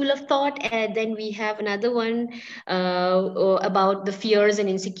subaltern school of thought, and then we have another one about the fears and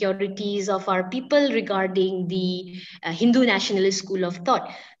insecurities of our people regarding the Hindu nationalist school of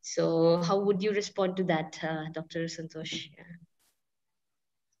thought. So, how would you respond to that, Dr. Santosh?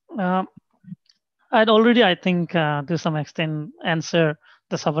 I'd already, I think, to some extent, answer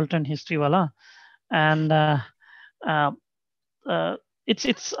the subaltern history, wala, and uh,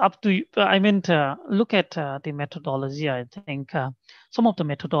 it's up to you. I mean, look at the methodology. I think some of the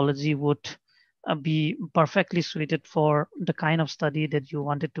methodology would be perfectly suited for the kind of study that you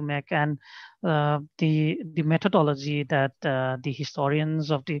wanted to make, and the methodology that the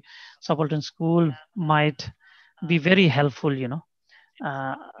historians of the subaltern school might be very helpful.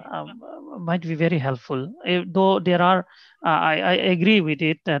 Uh, might be very helpful. Though there are, I agree with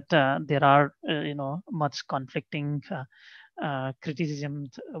it that there are, much conflicting criticism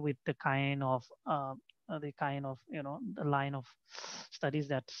with the kind of the line of studies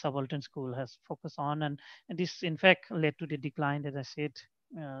that subaltern school has focused on, and this in fact led to the decline, as I said,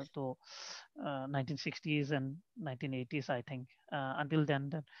 to 1960s and 1980s. I think until then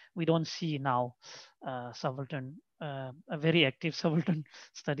that we don't see now subaltern a very active subaltern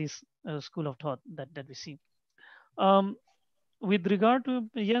studies school of thought that we see. Um, with regard to,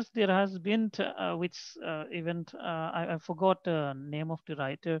 yes, there has been which event, I forgot the name of the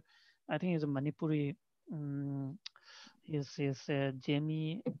writer. I think he's a Manipuri. um, is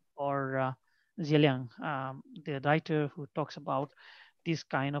Jamie or Zeliang, the writer who talks about this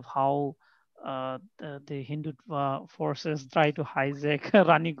kind of how the Hindu forces try to hijack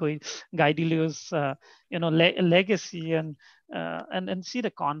Rani Gaidiliu's legacy, and see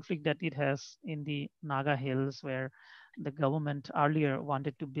the conflict that it has in the Naga Hills, where the government earlier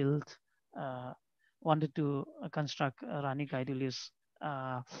uh, wanted to construct Rani Gaidiliu's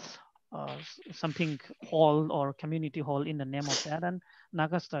something hall or community hall in the name of that, and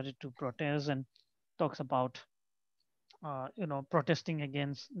Naga started to protest and talks about protesting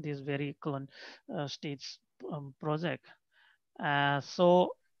against this very colon states project.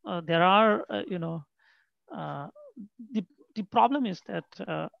 So there are uh, the the problem is that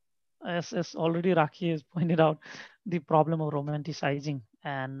as already Raki has pointed out, the problem of romanticizing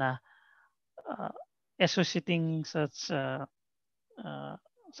and uh, associating uh,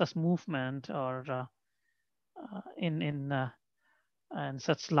 such movement or in and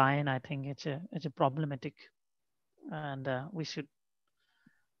such line. I think it's a problematic, and uh, we should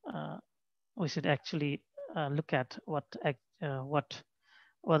actually look at what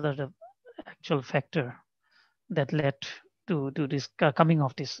are the actual factor that led to this coming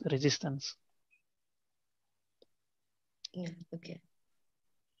of this resistance. Yeah, okay.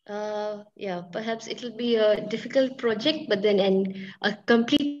 Yeah, perhaps it will be a difficult project, but then and a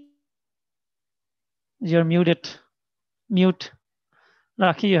complete. You're muted. Mute.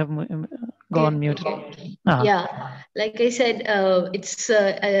 Raki, you have gone mute. Yeah, like I said,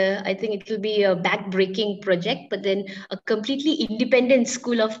 I think it will be a back-breaking project, but then a completely independent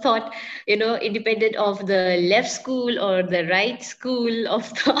school of thought, independent of the left school or the right school of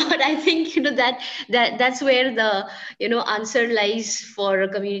thought. I think, that's where the, answer lies for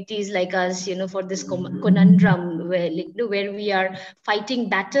communities like us, for this conundrum where, where we are fighting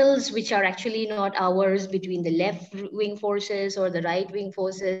battles which are actually not ours, between the left wing forces or the right wing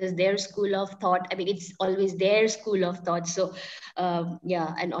forces, their school of thought. I mean, it's always their school of thought. So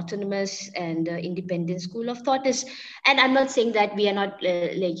yeah, an autonomous and independent school of thought is, and I'm not saying that we are not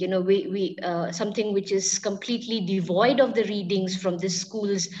like, you know, we something which is completely devoid of the readings from these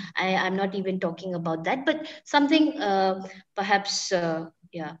schools. I'm not even talking about that, but something perhaps,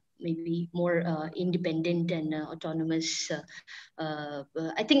 yeah, maybe more independent and autonomous.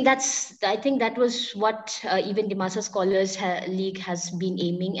 I think that was what even the Dimasa Scholars League has been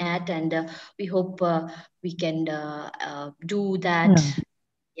aiming at, and we hope we can do that.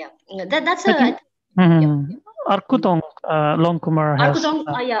 Yeah, that's I think yeah. Arkutong Longkumar Arkutong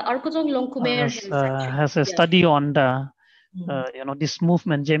Longkumer has actually, has a yeah. study on the you know, this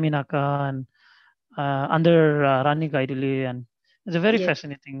movement Jeminaka and under Rani Gaiduli, and it's a very Yeah.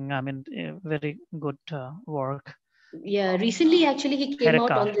 fascinating. I mean, very good work. Yeah, recently actually he came out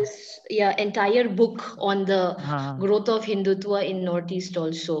Hereka. on this entire book on the growth of Hindutva in Northeast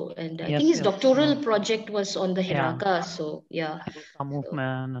also, and I think his doctoral project was on the Heraka. So yeah, Hereka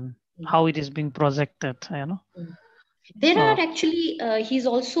movement and how it is being projected, you know. There So are actually, he's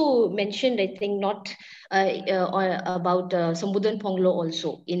also mentioned, I think, not about Sambudhan Phonglo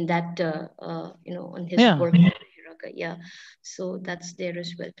also in that, you know, on his work. Yeah, so that's there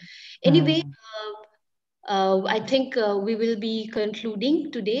as well. Anyway, I think we will be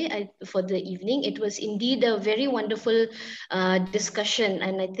concluding today for the evening. It was indeed a very wonderful discussion,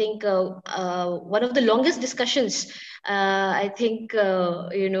 and I think one of the longest discussions. I think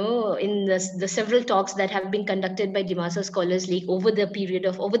you know, in the several talks that have been conducted by Dimasa Scholars League over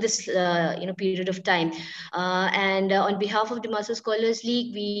this you know, period of time, and on behalf of Dimasa Scholars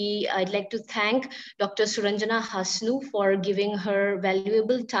League, I'd like to thank Dr. Suranjana Hasnu for giving her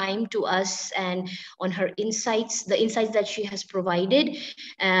valuable time to us and on her insights, the insights that she has provided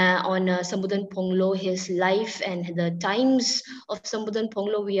on Sambudhan Phonglo, his life and the times of Sambudhan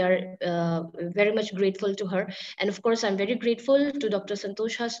Phonglo. We are very much grateful to her. And of course, I'm very grateful to Dr.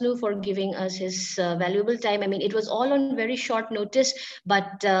 Santosh Hasnu for giving us his valuable time. I mean, it was all on very short notice,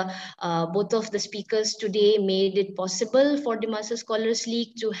 but both of the speakers today made it possible for Dimasa Scholars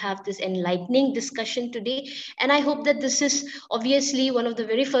League to have this enlightening discussion today. And I hope that this is obviously one of the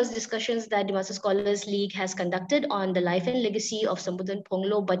very first discussions that Dimasa Scholars League has conducted on the life and legacy of Sambudhan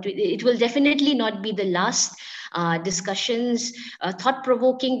Phonglo, but it will definitely not be the last discussions,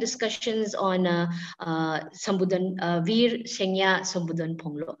 thought-provoking discussions on Sambudhan Veer, Shengya, Sambudhan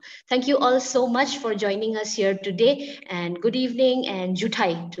Phonglo. Thank you all so much for joining us here today, and good evening and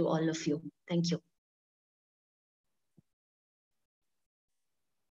jutai to all of you. Thank you.